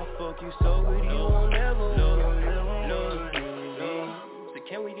 I fuck you so good, you won't never wanna leave. So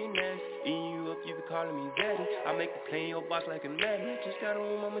can we get nasty? Eating you up, you be calling me daddy. I make you play in your box like a magnet. Just got a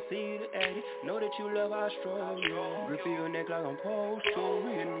room, I'ma see you to add it. Know that you love how strong you are. Grip your neck like I'm supposed to.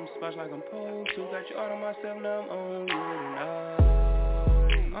 Hitting them spots like I'm supposed to. Got you all on myself, now I'm on you tonight.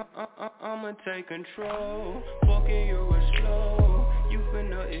 I'ma take control. Fucking you real slow. You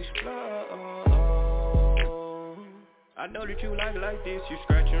finna explode. I know that you like this. You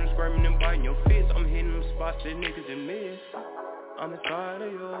scratching and squirming and biting your fists. I'm hitting them spots that niggas that miss. I'm inside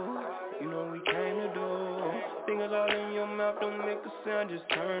of you. You know we came to do. Fingers all in your mouth, don't make a sound. Just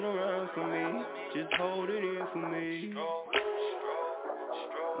turn around for me. Just hold it in for me.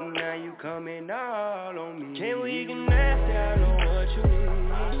 Now you coming all on me. Can we get nasty? I know what you need.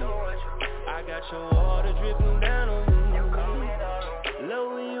 I got your water dripping down on me.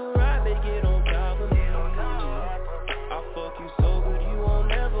 Love when you ride, they get on top of me. I fuck you so good, you won't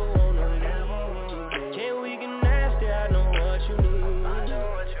never wanna leave. Can we get nasty? I know what you need.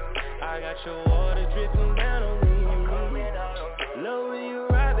 I got your water dripping down on me. Love when you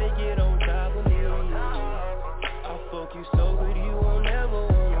ride, they get on top of me. I fuck you so good, you won't never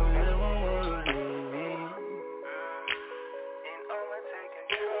wanna leave. And I'ma take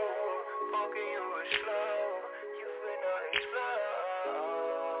control. Fucking you real slow. You finna explode.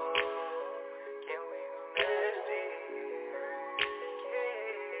 Can we get nasty?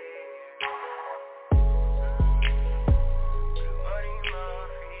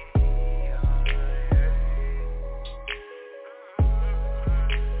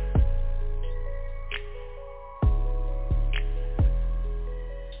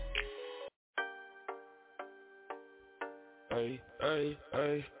 Hey,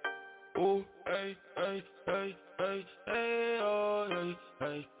 hey, ooh, hey, hey, hey, hey, hey, oh, hey,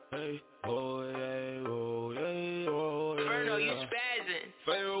 hey, hey, oh, hey, oh, hey, oh, hey. Bruno, you spazzing.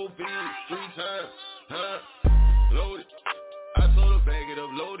 Pharaoh beat 3 times, huh? Loaded. I told her bag it up,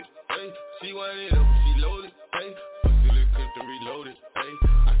 loaded. Hey, she wanted it up, she loaded. Hey, until it clipped and reloaded. Hey,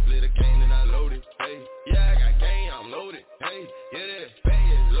 I split a cane and I loaded. Hey, yeah, I got game, I'm loaded. Hey, yeah, that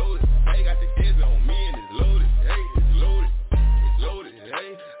bag is loaded. Hey, got the dizzy on me and it's loaded. Hey, it's loaded. Loaded,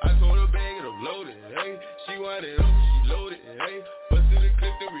 hey, I told her bag it up, loaded, hey, she wanted it up, she loaded, hey, busted the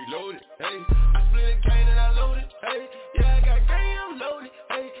clip and reloaded, hey, I split a cane and I loaded, hey, yeah, I got game, I'm loaded,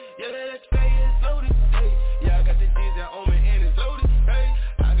 hey, yeah, that fag is loaded, hey, yeah, I got the diesel on me and it's loaded, hey,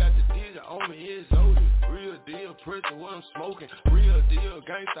 I got the diesel on me, it's loaded, real deal, pressure what I'm smoking, real deal,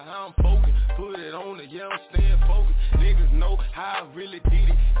 gangsta how I'm focused, put it on it, yeah, I'm staying focused, niggas know how I really did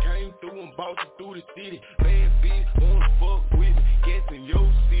it, came through and bought you through the city, bad bitch, wanna fuck with me. Guessing your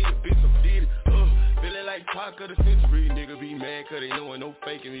city, bitch, I'm did it. Feeling like talk of the century. Nigga be mad cause they know ain't no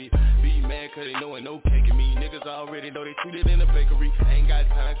faking me. Be mad cause they know ain't no caking me. Niggas already know they treated in the bakery. Ain't got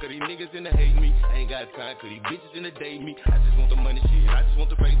time cause these niggas in the hate me. Ain't got time cause these bitches in the date me. I just want the money shit. I just want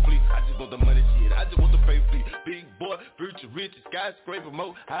the pay fleet. I just want the money shit. I just want the pay fleet. Big boy, virtual riches, skyscraper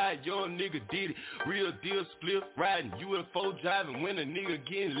mo. How young nigga did it. Real deal split, riding UFO driving when a nigga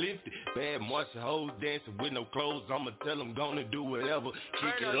getting lifted. Bad Martian hoes dancing with no clothes. I'ma tell them gonna do whatever.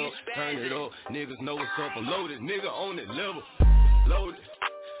 Kick it up, turn it up. Niggas know what's up. I'm loaded, nigga on that level. Loaded.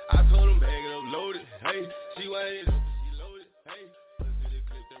 I told him bag it up, loaded. Hey, she wanted it up, she loaded. Hey, busted the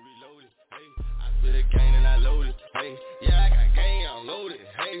clip and reloaded. Hey, I spit a cane and I loaded. Hey, yeah, I got game, I'm loaded.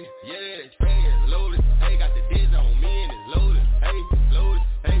 Hey, yeah, that spray is loaded. Hey, got the diz on me and it's loaded. Hey, it's loaded.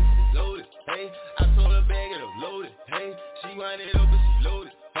 Hey, it's loaded. Hey, I told her bag it up, loaded. Hey, she wanted it up, but she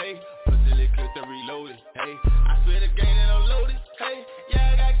loaded. Hey, busted the clip and reloaded. Hey, I spit a cane and I'm loaded. Hey,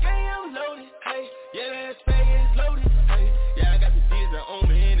 yeah, I got game, I'm loaded. Hey, yeah, that spray is loaded. Hey, yeah, I got the diz on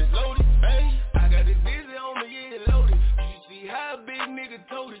me and it's loaded. Hey, I got the diz on me and it's loaded. You see how big nigga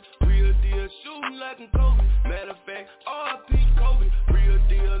told it. Real deal, shooting like I'm Kobe. Matter of fact, RP Kobe. Real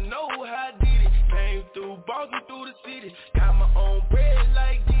deal, know how I did it. Came through, walking through the city. Got my own bread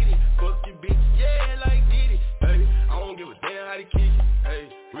like Diddy. Fuck your bitch, yeah, like Diddy. Hey, I don't give a damn how they kick it. Hey,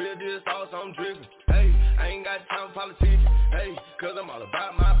 real deal sauce, I'm dripping. Hey, I ain't got time for politics, hey, cause I'm all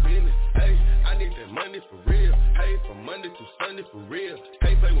about my business, hey. I need that money for real, hey, from Monday to Sunday for real.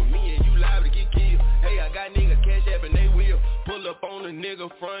 Hey, play with me and you liable to get killed. Hey, I got nigga cash app and they will pull up on a nigga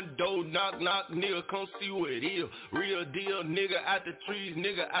front door, knock, nigga, come see what it is. Real deal, nigga out the trees,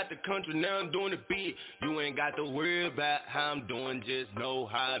 nigga out the country, now I'm doing it big. You ain't got to worry about how I'm doing, just know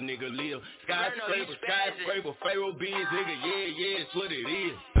how a nigga live. Skyscraper, Pharaoh beans, nigga, yeah, it's what it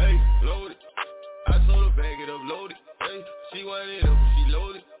is. Hey, loaded, I told her bag it up, loaded, hey, she wanted it up, she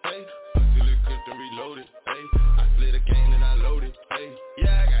loaded, hey, until it clipped and reloaded, hey, I split a cane and I loaded, hey,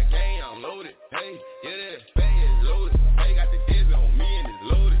 yeah, I got game, I'm loaded, hey, yeah, that bag is loaded, hey, got the dizzy on me and it's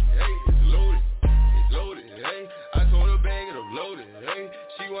loaded, hey, it's loaded, hey, I told her bag it up, loaded, hey,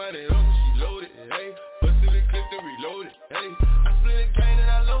 she wanted it up, she loaded, hey, until it clipped and reloaded, hey, I split a cane and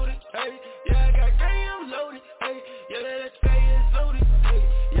I loaded, hey, yeah, I got game, I'm loaded, hey, yeah, that bag is loaded, hey,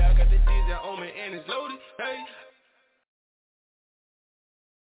 yeah, I got the dizzy on me and it's loaded, hey.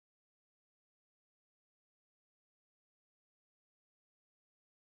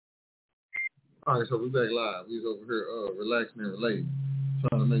 All right, so we back live. We was over here relaxing and relating,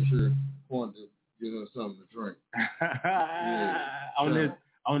 trying to make sure Quan to get us something to drink.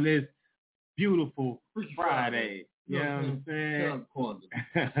 on this beautiful Friday. You know what I'm saying?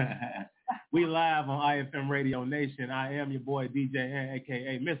 We live on iFM Radio Nation. I am your boy DJ N,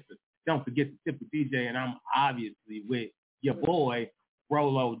 aka Mr. Don't forget to tip the DJ, and I'm obviously with your boy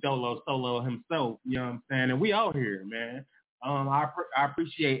Rolo Dolo Solo himself. You know what I'm saying? And we out here, man. I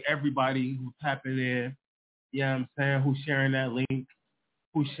appreciate everybody who's tapping in, you know what I'm saying, who's sharing that link,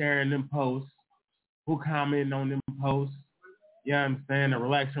 who's sharing them posts, who commenting on them posts, you know what I'm saying, the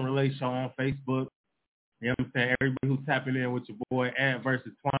Relax and Relate Show on Facebook, you know what I'm saying, everybody who's tapping in with your boy Ant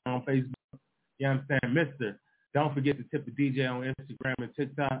versus Twine on Facebook, you know what I'm saying, Mr. Don't forget to tip the DJ on Instagram and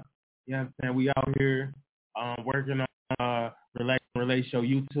TikTok, you know what I'm saying, we out here working on Relax and Relate Show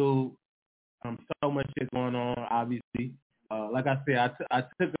YouTube, so much shit going on, obviously. Like I said, I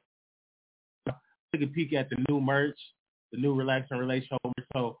took a peek at the new merch, the new Relax and Relate Show merch.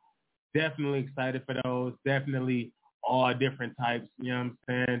 So definitely excited for those. Definitely all different types, you know what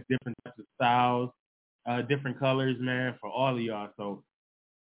I'm saying? Different types of styles, different colors, man, for all of y'all. So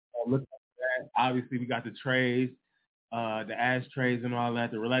look at that. Obviously, we got the trays, the ashtrays and all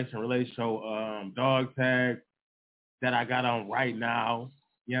that, the Relax and Relate Show dog tags that I got on right now.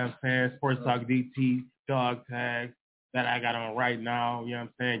 You know what I'm saying? Sports Talk DT dog tags that I got on right now, you know what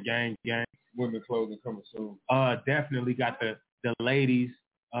I'm saying? Gang. Women clothing coming soon. Definitely got the ladies.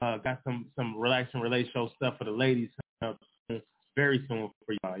 Got some Relax and Relate Show stuff for the ladies very soon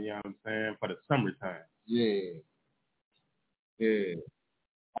for y'all, you know what I'm saying? For the summertime. Yeah.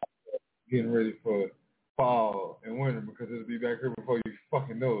 Getting ready for fall and winter because it'll be back here before you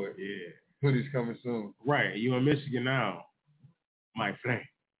fucking know it. Yeah. Hoodies coming soon. Right. You in Michigan now, my friend.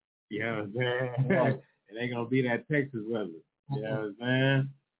 You know what I'm saying? Right. It ain't gonna be that Texas weather. You know what I'm saying?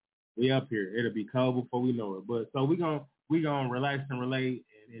 We up here. It'll be cold before we know it. But so we gonna relax and relate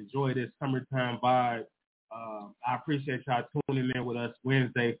and enjoy this summertime vibe. I appreciate y'all tuning in with us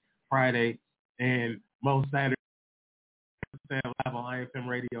Wednesday, Friday, and most Saturday. Live on iFM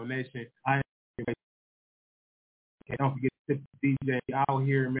Radio Nation. Don't forget to tip the DJ out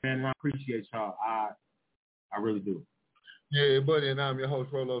here, man. And I appreciate y'all. I really do. Yeah, buddy, and I'm your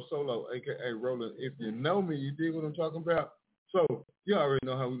host, Rolo Solo, a.k.a. Roland. If you know me, you dig what I'm talking about? So, you already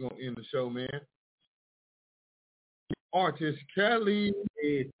know how we're going to end the show, man. Artist Kelly.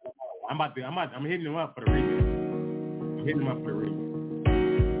 I'm hitting him up for the remix.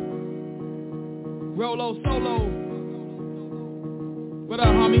 Rolo Solo. What up,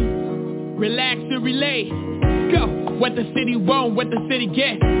 homie? Relax and relay. Go. What the city want, what the city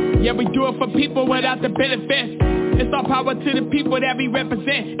get. Yeah, we do it for people without the benefits. It's all power to the people that we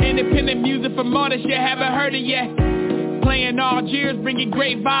represent. Independent music from artists you haven't heard it yet. Playing all years, bringing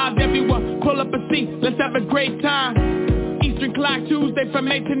great vibes. Everyone pull up a seat, let's have a great time. Eastern Clock Tuesday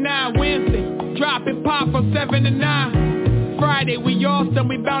from 8 to 9. Wednesday, drop it pop from 7 to 9. Friday, we awesome,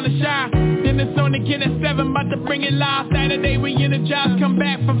 we bound to shine. Then it's on again at 7, about to bring it live. Saturday, we energized, come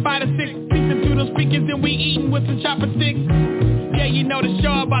back from 5 to 6. Speaking through those speakers and we eating with some chopsticks. Yeah, you know the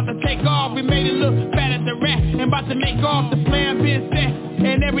show about to take off. We made it look bad at the rat and about to make off. The plan been set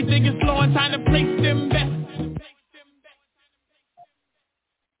and everything is flowing. Time to place them bets.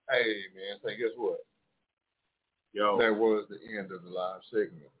 Hey, man, so guess what? Yo. That was the end of the live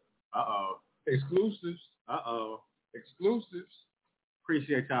segment. Uh-oh. Exclusives. Uh-oh. Exclusives.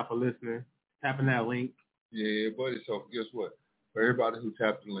 Appreciate y'all for listening. Tapping that link. Yeah, buddy. So guess what? For everybody who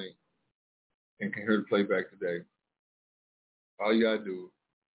tapped the link and can hear the playback today, all you gotta do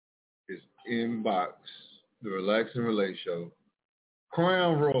is inbox The Relax and Relate Show.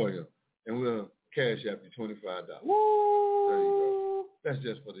 Crown Royal. And we'll cash app you $25. Woo! There you go. That's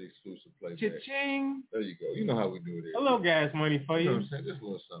just for the exclusive playback. Cha-ching. There you go. You know how we do it here. A little gas money for You know you. what I'm saying? Just a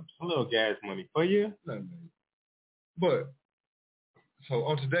little something. A little gas money for you. But, so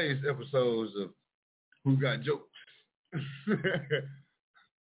on today's episodes of Who Got Jokes,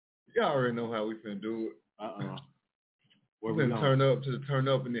 y'all already know how we finna do it. Where we we finna going? turn up to the turn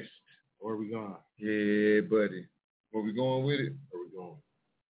up in this. Where we going? Yeah, buddy. Where we going with it? Where we going?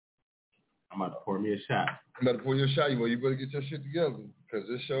 I'm about to pour me a shot. I'm about to pour you a shot. Well, you better get your shit together because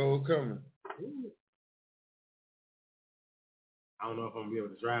this show coming. I don't know if I'm gonna be able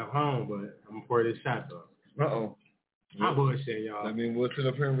to drive home, but I'm gonna pour this shot though. Uh-oh. I'm bullshitting, y'all. I mean, we'll sit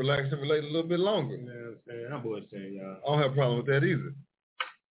up here and relax and relate a little bit longer. You know what I'm saying? I'm bullshitting, y'all. I don't have a problem with that either.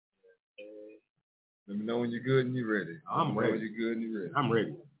 Let me know when you're good and you're ready. I'm ready. When you're good and you're ready. I'm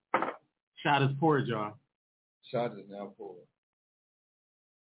ready. Shot is poured, y'all. Shot is now poured.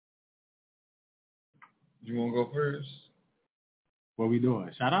 You want to go first? What we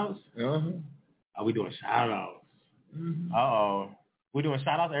doing? Shout outs? Uh-huh. Are we doing shout outs? Mm-hmm. Uh-oh. We doing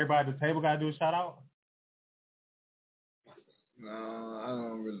shout outs? Everybody at the table got to do a shout out? No, I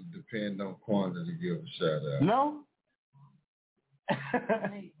don't really depend on quantity to give a shout out. No?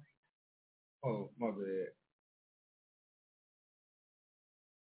 Oh, my bad.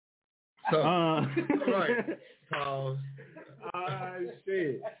 So, right. Pause.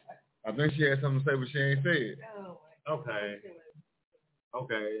 Shit. I think she had something to say, but she ain't said. Okay.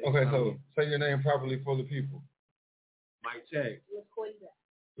 Okay, so say your name properly for the people. Mic check.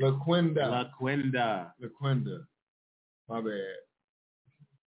 LaQuinda. My bad.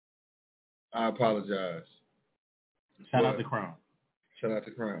 I apologize. Shout out to Crown.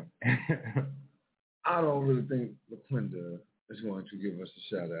 I don't really think LaQuinda is going to give us a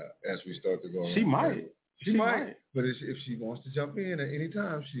shout out as we start to go. She might. She might. But if she wants to jump in at any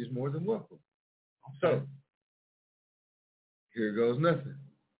time, she is more than welcome. Okay. So, here goes nothing.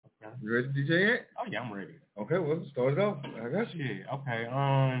 Okay. You ready, DJ Ant? Oh, yeah, I'm ready. Okay, well, start it off. I got you. Yeah, okay.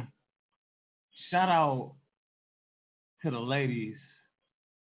 Shout out to the ladies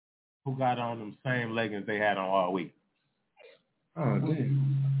who got on them same leggings they had on all week. Oh,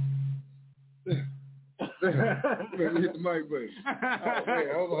 damn. Let me hit the mic button. Oh, man,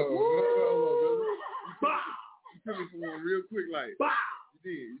 hold on, brother. You coming for one real quick, like.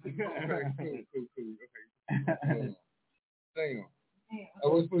 You did. Okay, cool. Okay. Damn. I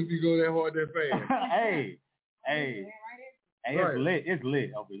wasn't supposed to go that hard that fast. Hey, right. It's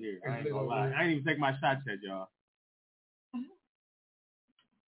lit over here. I ain't gonna lie. I ain't even take my shot yet, y'all.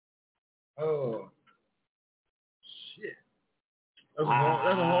 Oh. Shit. That's a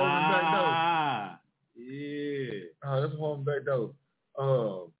hard back door. Yeah. That's a hard back door.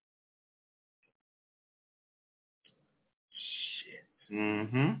 Shit.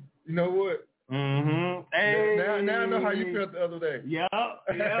 Mm-hmm. You know what? Mm-hmm. Hey. Now I know how you felt the other day. Yep. Shout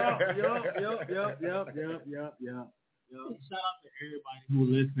out to everybody who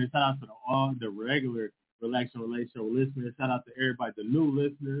listening. Shout out to all the regular Relax and Relate Show listeners. Shout out to everybody, the new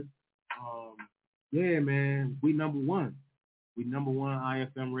listeners. Yeah, man, we number one. We number one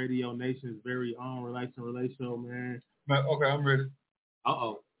iFM Radio Nation's very own Relax and Relate Show, man. Okay, I'm ready.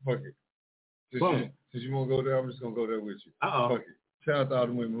 Uh-oh. Fuck it. Since you want to go there, I'm just going to go there with you. Uh-oh. Fuck it. Shout out to all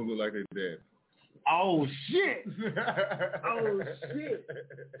the women who look like their dad. Oh, shit.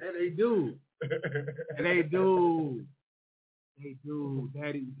 And they do.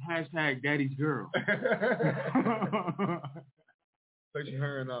 Daddy, hashtag daddy's girl. Take your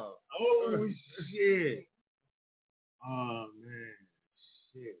hair off. Oh, shit. Oh, man.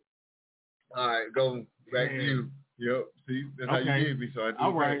 Shit. All right, go back to you. Yep. See, that's how you did me, so I do.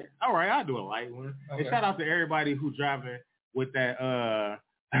 All right, I'll do a light one. Okay. And shout out to everybody who driving with that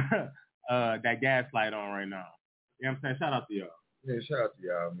that gas light on right now. You know what I'm saying? Shout out to y'all. Yeah, shout out to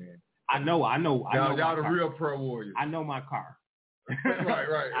y'all, man. I know. Y'all the real pro warriors. I know my car.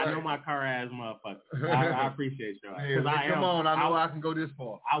 Right. I know my car ass motherfucker. I appreciate y'all. Yeah, come on, I know I can go this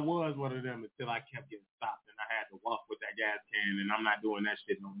far. I was one of them until I kept getting stopped and I had to walk with that gas can, and I'm not doing that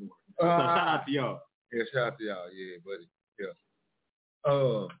shit no more. So shout out to y'all. Yeah, shout out to y'all. Yeah, buddy. Yeah.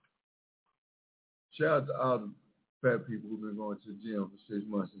 Shout out to all the fat people who've been going to the gym for 6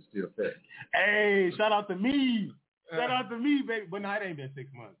 months and still fat. Hey, shout out to me. Shout out to me, baby. But no, it ain't been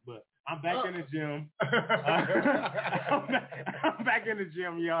 6 months. But I'm back in the gym. I'm back in the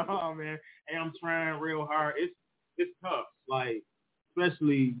gym, y'all, man. And I'm trying real hard. It's tough. Like,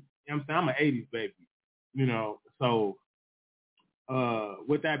 especially, you know what I'm saying? I'm an 80s baby. You know, so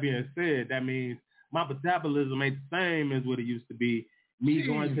with that being said, that means my metabolism ain't the same as what it used to be. me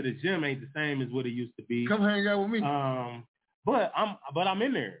going to the gym ain't the same as what it used to be. Come hang out with me. But I'm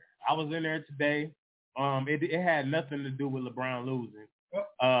in there. I was in there today. It had nothing to do with LeBron losing.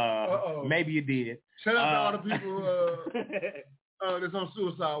 Maybe it did. Shout out to all the people that's on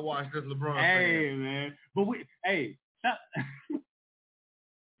suicide watch. That's LeBron. Hey man, but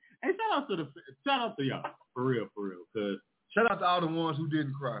shout out to y'all for real. Cause shout out to all the ones who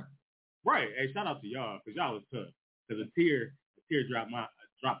didn't cry. Right. Hey, shout out to y'all because y'all was tough. Cause a tear dropped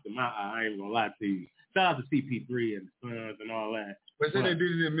in my eye. I ain't gonna lie to you. Shout out to CP3 and the Suns and all that. But say they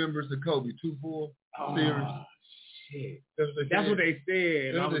did it in members of Kobe 2-4 series. Shit. That's what they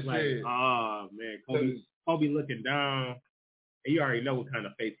said. And I was like, oh man, Kobe looking down. And you already know what kind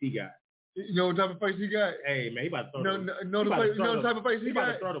of face he got. You know what type of face he got? Hey man, he about to throw you know the type of face he got?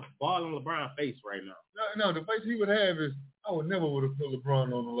 About to throw the ball on LeBron's face right now. No, the face he would have is I would never would have put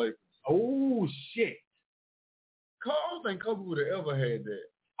LeBron on the Lakers. Oh shit. I don't think Kobe would have ever had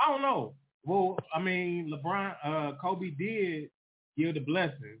that. I don't know. Well, I mean, Kobe did give the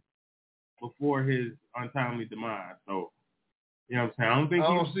blessing before his untimely demise. So, you know what I'm saying?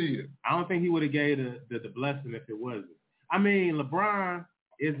 I don't think he would have gave the blessing if it wasn't. I mean, LeBron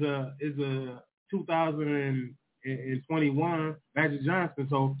is a 2021 Magic Johnson,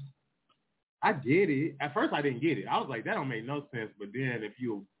 so I get it. At first, I didn't get it. I was like, that don't make no sense. But then, if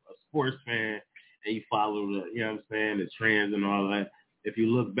you're a sports fan and you follow the, you know what I'm saying, the trends and all that, if you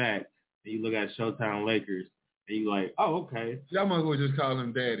look back and you look at Showtime Lakers and you like, oh, okay. Y'all might as well just call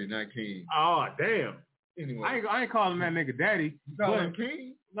him Daddy, not King. Oh, damn. Anyway, I ain't calling that nigga Daddy. You call him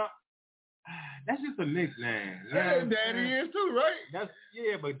King? No. That's just a nickname. Yeah, Daddy is too, right?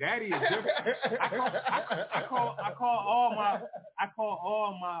 But Daddy is different. I call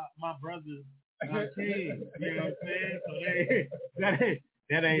all my brothers my king. You know what I'm saying? So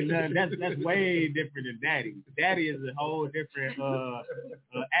that ain't nothing. That's way different than Daddy. Daddy is a whole different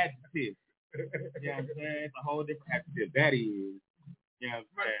adjective. You know what I'm saying? It's a whole different adjective. Daddy is. You know what I'm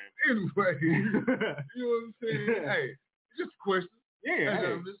saying? Anyway, you know what I'm saying? Hey, just a question. Yeah,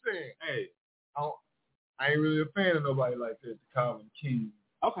 I'm just saying. Hey, I ain't really a fan of nobody like that to call him King.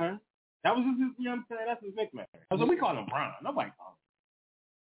 Okay. That was his, you know what I'm saying? That's his nickname. So we call him Bron. Nobody call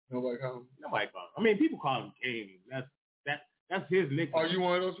him. I mean, people call him King. That's his nickname. Are you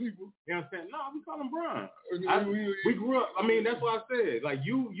one of those people? You know what I'm saying? No, we call him Bron. We grew up, I mean, that's what I said. Like,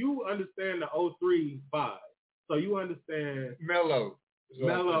 you understand the 03 vibe. So you understand. Mellow,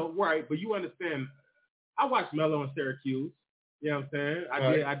 right. But you understand. I watched Mellow in Syracuse. You know what I'm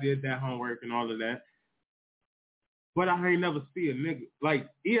saying? I did that homework and all of that. But I ain't never see a nigga. Like,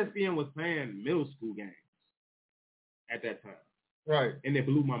 ESPN was playing middle school games at that time. Right. And it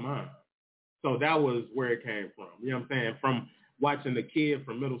blew my mind. So that was where it came from. You know what I'm saying? From watching the kid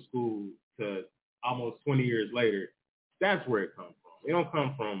from middle school to almost 20 years later, that's where it comes from. It don't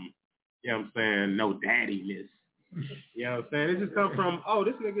come from, you know what I'm saying, no daddiness. You know what I'm saying? It just comes from, oh,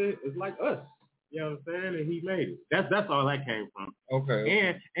 this nigga is like us. You know what I'm saying? And he made it. That's all that came from.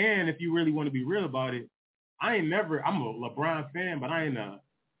 Okay. And if you really want to be real about it, I'm a LeBron fan, but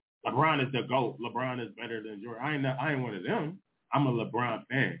LeBron is the GOAT. LeBron is better than Jordan. I ain't one of them. I'm a LeBron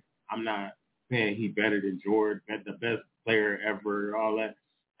fan. I'm not saying he better than Jordan, the best player ever, all that.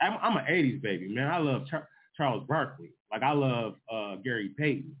 I'm an 80s baby, man. I love Charles Barkley. Like, I love Gary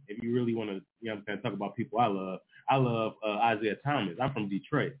Payton. If you really want to, you know what I'm saying, talk about people I love Isaiah Thomas. I'm from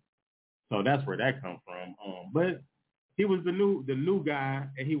Detroit. So that's where that comes from. But he was the new guy,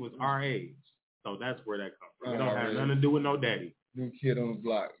 and he was our age. So that's where that comes from. It don't have nothing to do with no daddy. New kid on the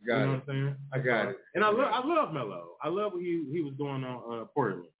block. Got it. You know what I'm saying? I got it. And I love Melo. I love what he was doing on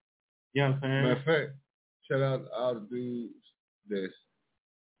Portland. You know what I'm saying? Matter of fact, shout out to all the dudes that's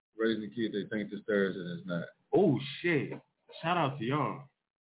raising the kid they think it's theirs and it's not. Oh, shit. Shout out to y'all.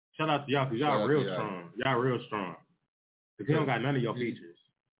 Because y'all real strong. Y'all real strong. Because you don't got none of your features.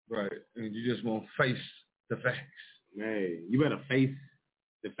 Right. And you just won't face the facts. Hey, you better face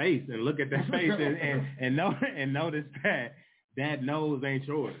the face and look at that face and notice that nose ain't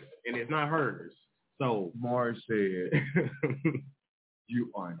yours and it's not hers. So Mars said,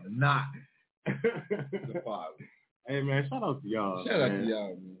 you are not the father. Hey man, shout out to y'all. Shout out to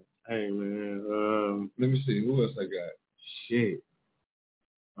y'all, man. Hey man, let me see who else I got. Shit.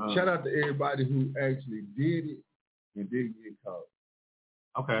 Shout out to everybody who actually did it and didn't get caught.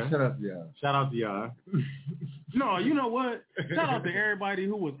 Okay. Shout out to y'all. No, you know what? Shout out to everybody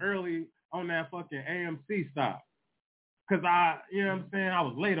who was early on that fucking AMC stop. Cause you know what I'm saying? I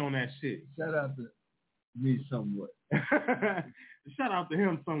was late on that shit. Shout out to me somewhat. Shout out to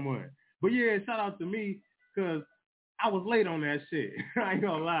him somewhat. But yeah, shout out to me cause I was late on that shit. I ain't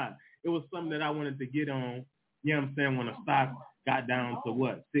gonna lie. It was something that I wanted to get on, you know what I'm saying, when the stock got down to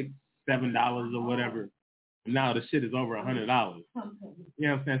what, $6-7 or whatever. And now the shit is over $100. You know what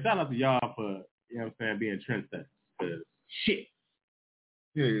I'm saying? Shout out to y'all for, you know what I'm saying, being trendsetters. Cause shit.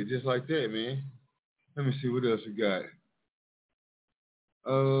 Yeah, just like that, man. Let me see what else we got.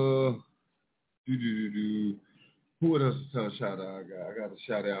 Who else is a shout out I got? I got a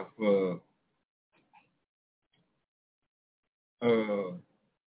shout out for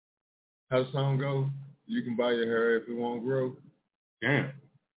how the song go? You can buy your hair if it won't grow. Damn.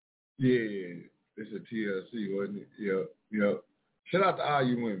 Yeah. It's a TLC, wasn't it? Yep. Shout out to all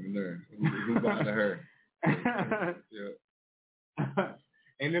you women there who buy the hair. Yeah.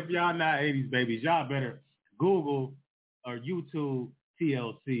 And if y'all not 80s babies, y'all better Google or YouTube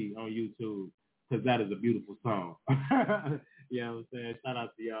TLC on YouTube, because that is a beautiful song. You know what I'm saying? Shout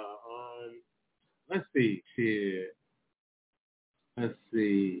out to y'all. Let's see. Shit. Let's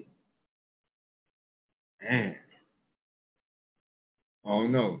see. Man. I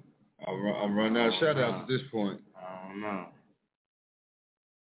don't know. I'm running out of shout outs at this point. I don't know.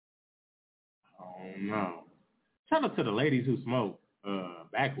 Shout out to the ladies who smoke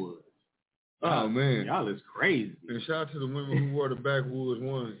backwoods. Oh, man. Y'all is crazy. And shout out to the women who wore the backwoods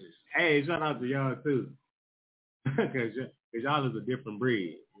onesies. Hey, shout out to y'all, too. Because y'all is a different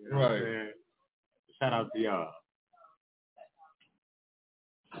breed. You know what I'm saying? Shout out to y'all.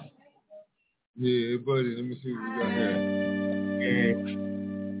 Yeah, buddy. Let me see what we got here. Yeah.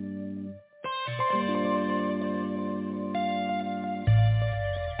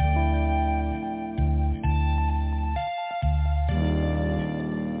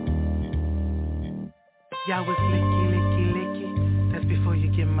 Y'all was licky. That's before you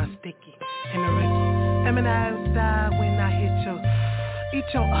get my sticky. And the Ricky. Eminem style when I hit your. Eat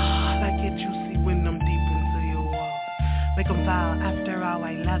your like it juicy when I'm deep into your wall. Make them foul, after all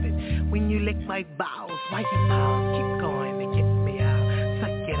I love it. When you lick my balls, why you pause? Keep going to get me out. Suck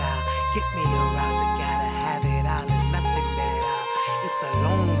it out, get me around. I gotta have it all and nothing that out. It's a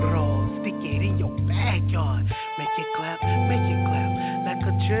long roll, stick it in your backyard. Make it clap. Like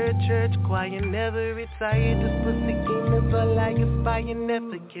a church choir, never retire. This pussy game is all I aspire,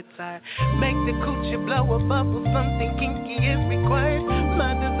 never get tired. Make the coochie blow a bubble, something kinky is required.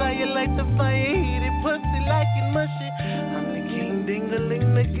 My desire like the fire, heat it, pussy like it mushy. I'm the king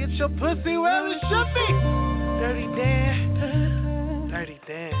ding-a-ling to get your pussy where it should be. Dirty Dan, a dirty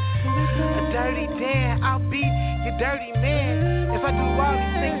Dan, I'll be your dirty man. If I do all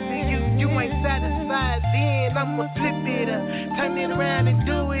these things to you, you ain't satisfied, then I'ma flip it up, turn it around and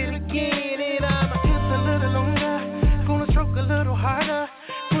do it again. And I'ma kiss a little longer, gonna stroke a little harder,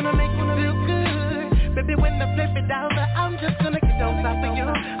 gonna make you feel good. Baby, when I flip it over, I'm just gonna get on top of you.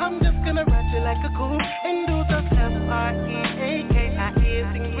 I'm just gonna ride you like a cool and do the F-R-E-A-K-I-S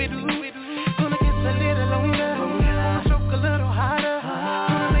things we do. Gonna kiss a little longer, gonna stroke a little harder,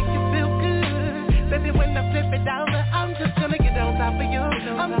 gonna make you feel good. Baby, when I flip it over, I'm just gonna get on top of you.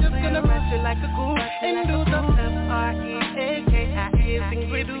 I'm just gonna ride you like a cool and do the F-R-E-A-K-I-S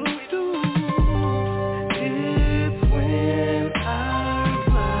things we do. It's when our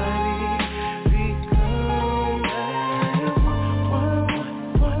bodies become as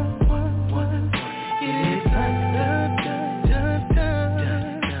one. Get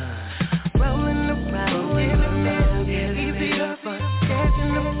done. Rolling around, easy to fuck,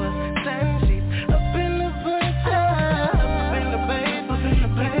 catching the bus, signing sheets, up in the butt, up in the bed, keep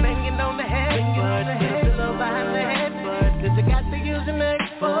banging on the headboard, put a pillow behind the headboard, 'cause you got to use your neck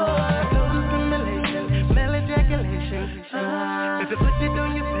for no discrimination, male ejaculation. Baby, put it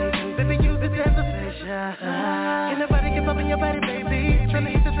on your face, and baby, use it as a facial. Can nobody get up in your body, baby? Tryna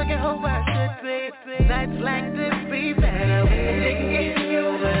hit the second hole where I should be. Nights like this be better when they can get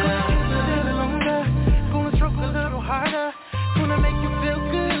you. Gonna kiss a little longer, gonna stroke a little harder, gonna make you feel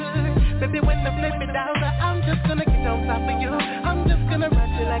good. Baby, when I flip it over, I'm just gonna get on top of you. I'm just gonna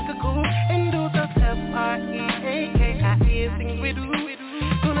ride you like a cool and do the F-R-E-A-K-I-S things we do.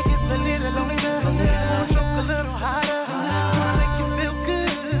 Gonna kiss a little longer, gonna stroke a little harder, gonna make you feel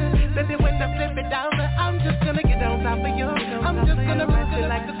good. Baby, when I flip it over, I'm just gonna get on top of you. I'm just gonna ride you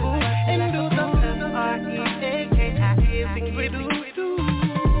like a cool and do the F-R-E-A-K-I-S things we do.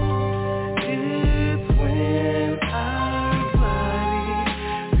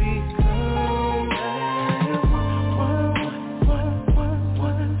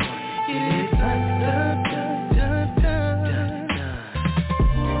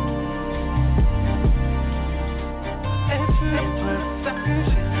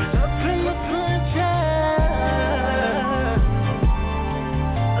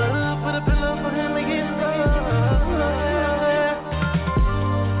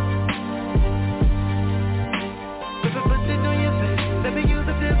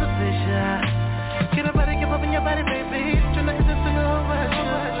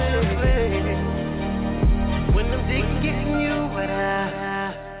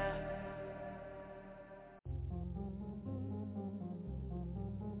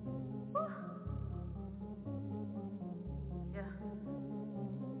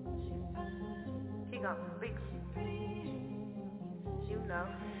 got some big shit. You know.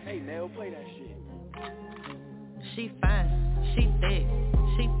 Hey, Nell, play that shit. She fine, she thick,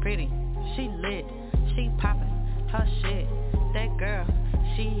 she pretty, she lit, she poppin', her shit. That girl,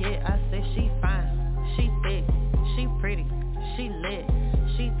 she it, I said she fine, she thick, she pretty, she lit,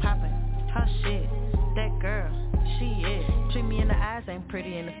 she poppin', her shit. That girl, she it. Treat me in the eyes, ain't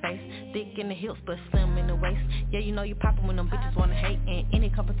pretty in the face. Thick in the hips, but slim in the waist. Yeah, you know you poppin' when them bitches wanna hate. In any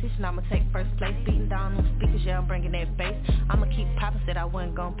competition, I'ma take first place. Beating down them speakers, yeah, I'm bringing that bass. I'ma keep poppin', said I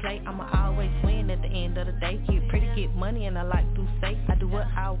wasn't gon' play. I'ma always win at the end of the day. Get pretty, get money, and I like to say I do what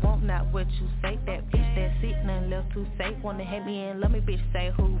I want, not what you say. That bitch, that's it, nothing left to say. Wanna hate me and love me, bitch,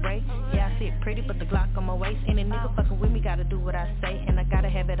 say hooray. Yeah, I sit pretty, but the Glock on my waist. Any nigga fuckin' with me, gotta do what I say. And I gotta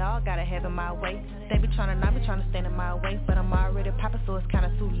have it all, gotta have it my way. They be tryna, not be tryna stand in my way. But I'm already poppin', so it's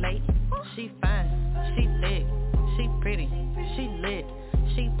kinda too late. She fine, she thick, she pretty, she lit,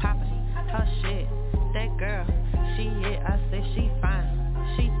 she poppin', her shit. That girl, she it, I said she fine,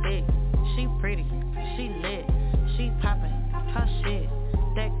 she thick, she pretty, she lit, she poppin', her shit.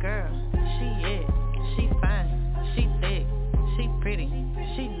 That girl, she it, she fine, she thick, she pretty,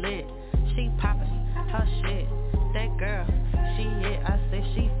 she lit, she poppin', her shit. That girl, she it, I said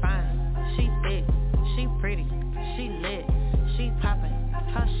she fine, she thick, she pretty, she lit, she poppin',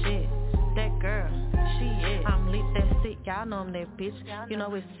 her shit. That girl, she is. I'm lit, that's it, y'all know I'm that bitch. You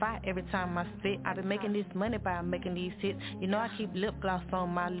know it's fire every time I spit. I been making this money by making these hits. You know I keep lip gloss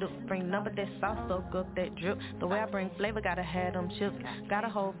on my lips. Bring number that sauce, soak up that drip. The way I bring flavor, gotta have them chips. Got a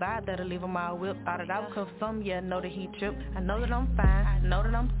whole vibe that'll leave on my whip. Thought that I would cuff some, yeah, know that he trip. I know that I'm fine, I know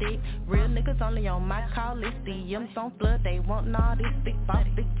that I'm thick. Real niggas only on my call list. DMs on flood, they wantin' all this big boss,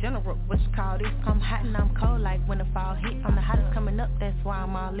 big general. What you call this? I'm hot and I'm cold like when the fall hit. I'm the hottest coming up, that's why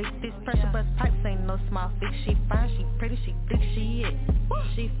I'm all lit. This pressure bust pipes ain't no small fix. She fine, she pretty, she thick, she it.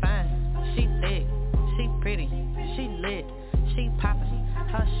 She fine, she thick, she pretty, she lit, she poppin',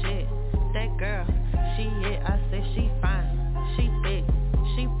 her shit. That girl, she it, I said she fine, she thick,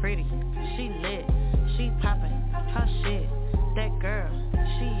 she pretty, she lit, she poppin', her shit. That girl,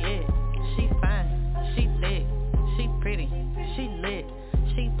 she it, she fine, she thick, she pretty, she lit,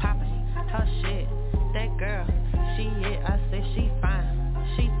 she poppin', her shit. That girl, she it, I said she fine,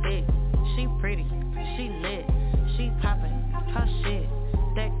 she thick, she pretty, she lit, she poppin', her shit.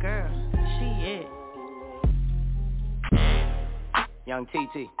 That girl, she it. Young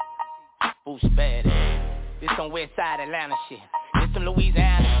TT, Boost Bad. This some West Side Atlanta shit. This some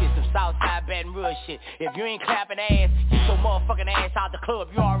Louisiana shit, some Southside Baton Rouge shit. If you ain't clapping ass, get your motherfucking ass out the club.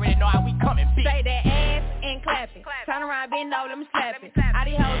 You already know how we coming, bitch. Say that ass and clap it. Turn around, bend over, let me slap it. All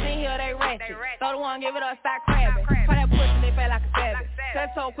these hoes in here, they ratchet. Throw the one, give it up, start crabbing. Put that pussy, they feel like a savage. Touch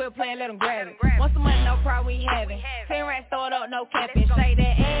toe, quit playing, let them grab it. Want some money, no problem, we having. 10 racks, throw it up, no capping. Say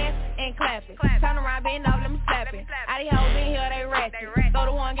that ass and clap it. Turn around, bend over, let me slap it. All these hoes in here, they ratchet. Throw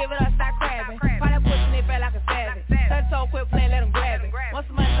the one, give it up, start crabbing. Put that pussy, they feel like a savage. Touch toe, quit playing, let them grab it. Want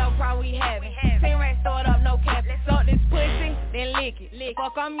some money, no problem, we having. 10 racks, throw it up, no capping. Suck this pussy, then lick it.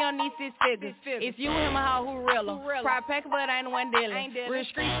 Fuck on your niece, it's figures. If you him a hoe, who real em? Pride pack, but ain't the one dealing. Real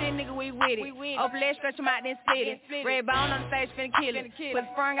street shit, nigga, we with it. Open leg, stretch him out, then split it. Red bone on the stage, finna kill it. Put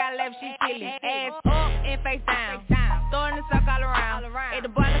sprung out left, she kill it. Ass up and face down. Throwing the suck all around. Hey, the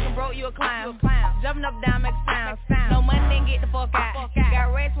boy looking broke, you a clown. Jumping up down, make sounds. No money, then get the fuck out.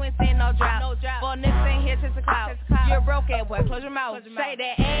 Got red twins, saying no drop. For niggas ain't here, just a clout. You a broke ass boy, close your mouth. Say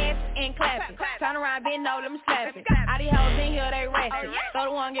that ass and clap it. Turn around, bend over, let me slap it. All these hoes in here, they ratchet. Throw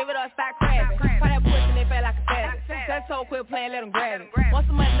the one, give it up, start crabbing. Put that pussy, they feel like a savage. Touch toe, quit playing, let them grab it. Want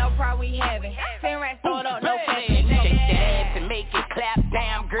some money, no problem, we having. 10 racks, throw it up, no capping. Shake that ass and make it clap.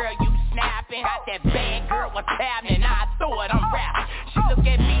 Damn, girl, you snapping. Got that bad girl, what's happening? I throw it, I'm rapping. She look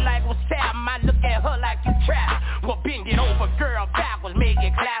at me like what's happening. I look at her like you trapped. Well, bend it over, girl, backwards, make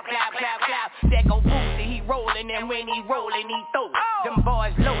it clap, clap, clap, clap. That go Boosie, he rollin', and when he rollin', he throw it. Them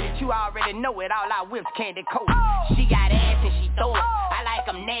boys loaded, you already know it. All our whips candy coated. She got ass and she throw it. I like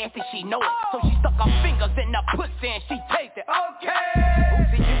them nasty, she know it. So she stuck her fingers in the pussy and she taste it. Okay.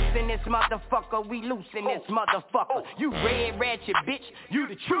 Boosie juice in this motherfucker, we loose in this motherfucker. You red ratchet bitch, you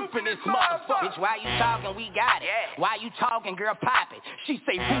the truth in this motherfucker. Bitch, why you talking? We got it. Why you talking, girl? Pop it. She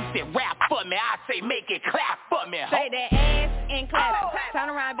say Boosie rap for me. I say make it clap for me. Say that ass and clap it. Turn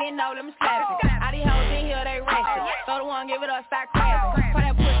around, bend over, let me slap it. All these hoes in here, they ratchet. Throw the one, give it up, start crabbing. Put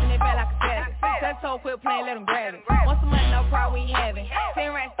that pussy, they feel like a savage. Touch toe, quit playing, let them grab it. Want some money, no problem, we having.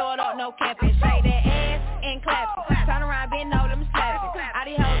 10 racks, throw it up, no capping. Say that ass and clap it. Turn around, bend over, let me slap it. All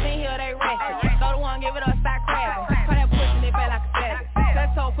these hoes in here, they ratchet. Throw the one, give it up, start crabbing. Put that pussy, they feel like a savage.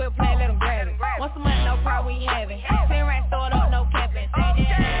 Touch toe, quit playing, let them grab it. Want some money, no problem, we having. 10 racks, throw it up, no capping.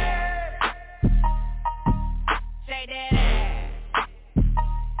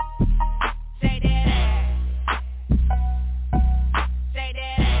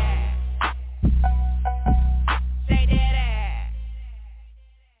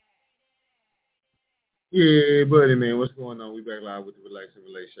 Yeah, buddy, man. What's going on? We back live with the Relax and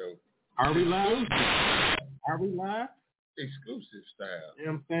Relate show. Are we live? Are we live? Exclusive style. You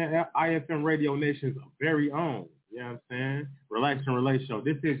know what I'm saying? iFM Radio Nation's very own. You know what I'm saying? Relax and Relate show.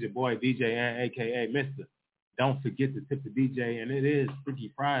 This is your boy DJ and AKA Mr. Don't forget to tip the DJ, and it is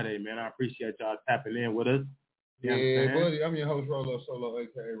Freaky Friday, man. I appreciate y'all tapping in with us. You know yeah, buddy. I'm your host, Rolo Solo,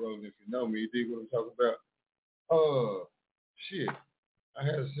 AKA Roland. If you know me, you dig what I'm talking about. Shit. I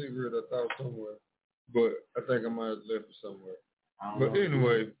had a cigarette I thought somewhere, but I think I might have left it somewhere. But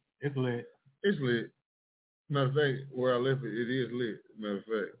anyway, it's lit. It's lit. Matter of fact, where I left it, it is lit. Matter of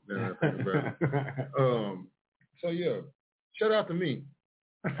fact, now I think about it. So yeah, shout out to me.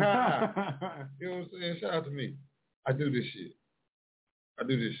 You know what I'm saying? Shout out to me. I do this shit.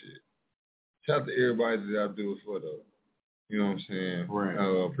 Shout out to everybody that I do it for, though. You know what I'm saying?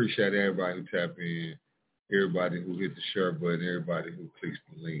 Right. Appreciate everybody who tap in, everybody who hit the share button, everybody who clicks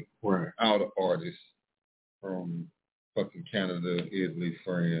the link. Right. All the artists from fucking Canada, Italy,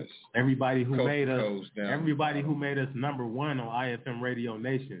 France. Everybody who coast made us. Everybody who made us number one on iFM Radio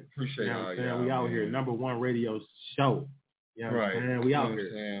Nation. Appreciate you know what I'm saying? y'all. We out here, number one radio show. You know what I'm saying? We out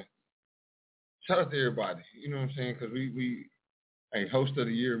here. Shout out to everybody. You know what I'm saying? Because we hey, host of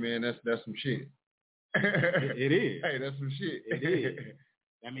the year, man. That's some shit. It is. Hey, that's some shit. It is.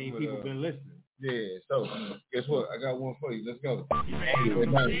 That means people been listening. Yeah. So guess what? I got one for you. Let's go.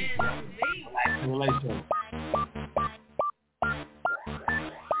 Relation.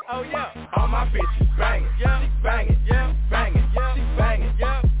 Oh yeah, all my bitches banging, yeah, she banging, yeah, banging, yeah, she banging,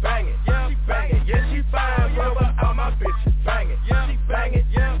 yeah, banging, yeah, she banging, yeah, she fine, bro, but all my bitches banging, yeah, she banging,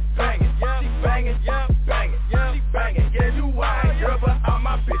 yeah, banging, yeah, she banging, yeah, banging, yeah, she banging, yeah, you wine, girl, but all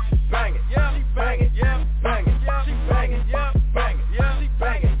my bitches banging, yeah, she banging, yeah, banging, yeah, she banging, yeah, banging, yeah, she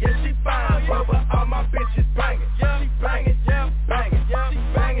banging, yeah, she fine, bro, but all my bitches banging, yeah, she banging, yeah, banging, yeah, she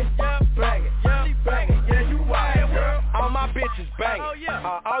banging, yeah, banging, yeah, she banging, yeah, you wine, girl, all my bitches banging,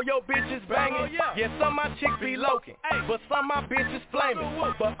 all your bitches banging, yeah, some of my chicks be loking, but some of my bitches flaming,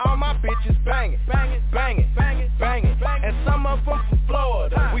 but all my bitches banging, banging, banging, banging, banging, and some of them from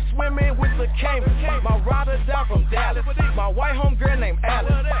Florida, we swimming with the Cayman, my rider down from Dallas, my white homegirl named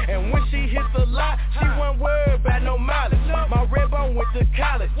Alice, and when she hit the lot, she wasn't worried about no mileage, my red bone went to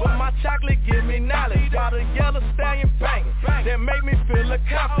college, but my chocolate give me knowledge, got a yellow stallion banging, that make me feel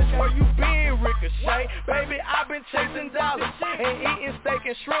accomplished, where you been, Ricochet, baby, I've been chasing dollars, and eating steak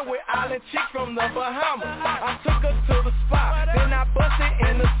and shrimp with island chicks from the Bahamas. I took her to the spot, then I busted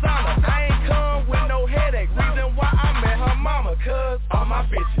in the sauna. I ain't come with no headache, reason why I met her mama, cause all my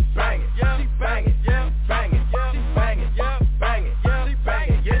bitches banging, yeah, she banging, yeah, banging, yeah, she banging, yeah, banging, yeah, she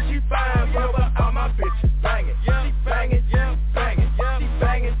banging, yeah, she fine, bro, but all my bitches banging, yeah, she banging, yeah, banging, yeah, she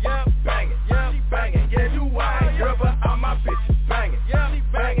banging, yeah, banging, yeah, she banging, yeah, you wine, girl, but all my bitches banging, yeah, she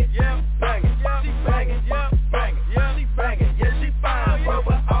banging, yeah, banging, yeah, she banging, yeah, banging, yeah, she banging, yeah, she fine, bro,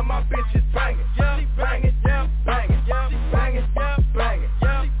 but all my bitches banging, yeah, she banging, yeah, banging, yeah, she banging, yeah, banging,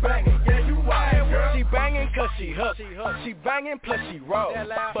 yeah, she banging, yeah, you wine, girl. She banging cause she hook, she banging plus she roll,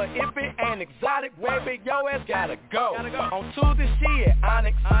 but if it ain't exotic, baby, yo ass gotta go. On Tuesday she at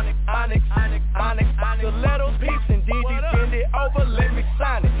Onyx, Stilettos, peeps and DG, bend it over, let me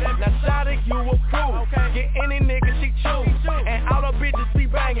sign it. Now shout it, you approve, get any nigga she choose, and all the bitches be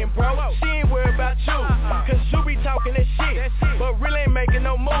banging, bro. She ain't worried about you, cause you be talking that shit, but really ain't making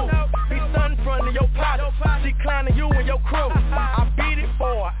no move. Be stunting in front of your partner, she clowning you and your crew. I beat it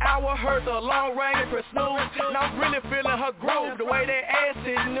for an hour, heard the long range and press snooze. Now I'm really feeling her groove, the way that ass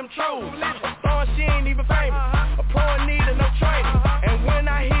is in them trues. Throwing she ain't even famous, a pro in need of no training. And when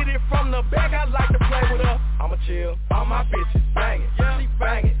I hit it from the back, I like to play with her. I'ma chill, all my bitches banging, yeah, she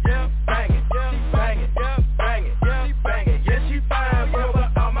banging, yeah, banging, yeah, she banging, yeah, banging, yeah, she banging, yeah, she fine, bro,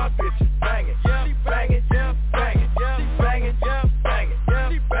 but all my bitches banging, yeah, she banging, yeah, banging, yeah, she banging, yeah, banging, yeah,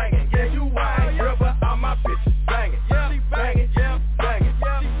 she banging, yeah, you wine, girl, but all my bitches banging, yeah, she banging, yeah, banging,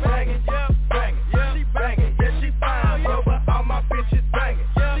 yeah, she banging, yeah, banging, yeah, she banging, yeah, she fine, bro, but all my bitches banging,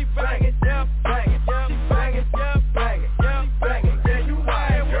 yeah, she banging, yeah, banging, yeah, she banging, yeah, banging, yeah, she banging, yeah, you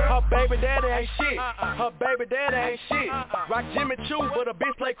wine, girl. Her baby daddy ain't shit, her baby daddy ain't shit. Rock Jimmy Choo, but a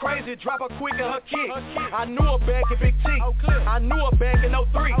bitch play crazy, drop her quick in her kick. I knew her back in Big T, I knew her back in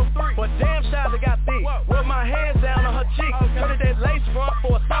 03, but damn Shawty got thick. With my hands down on her cheek, turned that lace front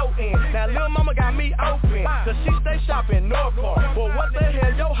for a throat in. Now lil' mama got me open, cause she stay shopping North Park. But what the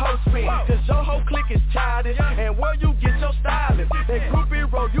hell your hoe spin? Cause your whole clique is childish, and where you get your stylist? That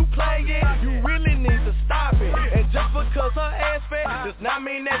groupie role you playing, you really need to stop it. And just because her ass fat does not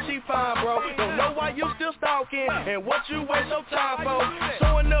mean that she fine, bro. Don't know why you still stalking, and what you waste your time for.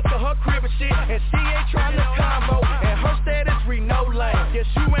 Showing up to her crib and shit, and she ain't trying to combo. And her status read no lane, guess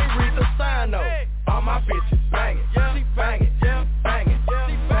you ain't read the sign though. All my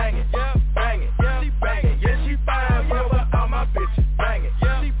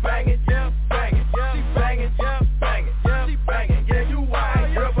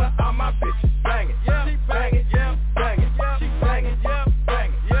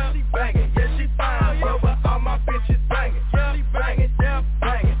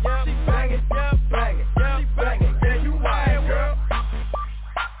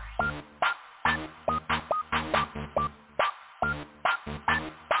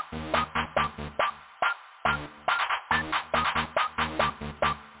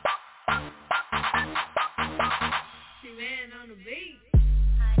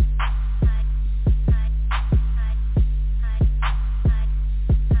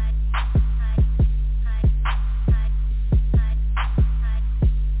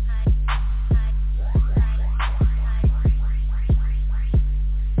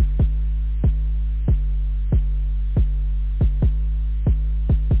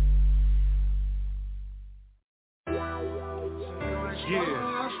Yeah.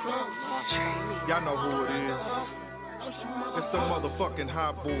 Y'all know who it is. It's the motherfucking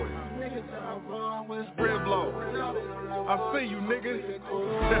hot boy. Riblo. I see you, nigga.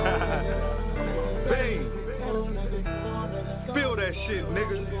 Bang. Feel that shit,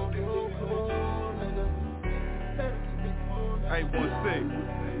 nigga.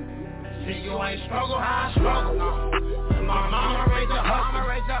 816. See, you ain't struggle, how I struggle. My mama raised a hustle.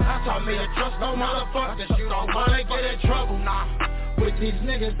 Taught me to trust no motherfuckers. You don't wanna get in trouble, nah. With these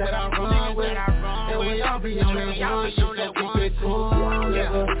niggas that I run with, and we all be on that one shit, so keep it cool,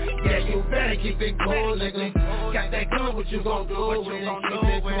 nigga. Yeah, you better keep it cool, nigga. Got that gun, what you gon' do with it? Keep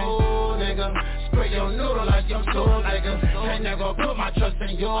it cool, nigga. Spray your noodle like your soul, nigga. Ain't never put my trust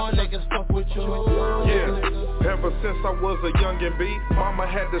in your niggas, fuck with you. Yeah, ever since I was a youngin' B, mama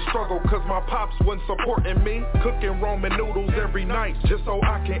had to struggle cause my pops wasn't supporting me. Cooking ramen noodles every night just so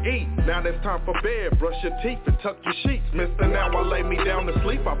I can eat. Now it's time for bed, brush your teeth and tuck your sheets. Mister, now I lay me down to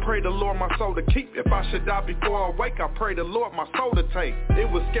sleep. I pray the Lord my soul to keep. If I should die before I wake, I pray the Lord my soul to take. It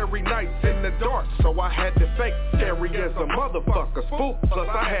was scary nights in the dark, so I had to fake. Scary as a motherfucker, spook, plus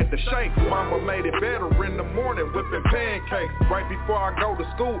I had to shake. Mama made it better in the morning, whipping pancakes. Right before I go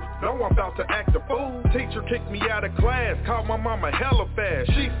to school, know I'm about to act a fool. Teacher kicked me out of class, called my mama hella fast.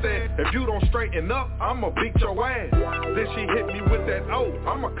 She said, if you don't straighten up, I'ma beat your ass. Then she hit me with that, oh,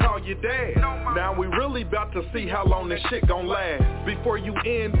 I'ma call your dad. Now we really about to see how long this shit gon' last. Before you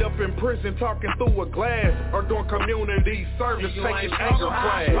end up in prison talking through a glass, or doing community service taking anger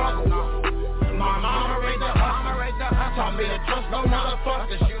class. My mama raised a hustle. Taught me to trust no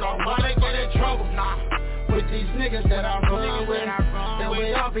motherfuckers. You don't wanna get in trouble, nah. With these niggas that I run with, and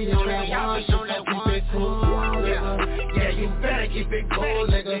we all be on that one shit, so keep it cool, nigga. Yeah, you better keep it cool,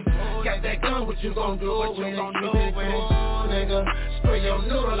 nigga. Got that gun, what you gon' do with it? Keep it cool, nigga. Spray your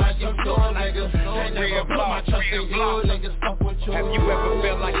noodle like your soul, nigga. Ain't never put my trust in you, niggas, fuck with you. Have you ever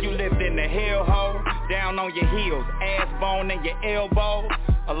felt like you lived in a hellhole? Down on your heels, ass bone in your elbow.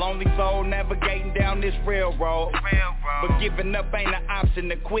 A lonely soul navigating down this railroad. But giving up ain't an option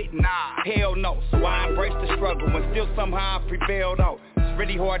to quit, nah, hell no. So I embrace the struggle and still somehow I prevailed though. It's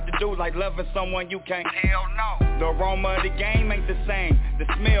really hard to do, like loving someone you can't. Hell no. The aroma of the game ain't the same. The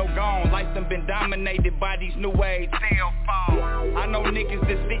smell gone, life done been dominated by these new age cell phones. I know niggas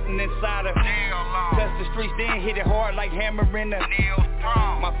that's sitting inside of touch the streets, then hit it hard like hammering a nail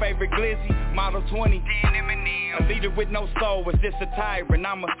strong. My favorite glizzy, Model 20. A leader with no soul was just a tyrant.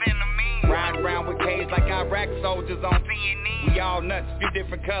 I'm a phenomenon. Ride around with K's like Iraq soldiers on CNN. We all nuts, few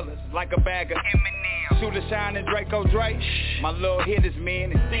different colors, like a bag of M&M's. Shooter Shine and Draco Dre, my little hitters,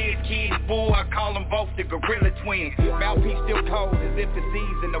 man. And Sid Kids, Bull, I call them both the gorilla twins. Mouthpiece still cold as if it's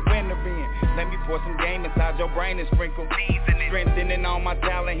season, the winter in. Let me pour some game inside your brain and sprinkle seasoning. Strengthening on my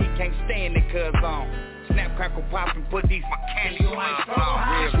talent, he can't stand it cuz on. Snap, crackle, pop, and put these mechanics on.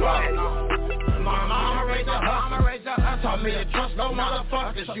 My mama raised a hustle. Taught me to trust no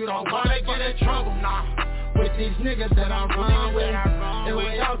motherfuckers. You don't wanna get in trouble, nah. With these niggas that I run with, and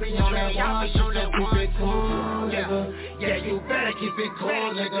we all be on that one shit, so keep it cool, nigga. Yeah, you better keep it cool,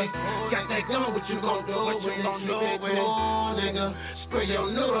 nigga. Got that gun, what you gon' do with it? Keep it cool, nigga. Spray your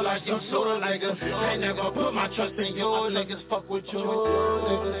noodle like your soul, nigga. Ain't never put my trust in you, niggas. Fuck with you,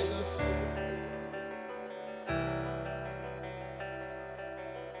 nigga.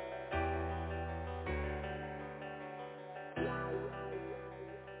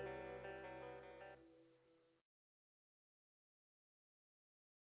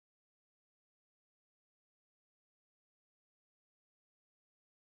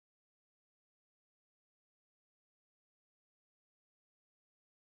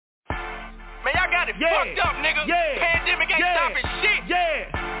 Man, y'all got it fucked up, nigga. Pandemic ain't stopping shit.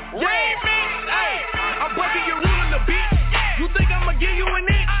 Remix. Hey, I'm breaking your rule in the bitch. You think I'ma give you an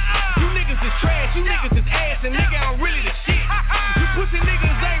inch? You niggas is trash, you niggas is ass, and nigga, I'm really the shit. You pussy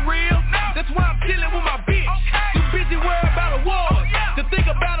niggas ain't real. That's why I'm chillin' with my bitch. You busy worried about awards, to think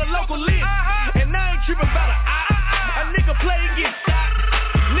about a local list. And I ain't trippin' about a nigga play and get shot.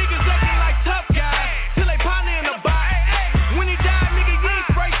 Niggas acting like tough guys, till they partner in a box. When he died, nigga, you ain't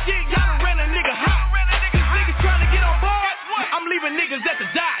spray shit, y'all done ran a nigga hot. These niggas tryna get on board, I'm leaving niggas at the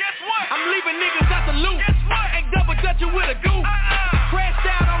dock. I'm leaving niggas at the loop. Ain't double dutching with a goof. Crashed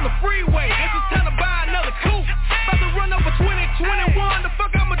out on the freeway, guess it's time to buy another coupe.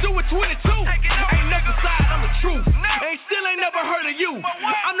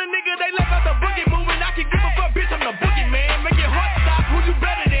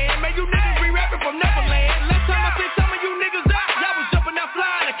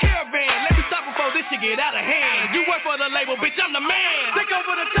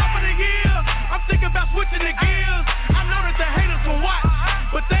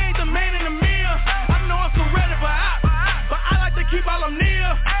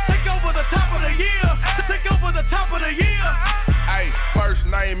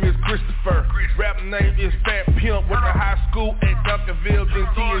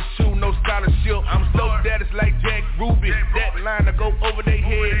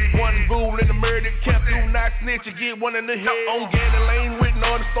 snitch, you get one in the head. On Gannon Lane with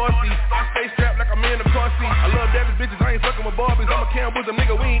no the star seat. I stay strapped like I'm in the car seat. I love Dallas bitches, I ain't fucking with Barbies. I'm a cannibalism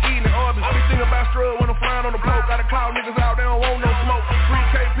nigga, we ain't eating Arby's. Bitch thinking about strug when I'm flying on the poke. Gotta call niggas out, they don't want no smoke. Free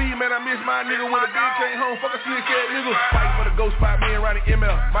KP, man, I miss my nigga when a bitch came home. Fuck a slick ass nigga. Fighting for the ghost spot, me and Ronnie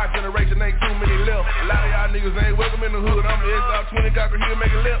ML. My generation ain't too many left. A lot of y'all niggas ain't welcome in the hood. I'm the XR20, got here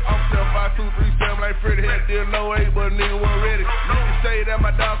make a lip. I'm 75237 like Freddie had still no 8, but a nigga wasn't ready. Niggas say that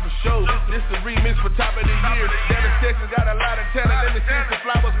my dog for show. This the remix for top of the year. Dallas, Texas got a lot of talent. Let me see the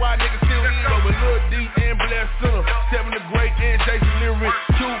flowers, why niggas still here. But with Lil D and Bless Center, Seven the Great and Jason Lyric,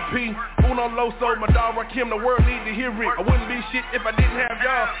 QP, Uno Loso, my dog Rakim, the world need to hear it. I wouldn't be shit if I didn't have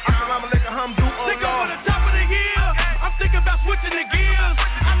y'all. Assalamu alaikum, hamdu on Think over the top of the year, I'm thinking about switching the gears.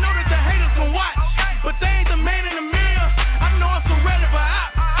 I know that the haters can watch, but they ain't the man in the mirror. I know I'm so ready for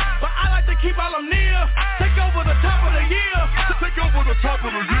out, but I like to keep all them near. Take over the top of the year. Take over the top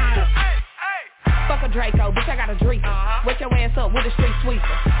of the year. Fuck a Draco, bitch, I got a Draco. Wake your ass up with a street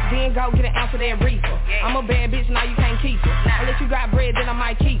sweeper. Then go get an ounce of that reefer. I'm a bad bitch, now you can't keep her. Unless you got bread, then I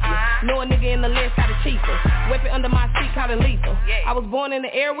might keep you. Know a nigga in the list got a cheaper. Weapon under my seat, called it lethal. I was born in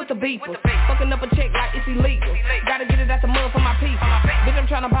the air with the beeper. Fucking up a check like it's illegal. Gotta get it out the mud for my people. Bitch, I'm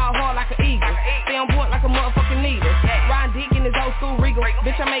tryna ball hard like an eagle. Stay on point like a motherfucking needle. Ryan Dick in his old school regal.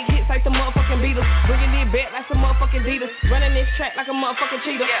 Bitch, I make hits like the motherfucking Beatles. Bringing it back like some motherfucking Adidas. Running this track like a motherfucking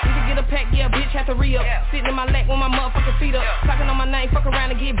cheetah. Need to get a pack, yeah, bitch, have to re-up. Sitting in my lap with my motherfucking feet up. Talking on my name, fuck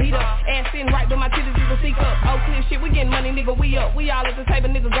around and get beat up. Ass sitting right with my titties is a C cup. Oh, clear shit, we getting money, nigga, we up. We all at the table,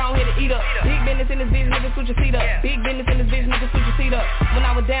 nigga, go ahead and eat up. Big business in this bitch, nigga, switch your seat up. Big business in this bitch, nigga, switch your seat up. When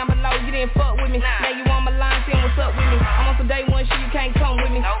I was down below, you didn't fuck with me. Now you on my line, saying what's up with me. I'm on some day one shit, you can't come with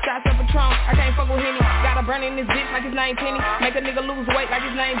me. Shots up Patron, I can't fuck with Henny. Gotta burn in this bitch like his name Penny. Make a nigga lose weight like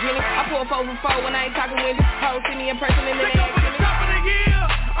his name Jenny. I pull 4 for 4 when I ain't talking Wendy. Hoes see me in person and then they ask me. Top of the year,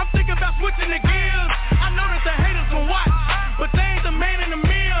 I'm thinking about switching the gears. I know that the haters can watch, but they ain't the man in the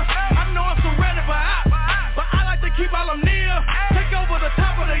mirror. I know I'm so ready for out, but I like to keep all them near. Take over the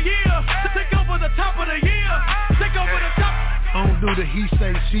top of the year. Take over the top of the year. Take over the top. I don't do the he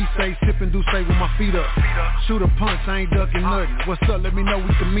say, she say, sip and do say with my feet up. Shoot a punch, I ain't ducking nothing. What's up, let me know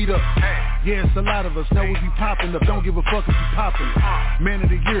we can meet up. Yeah, it's a lot of us, know we be popping up. Don't give a fuck if you popular. Man of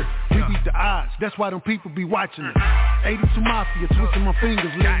the year, we beat the odds. That's why them people be watching it. 82 Mafia, twisting my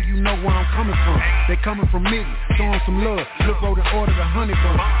fingers, letting you know where I'm coming from. They coming from Miggy, throwing some love. Look, wrote and ordered 100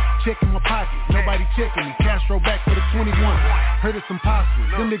 bun. Checking my pocket, nobody checking me. Castro back for the 21. Heard it's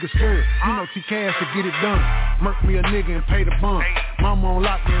impossible, them niggas scared. You know TK has to get it done. Murk me a nigga and pay the bun. Mama on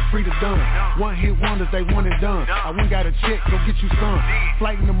lockdown, free to done. One hit wonders, they one and done. I went got a check, go get you some.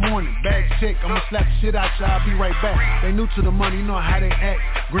 Flight in the morning, bag check. I'ma slap the shit out y'all, I'll be right back. They new to the money, you know how they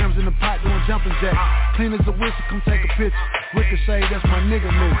act. Grams in the pot doing jumping jacks. Clean as a whistle, come take a picture. Ricochet, that's my nigga.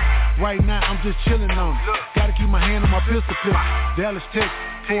 Right now, I'm just chilling on it. Gotta keep my hand on my pistol clip. Dallas, Texas,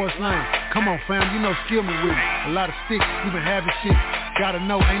 Forest Lane. Come on, fam, you know skill me with it. A lot of sticks, we been having shit. Gotta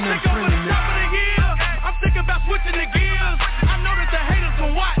know, ain't nothing friendly, nigga. I'm thinking about switching the gears. I know that the haters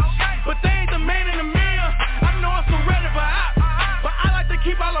can watch, but they ain't the man in the mirror. I know I'm so ready for out, but I like to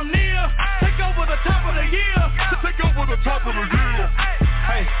keep all them near. Take over the top of the year. Take over the top of the year.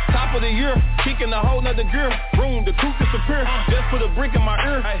 Hey, top of the year, kicking a whole nother gear. Room, the coupe disappear. Just put a brick in my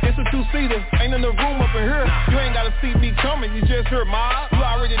ear. It's a 2-seater, ain't in the room up in here. You ain't gotta see me coming, you just heard mob. You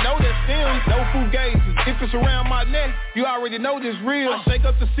already know that stems, no fugazi. If it's around my neck, you already know this real. I shake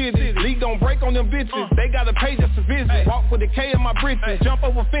up the city, league don't break on them bitches. They gotta pay just to visit. Walk with a K in my britches, jump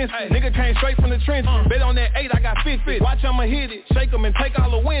over fences. Nigga came straight from the trenches. Bet on that 8, I got 50. Watch I'ma hit it, shake them and take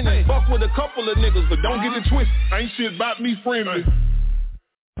all the winners. Fuck with a couple of niggas, but don't get it twisted. Ain't shit about me friendly.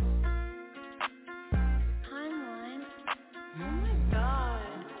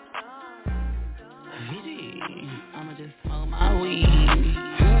 My weed,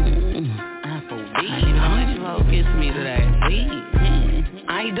 Afrobeat, how much love gets me to that weed?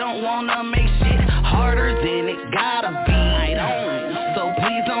 I don't wanna make shit harder than it gotta be. I don't, so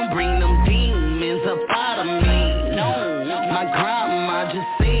please don't bring them demons up out of me. No, my grandma just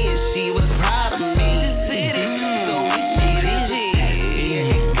said she was proud of me. So we did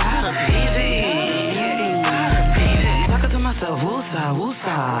it, gotta beat it. Talking to myself, woosah,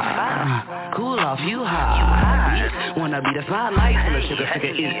 woosah. Cool off, you hot. Wanna be the spotlight, full of sugar, is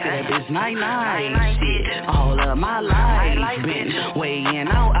that bitch night shit. All of my life been weighing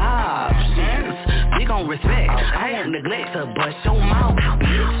out options. Big on respect, I won't neglect to bust your mouth,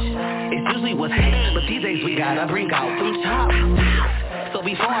 bitch. It's usually what's hate, but these days we gotta bring out them chops. So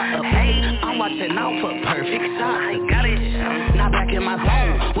before I update, I'm watching out for perfect shots. Got it, not back in my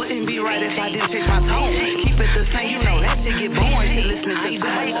zone. Wouldn't be right if I didn't change my tone. Keep it the same, you know that shit get boring. Shit listening to too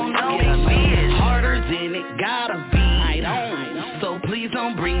much, get harder and it gotta be on. So please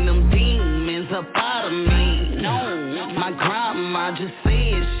don't bring them demons up out of me. No, my grandma just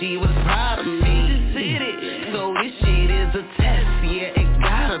said she was proud of me. Just said it. So this shit is a test, yeah, it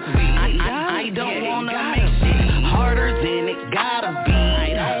gotta be. I don't wanna make shit harder than it gotta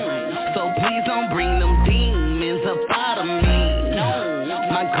be on. So please don't bring them demons up out of me. No,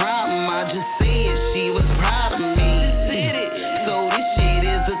 my grandma just said she was proud of me. Just said it. So this shit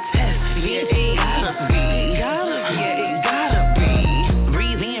is a test, yeah, it gotta be. Yeah, it gotta be.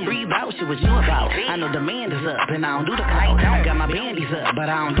 Breathe in, breathe out, shit what you about. I know demand is up and I don't do the clout. I got my bandies up, but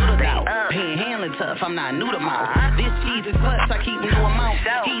I don't do the doubt. Panhandling tough, I'm not new to mouth. This cheese is butts, I keep new amount.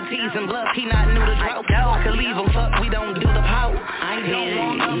 He teasing bluff, he not new to drought. I could leave him, fuck, we don't do the pout. I don't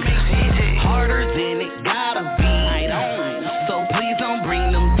wanna make shit harder than it gotta be. I don't. So please don't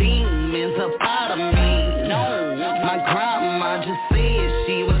bring them demons up out of me. No, my grandma just said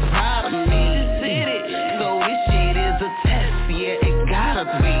she was proud of me. Just said it. So this shit is a test, yeah, it gotta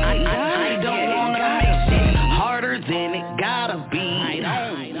be. I don't wanna make shit harder than it gotta be.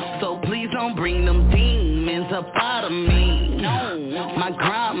 So please don't bring them demons up out of me. No, my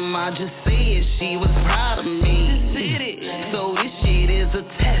grandma just said she was proud of me. Just said it. So this shit is a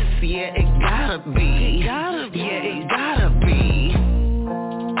test, yeah, it gotta be. Yeah, it gotta be.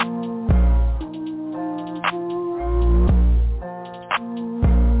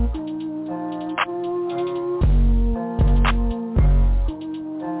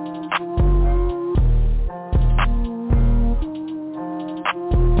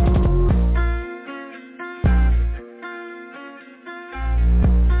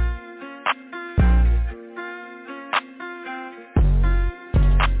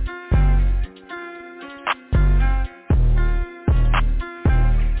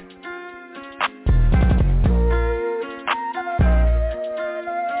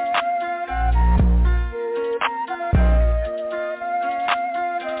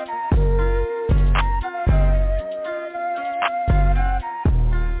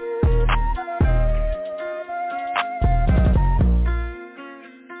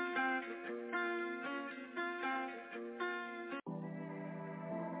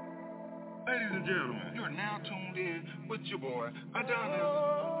 Ladies and gentlemen, you're now tuned in with your boy,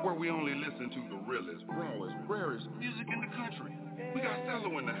 Adonis, where we only listen to the realest, rawest, rarest music in the country. We got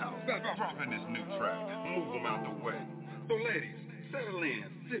Cello in the house, dropping this new track, Move Them Out the Way. So ladies, settle in,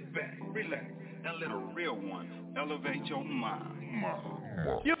 sit back, relax, and let a real one elevate your mind.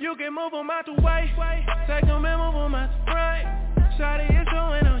 You can move them out the way, take them and move them out the front. Shawty is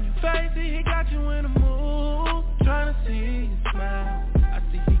showing on your face, he got you in a mood, trying to see you smile. I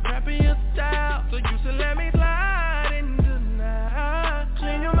see he crapping your style, so you should let me slide in tonight.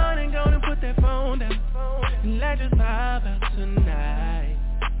 Clean your mind and go and put that phone down, and let's just vibe out tonight,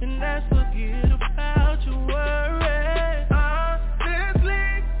 and let's forget about your worries.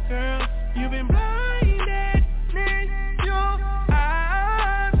 Honestly, girl, you've been blinded, need your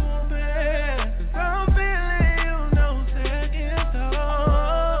eyes open, 'cause I'm feeling you, no second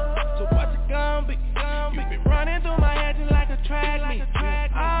thought. So what's it gonna be? You've been running through my head just like a track meet.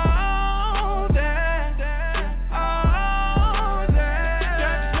 All that.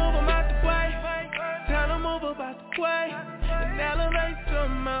 Just move 'em out the way, tell 'em move about the way, and elevate your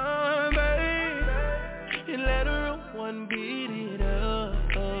mind, babe, and let a real one beat it up.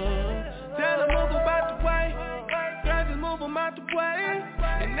 Tell 'em move about the way, girl, just move 'em out the way,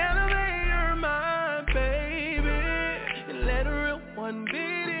 and elevate your mind, baby, and let a real one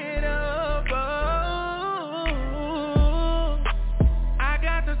beat it up. I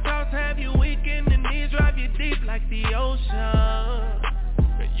got the sauce, have you weak in the knees, drive you deep like the ocean.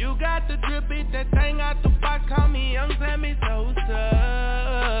 Girl, you got the drip, beat that thing out the box, call me young Sammy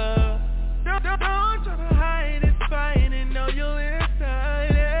Sosa. Don't try to hide it, fine, and know you're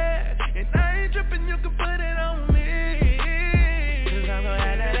excited, and I ain't tripping, you can put it on me, 'cause I'm gonna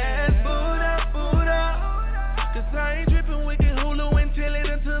have that ass boot up, 'cause I ain't tripping, we can Hulu and chill it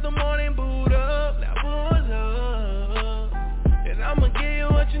until the morning, boot up, now boot up, and I'ma give you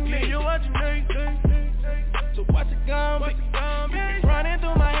what you need, so what's it gonna be? Running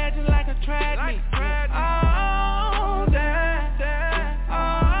through my head just like a track meet. All that.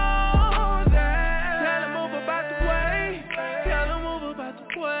 Tell 'em move about the way, tell 'em move about the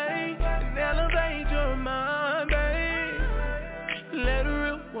way, and elevate your mind, babe. Let a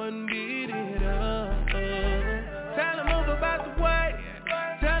real one beat it up. Tell 'em move about the way,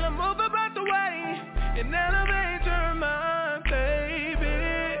 tell 'em move about the way, and elevate your mind,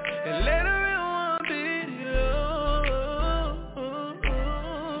 baby, and let a real one beat it up.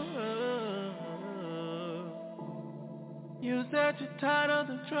 You said you're tired of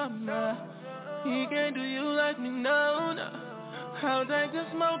the drama, He can't do you like me, no, no. I'll take the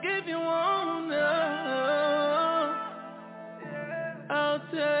smoke if you want, no. I'll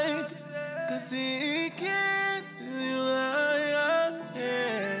take it, 'cause he can't do you like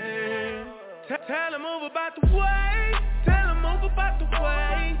yeah. Tell him move about the way, tell him move about the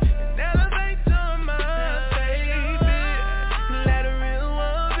way, and elevate to my baby. Let a real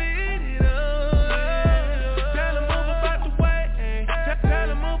one beat it up. Tell him move about the way, tell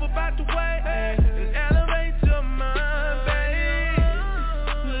him move about the way, and elevate to my baby.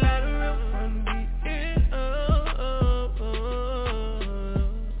 Let a real one beat it up.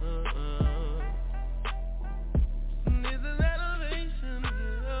 This is elevation,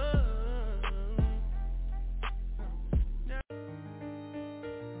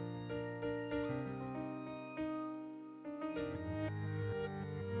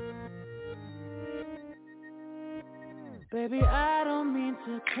 Baby, I don't mean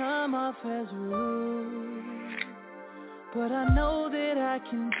to come off as rude, but I know that I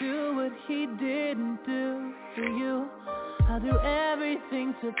can do what he didn't do for you. I'll do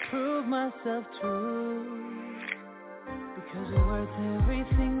everything to prove myself true, because you're worth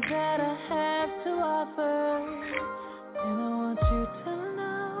everything that I have to offer. And I want you to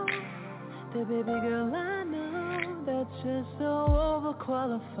know that, baby girl, I know that you're so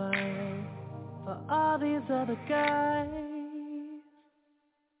overqualified for all these other guys.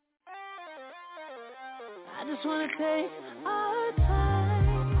 I just wanna take our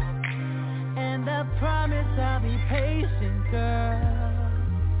time, and I promise I'll be patient, girl.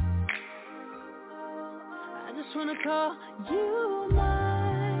 I just wanna call you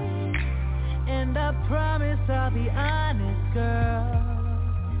mine, and I promise I'll be honest, girl.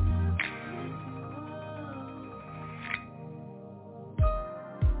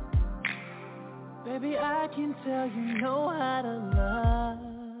 Baby, I can tell you know how to love,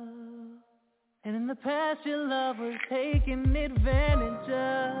 and in the past your love was taken advantage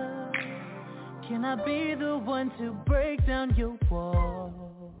of. Can I be the one to break down your walls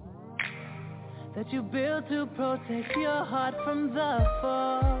that you built to protect your heart from the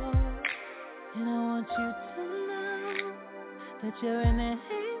fall? And I want you to know that you're an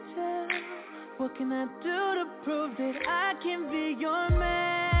angel. What can I do to prove that I can be your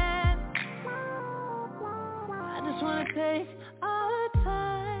man? I just wanna take our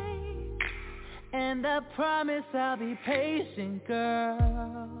time, and I promise I'll be patient,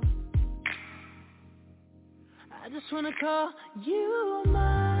 girl. I just wanna call you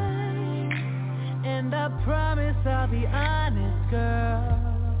mine, and I promise I'll be honest, girl.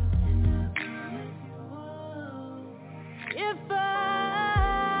 If I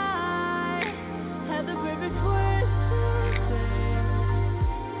had the perfect words to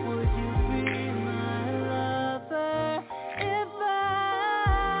say, would you be my lover? If I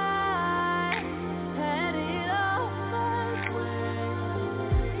had it all my way,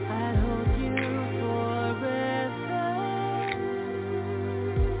 I'd hold you forever.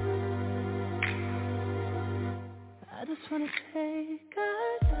 I just wanna take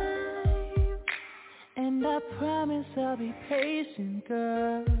our time, and I promise I'll be patient,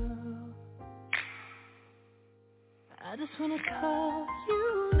 girl. I just wanna call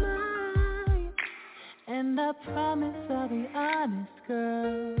you mine, and I promise I'll be honest,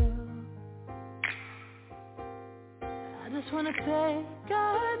 girl. I just wanna take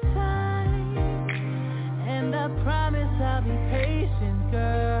our time, and I promise I'll be patient,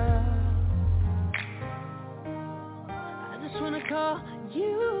 girl. I just wanna call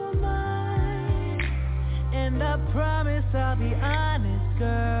you mine, and I promise I'll be honest,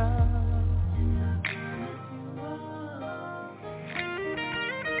 girl.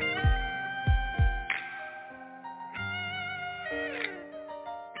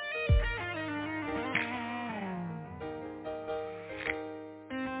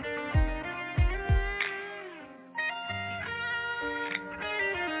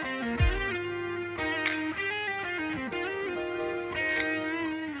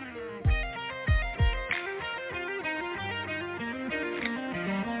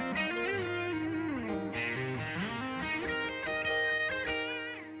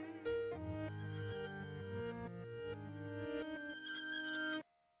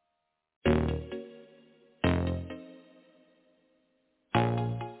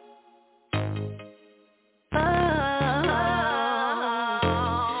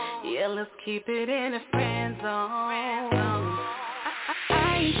 Keep it in a friend zone.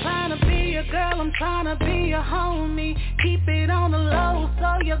 I ain't tryna be your girl, I'm tryna be your homie. Keep it on the low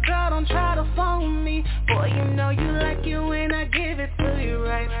so your girl don't try to phone me. Boy, you know you like you when I give it to you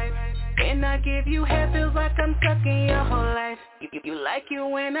right. When I give you head, feels like I'm stuck in your whole life. You like it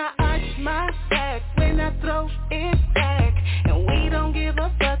when I arch my back, when I throw it back, and we don't give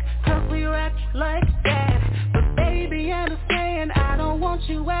a fuck, cause we rock like that. But baby, understand, I don't want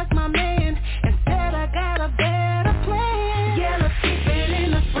you as my man, instead I got a better plan. Yeah, let's keep it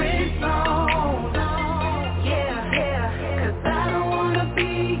in the friend zone. Yeah, cause I don't wanna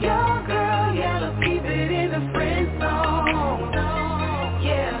be your girl. Yeah, let's keep it in the friend zone.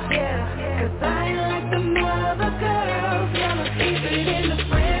 Yeah, cause I ain't like them other girls. Yeah, let's keep it in the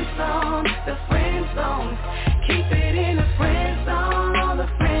friend zone, the friend zone. Keep it in the friend zone, the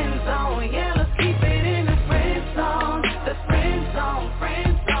friend zone. Yeah, let's keep it in the friend zone, the friend zone,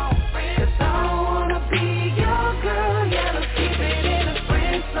 friend zone. Cause I don't wanna be your girl. Yeah, let's keep it in the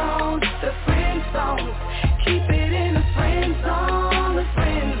friend zone, the friend zone. Keep it in the friend zone, the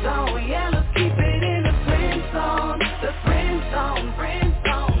friend zone. Yeah, let's keep it in the friend zone, the friend zone, friend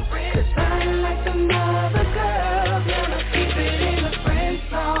zone. Cause I ain't like them other girls. Yeah, let's keep it in the friend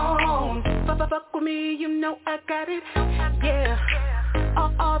zone. Fuck with me, you know I got it. Yeah,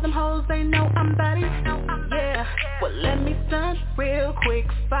 all them hoes, they know I'm about it. Yeah, well let me stunt real quick.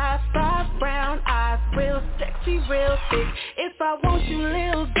 5'5" brown eyes, real sexy, real thick. If I want you,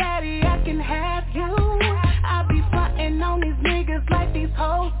 little daddy, I can have you. I be frontin' on these niggas like these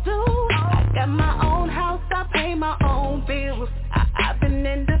hoes do. I got my own house, I pay my own bills. I've been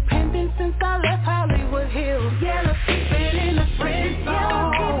independent since I left Hollywood Hills. Yeah, let's keep it in the friend zone. Yeah,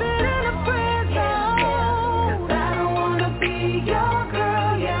 let's keep it in the friend zone. Cause I don't wanna be your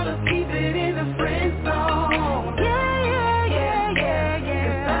girl. Yeah, let's keep it in the friend zone. Yeah.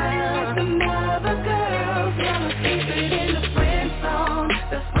 Cause I ain't like them other girls. Yeah, let's keep it in the friend zone,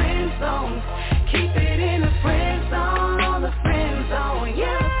 the friend zone. Keep it in the friend zone, the friend zone.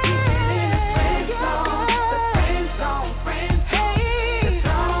 Yeah, let's keep it in the friend zone, the friend zone, friend zone. Cause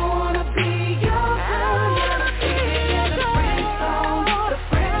I don't wanna be your girl. Yeah, let's keep it in the friend zone, the friend zone. Keep it in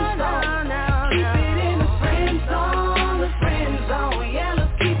the friend zone, the friend zone. Yeah,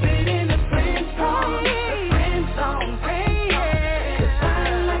 let's keep it in the friend zone, the friend zone, friend zone. Cause I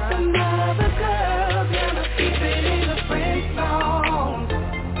ain't like them other girls. Yeah, let's keep it in the friend zone.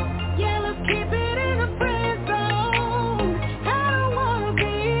 Yeah, let's keep it in the friend zone. I don't wanna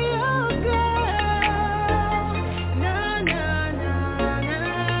be your girl. No.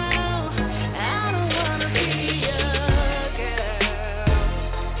 I don't wanna be your girl.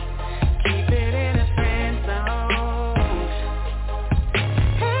 Keep it in the friend zone.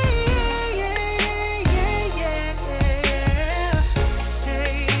 Hey, yeah.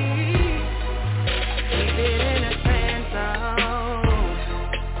 Hey, keep it in the friend zone.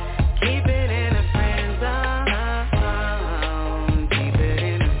 Keep it in the friend zone. Keep it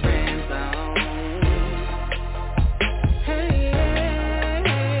in the friend zone. Hey,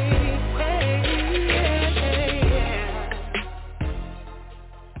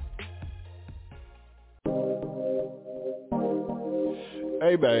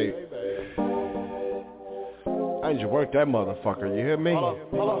 Hey, babe. I need you to work that motherfucker, you hear me?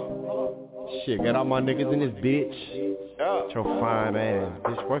 Shit, got all my niggas in this bitch. Your fine ass,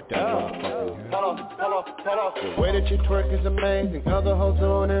 bitch, work that motherfucker, you hear me? The way that you twerk is amazing, other hoes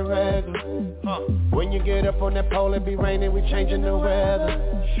doing it regular. When you get up on that pole, it be raining, we changing the weather.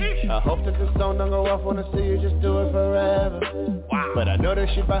 I hope that this song don't go off, wanna see you just do it forever. But I know that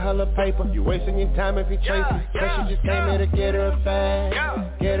shit by hella paper, you wasting your time if you chasing. Cause she just came here to get her a bag,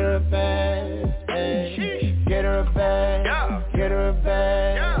 get her a bag, hey. Get her a bag, get her a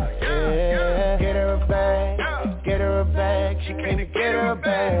bag, yeah. Get her a bag, get her a bag, she came to get her a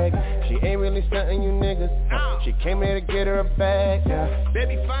bag. She ain't really stunting you niggas, she came here to get her a bag, yeah.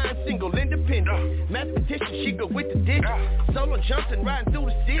 Baby fine, single, independent, mathematician, she go with the digits. Solo Johnson riding through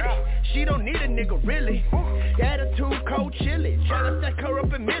the city, she don't need a nigga really. Attitude cold chilly, tryna stack her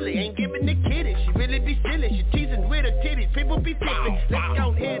up in Millie. Ain't giving the kitty, she really be silly. She teasing with her titties, people be pissing. Let's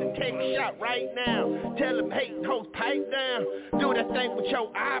go ahead and take a shot right now. Tell them hating hoes pipe down. Do that thing with your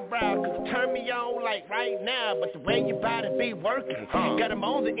eyebrow, cause it turn me on like right now. But the way your body be working, got them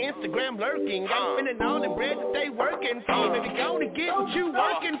on the Instagram lurking. Got them spending all the bread that they working for. Baby, gonna get what you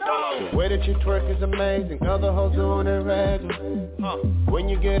working for. The way that you twerk is amazing, other hoes doing it regular. When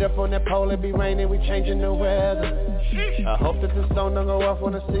you get up on that pole, it be raining, we changing the weather. I hope that this song don't go off,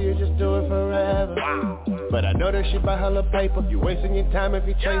 wanna see you just do it forever. But I know that shit by hella paper, you wasting your time if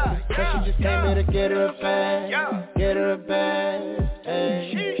you chasing. Cause she just came here to get her a bag, get her a bag,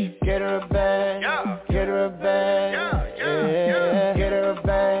 hey. Get her a bag, get her a bag, yeah. Get her a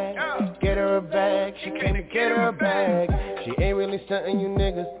bag, get her a bag, she came to get her a bag. She ain't really stunting you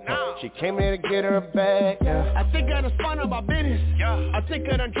niggas, she came here to get her a bag, yeah. I think I done spun up my business. I think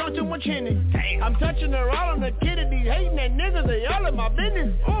I done drunk too much Henny. I'm touching her all on the kitty. These hating that niggas, they all in my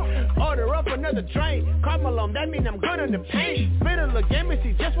business. Order up another drink. Carmel on, that mean I'm good on the paint. Spit a look at me,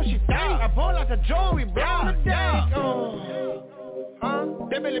 see just what she think. I bought like a jewelry brown today.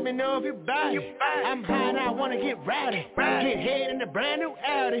 They be let me know if you buy it. I'm high now, I wanna get rowdy. Get head in the brand new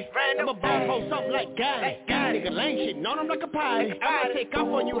Audi. I'ma ball for something like Gotti. Nigga lame shit, known I'm like a potty. I'ma take off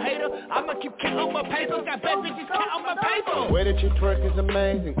on you hater. I'ma keep counting my paper. Got bad bitches counting my paper. The way that you twerk is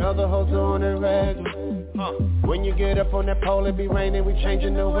amazing. Other hoes doing it regular. When you get up on that pole, it be raining, we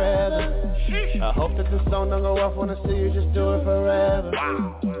changing the weather. I hope that the song don't go off, wanna see you just do it forever.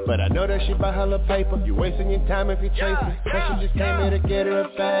 But I know that she buy hella paper. You wasting your time if you chasing. Cause she just came here to get her a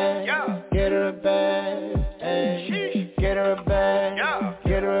bag. Get her a bag. Ay. Get her a bag.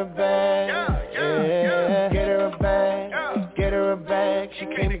 Get her a bag. Yeah. Get her a bag. Get her a bag. She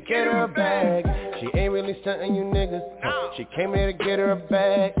came to get her a bag. She ain't really stunting you niggas. She came here to get her a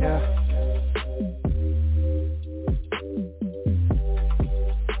bag.